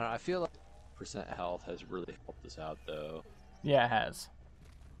 I don't know, I feel like percent health has really helped us out, though. Yeah, it has.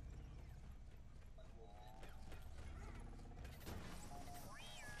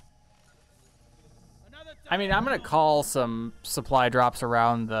 I mean, I'm gonna call some supply drops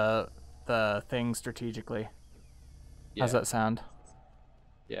around the thing strategically. Yeah. How's that sound?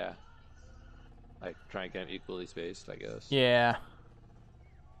 Yeah. Like, try and get them equally spaced, I guess. Yeah.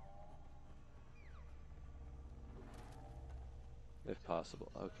 If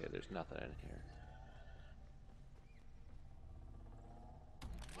possible. Okay, there's nothing in here.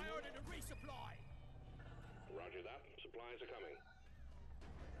 I ordered a resupply. Roger that. Supplies are coming.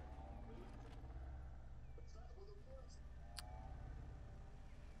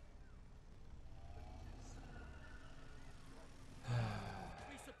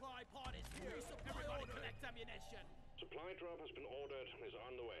 Resupply pod is here. Everybody collect ammunition. Supply drop has been ordered and is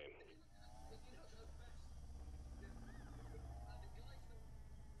on the way.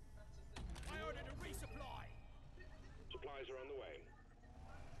 I ordered a resupply. Supplies are on the way.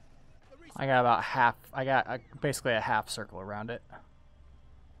 I got about half. I got basically a half circle around it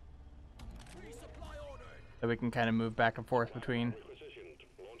Resupply ordered. that we can kind of move back and forth between. Requisitioned.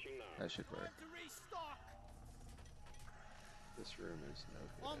 Launching now. That should work. To restock. This room is no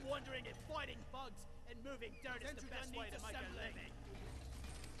good. I'm wondering if fighting bugs and moving dirt is the best way to make a living.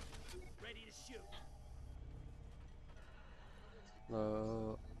 Ready to shoot.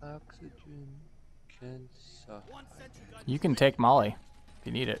 Low oxygen can suck. One sentry gun. You can take Molly if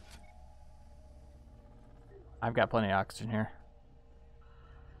you need it. I've got plenty of oxygen here.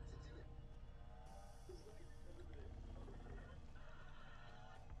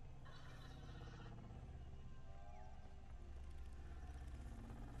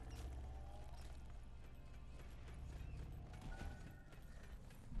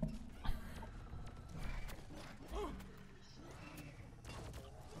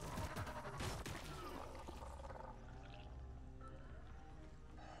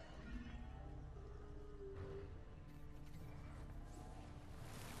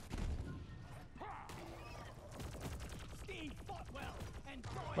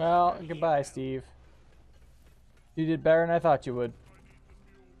 Well, goodbye, Steve. You did better than I thought you would.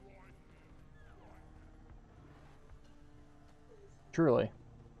 Truly.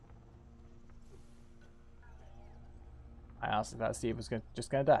 I honestly thought Steve was just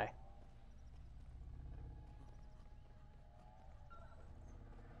gonna die.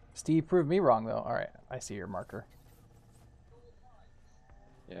 Steve proved me wrong, though. All right, I see your marker.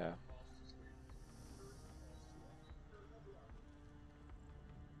 Yeah.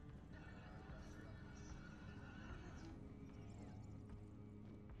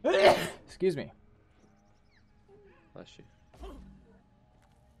 Excuse me. Bless you.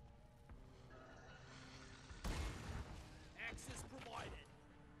 Access provided.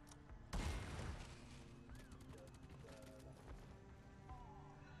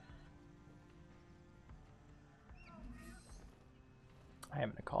 I am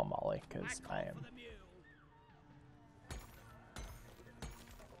gonna call Molly because I am. For the mule.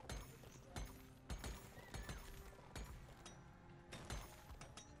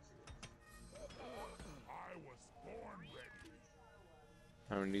 I was born ready.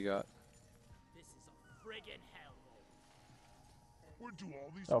 How many you got? This is a friggin' hellhole. Where do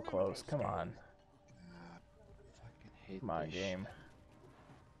all these So close. minerals Come go? on. Fucking hate Come on, this game.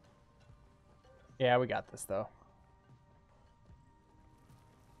 Yeah, we got this, though.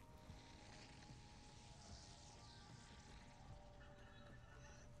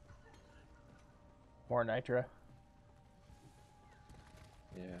 More nitra.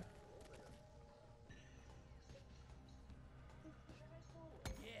 Yeah.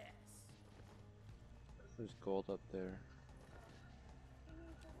 Yes. There's gold up there.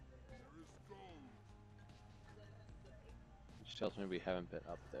 Which tells me we haven't been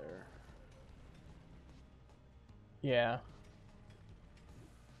up there. Yeah.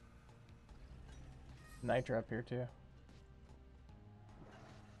 Nitra up here, too.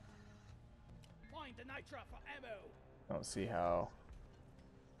 Find the nitra for ammo. Don't see how.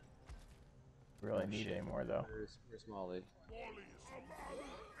 Really Oh, need shit. any more, though. Where's Molly? Wally is alive in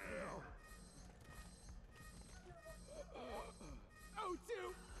air.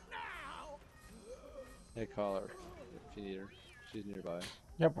 O2 now. Hey, call her if you need her. She's nearby.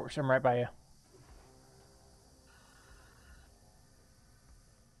 Yep, I'm right by you.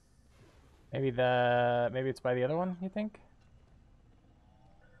 Maybe it's by the other one, you think?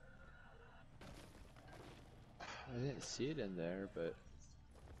 I didn't see it in there, but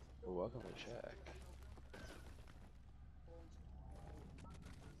we're welcome to check.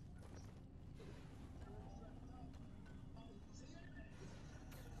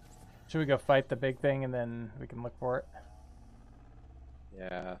 Should we go fight the big thing and then we can look for it?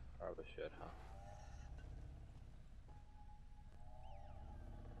 Yeah, probably should, huh?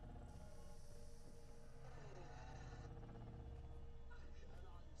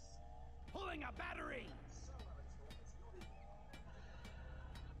 Pulling a battery.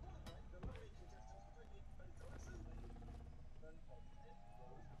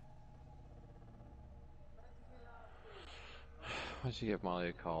 Why don't you give Molly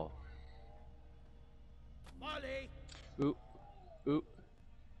a call? Molly. Oop. Oop.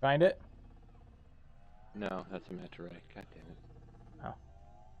 Find it? No, that's a metro ray. God damn it. Oh.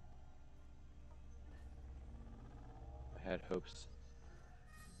 I had hopes.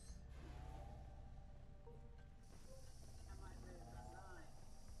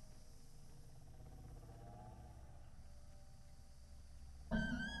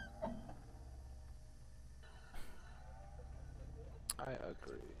 I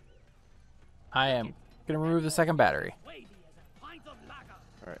agree. I am gonna remove the second battery. Weighty as a pint of lager.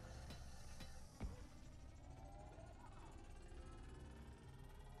 Alright.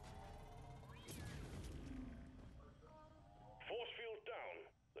 Force field down.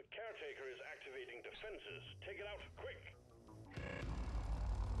 The caretaker is activating defenses. Take it out quick.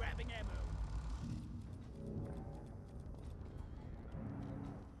 Grabbing ammo.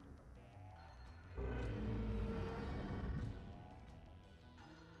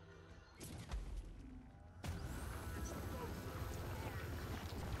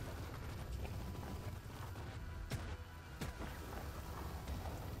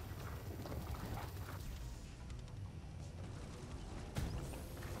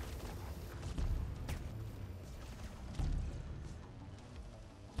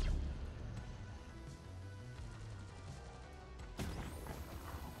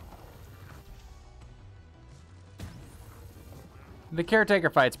 The caretaker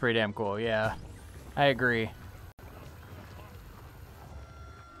fight's pretty damn cool, yeah. I agree.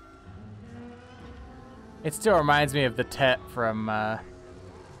 It still reminds me of the Tet from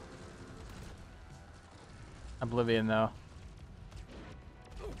Oblivion, though.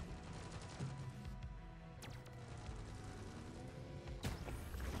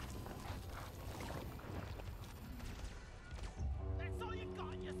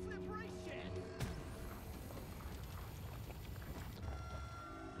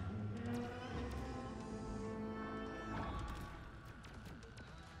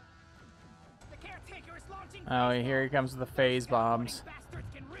 launching Oh, phase here he bomb. comes with the phase bombs. Bastards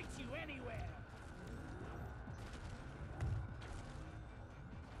can reach you anywhere.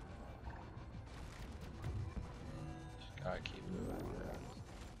 Just gotta keep moving around.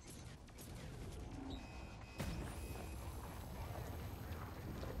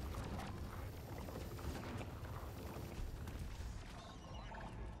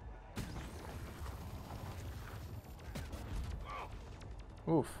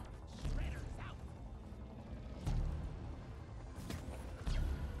 Oof.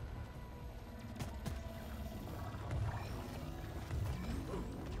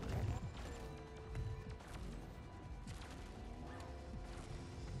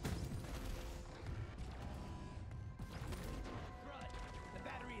 The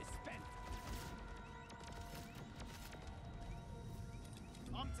battery is spent.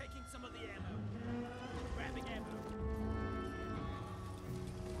 I'm taking some of the ammo. Grabbing ammo.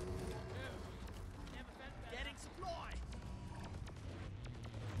 Getting supply.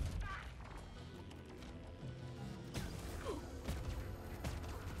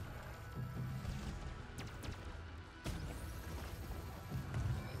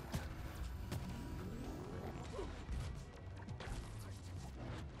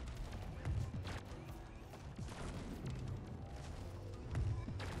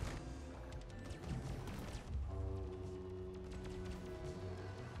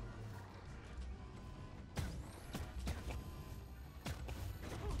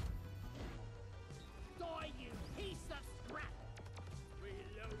 Die, you piece of scrap!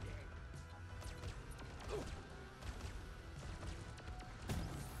 Reloading.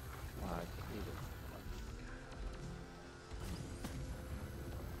 I need it.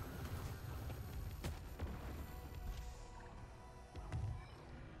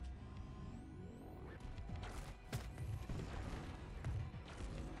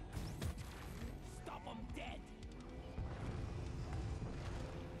 Stop them dead!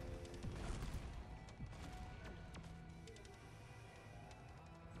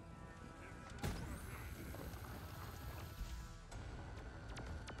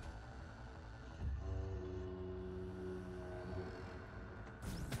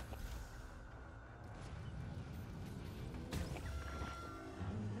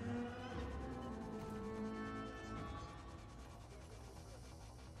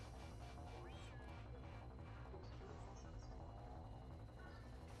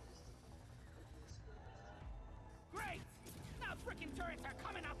 Great! Now frickin' turrets are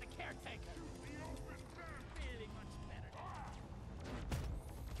coming out the caretaker! Feeling much better.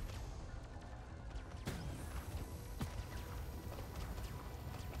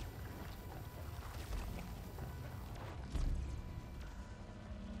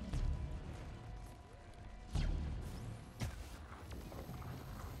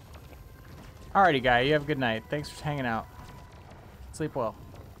 Alrighty, guy. You have a good night. Thanks for hanging out. Sleep well.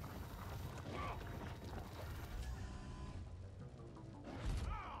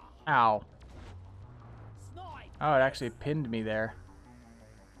 Ow. Snipe! Oh, it actually pinned me there.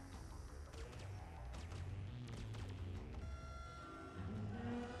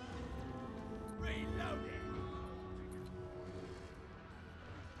 Reloading!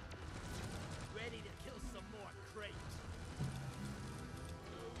 Ready to kill some more crates.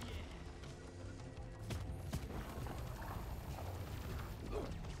 Oh yeah.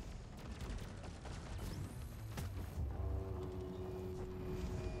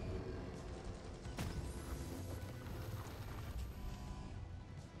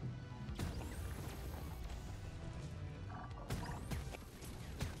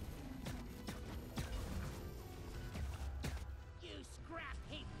 You scrap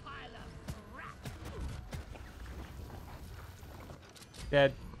heap pile of crap!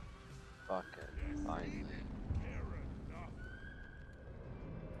 Dead. Fucking fine.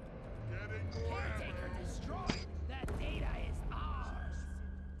 Caretaker destroyed! That data is ours!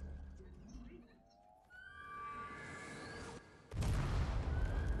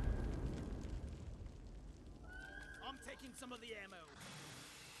 I'm taking some of the ammo.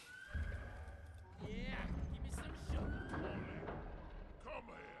 Yeah, give me some sugar. Come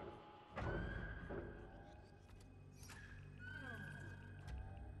here.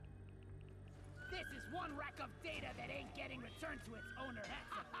 This is one rack of data that ain't getting returned to its owner.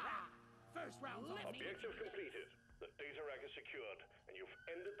 That's a wrap. First round's on me. Objective completed. The data rack is secured, and you've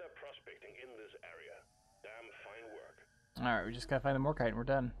ended their prospecting in this area. Damn fine work. Alright, we just gotta find the Morkite and we're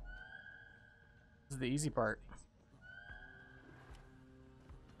done. This is the easy part.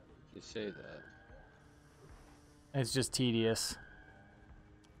 You say that. It's just tedious.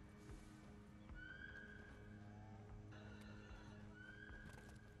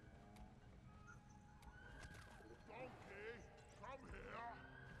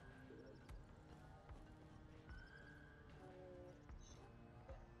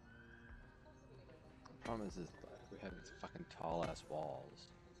 Problem is we have these fucking tall ass walls.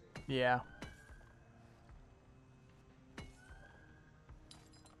 Yeah.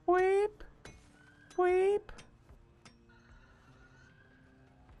 Weep. Weep.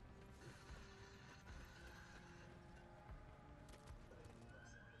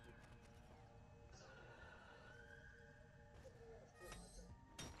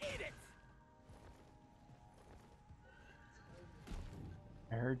 Eat it!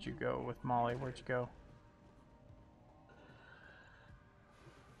 I heard you go with Molly. Where'd you go?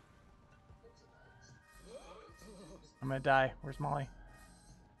 I'm gonna die. Where's Molly?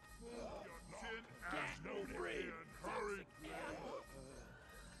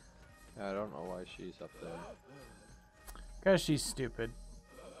 I don't know why she's up there. Because she's stupid.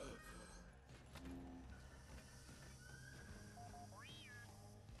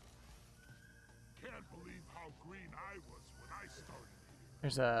 Can't believe how green I was when I started here.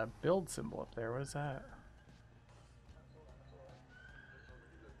 There's a build symbol up there. What is that?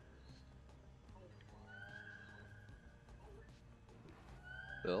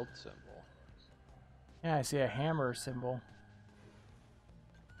 Build symbol. Yeah, I see a hammer symbol.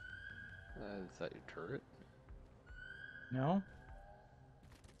 Is that your turret? No?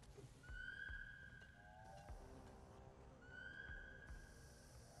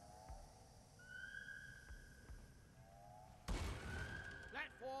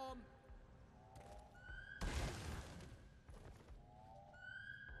 Platform!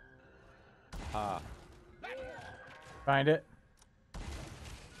 Ah. Find it.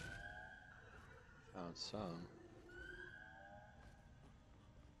 Found some.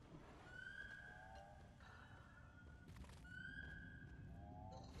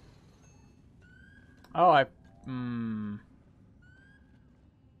 Oh, I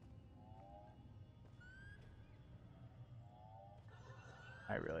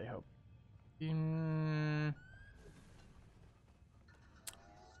really hope.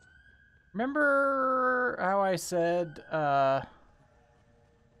 Remember how I said, fuck.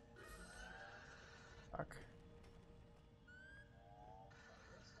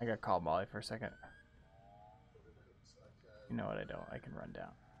 I gotta call Molly for a second. You know what, I don't. I can run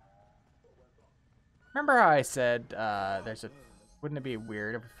down. Remember how I said, wouldn't it be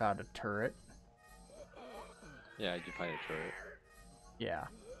weird if we found a turret? Yeah, did you find a turret? Yeah.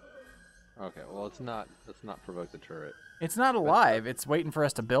 Okay, well let's not provoke the turret. It's not alive. It's waiting for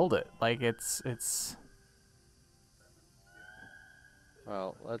us to build it. Like it's.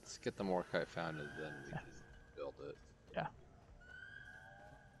 Well, let's get the Morkite founded, then we can build it. Yeah.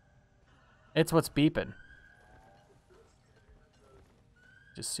 It's what's beeping.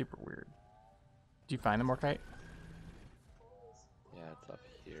 Just super weird. Did you find the Morkite? Yeah, it's up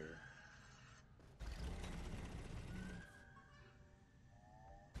here.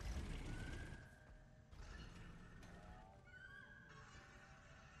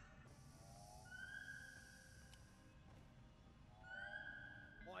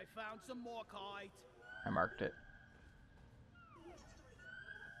 I found some Morkite. I marked it.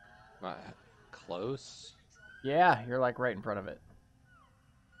 Not close. Yeah, you're like right in front of it.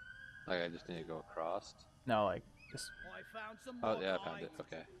 Like I just need to go across. No, like just. I found some Oh Morkite. yeah, I found it.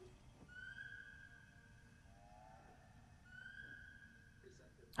 Okay.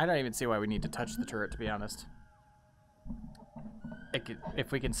 I don't even see why we need to touch the turret, to be honest.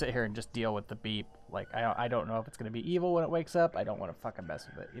 If we can sit here and just deal with the beep, like I don't know if it's gonna be evil when it wakes up. I don't want to fucking mess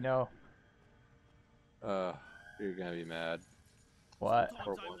with it, you know? You're gonna be mad. What?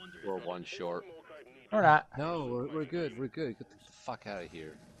 We're one short. We're not. No, we're good. We're good. Get the fuck out of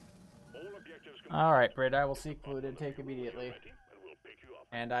here. All right, Britt. I will seek food and take immediately,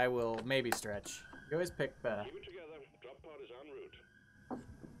 and I will maybe stretch. You always pick.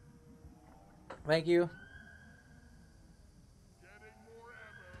 Thank you.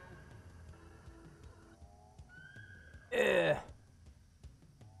 Ugh.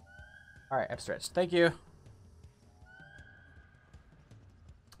 All right, I've stretched. Thank you.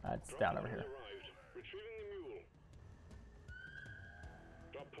 It's down over here. Retrieving the mule.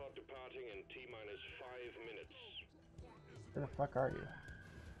 Drop pod departing in T-minus 5 minutes. Where the fuck are you?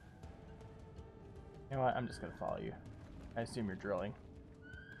 You know what? I'm just gonna follow you. I assume you're drilling.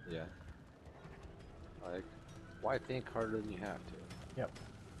 Yeah. Like, why think harder than you have to? Yep.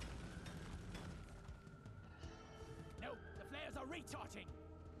 No, the flares are recharging.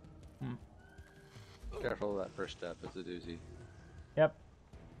 Careful of that first step. It's a doozy. Yep.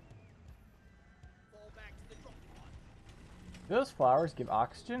 Fall back to the drop pod. Do those flowers give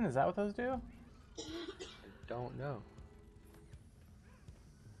oxygen? Is that what those do? I don't know.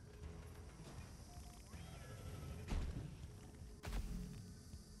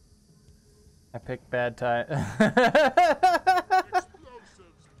 I picked bad time.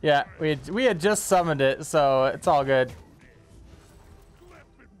 Yeah, we had just summoned it, so it's all good.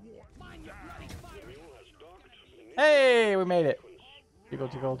 Hey, we made it. Jiggle,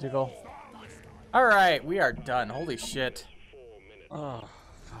 jiggle, jiggle. All right, we are done. Holy shit. Oh,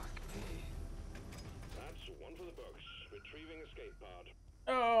 fuck me. That's one for the books. Retrieving escape pod.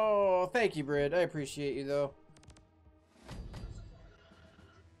 Oh, thank you, Brid. I appreciate you, though.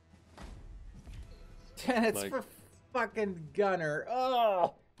 And it's Like- for fucking Gunner.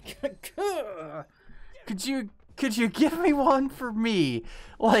 Oh, could you give me one for me?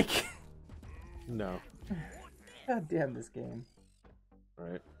 Like, No. god damn this game.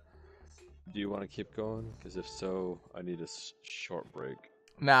 Alright. Do you want to keep going? Because if so, I need a short break.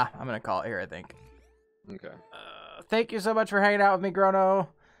 Nah, I'm gonna call it here, I think. Okay. Thank you so much for hanging out with me, Grono.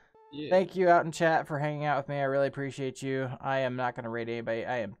 Yeah. Thank you out in chat for hanging out with me. I really appreciate you. I am not gonna rate anybody.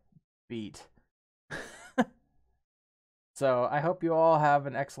 I am beat. So I hope you all have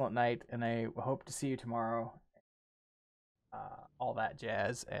an excellent night, and I hope to see you tomorrow. All that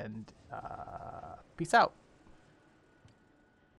jazz, and peace out.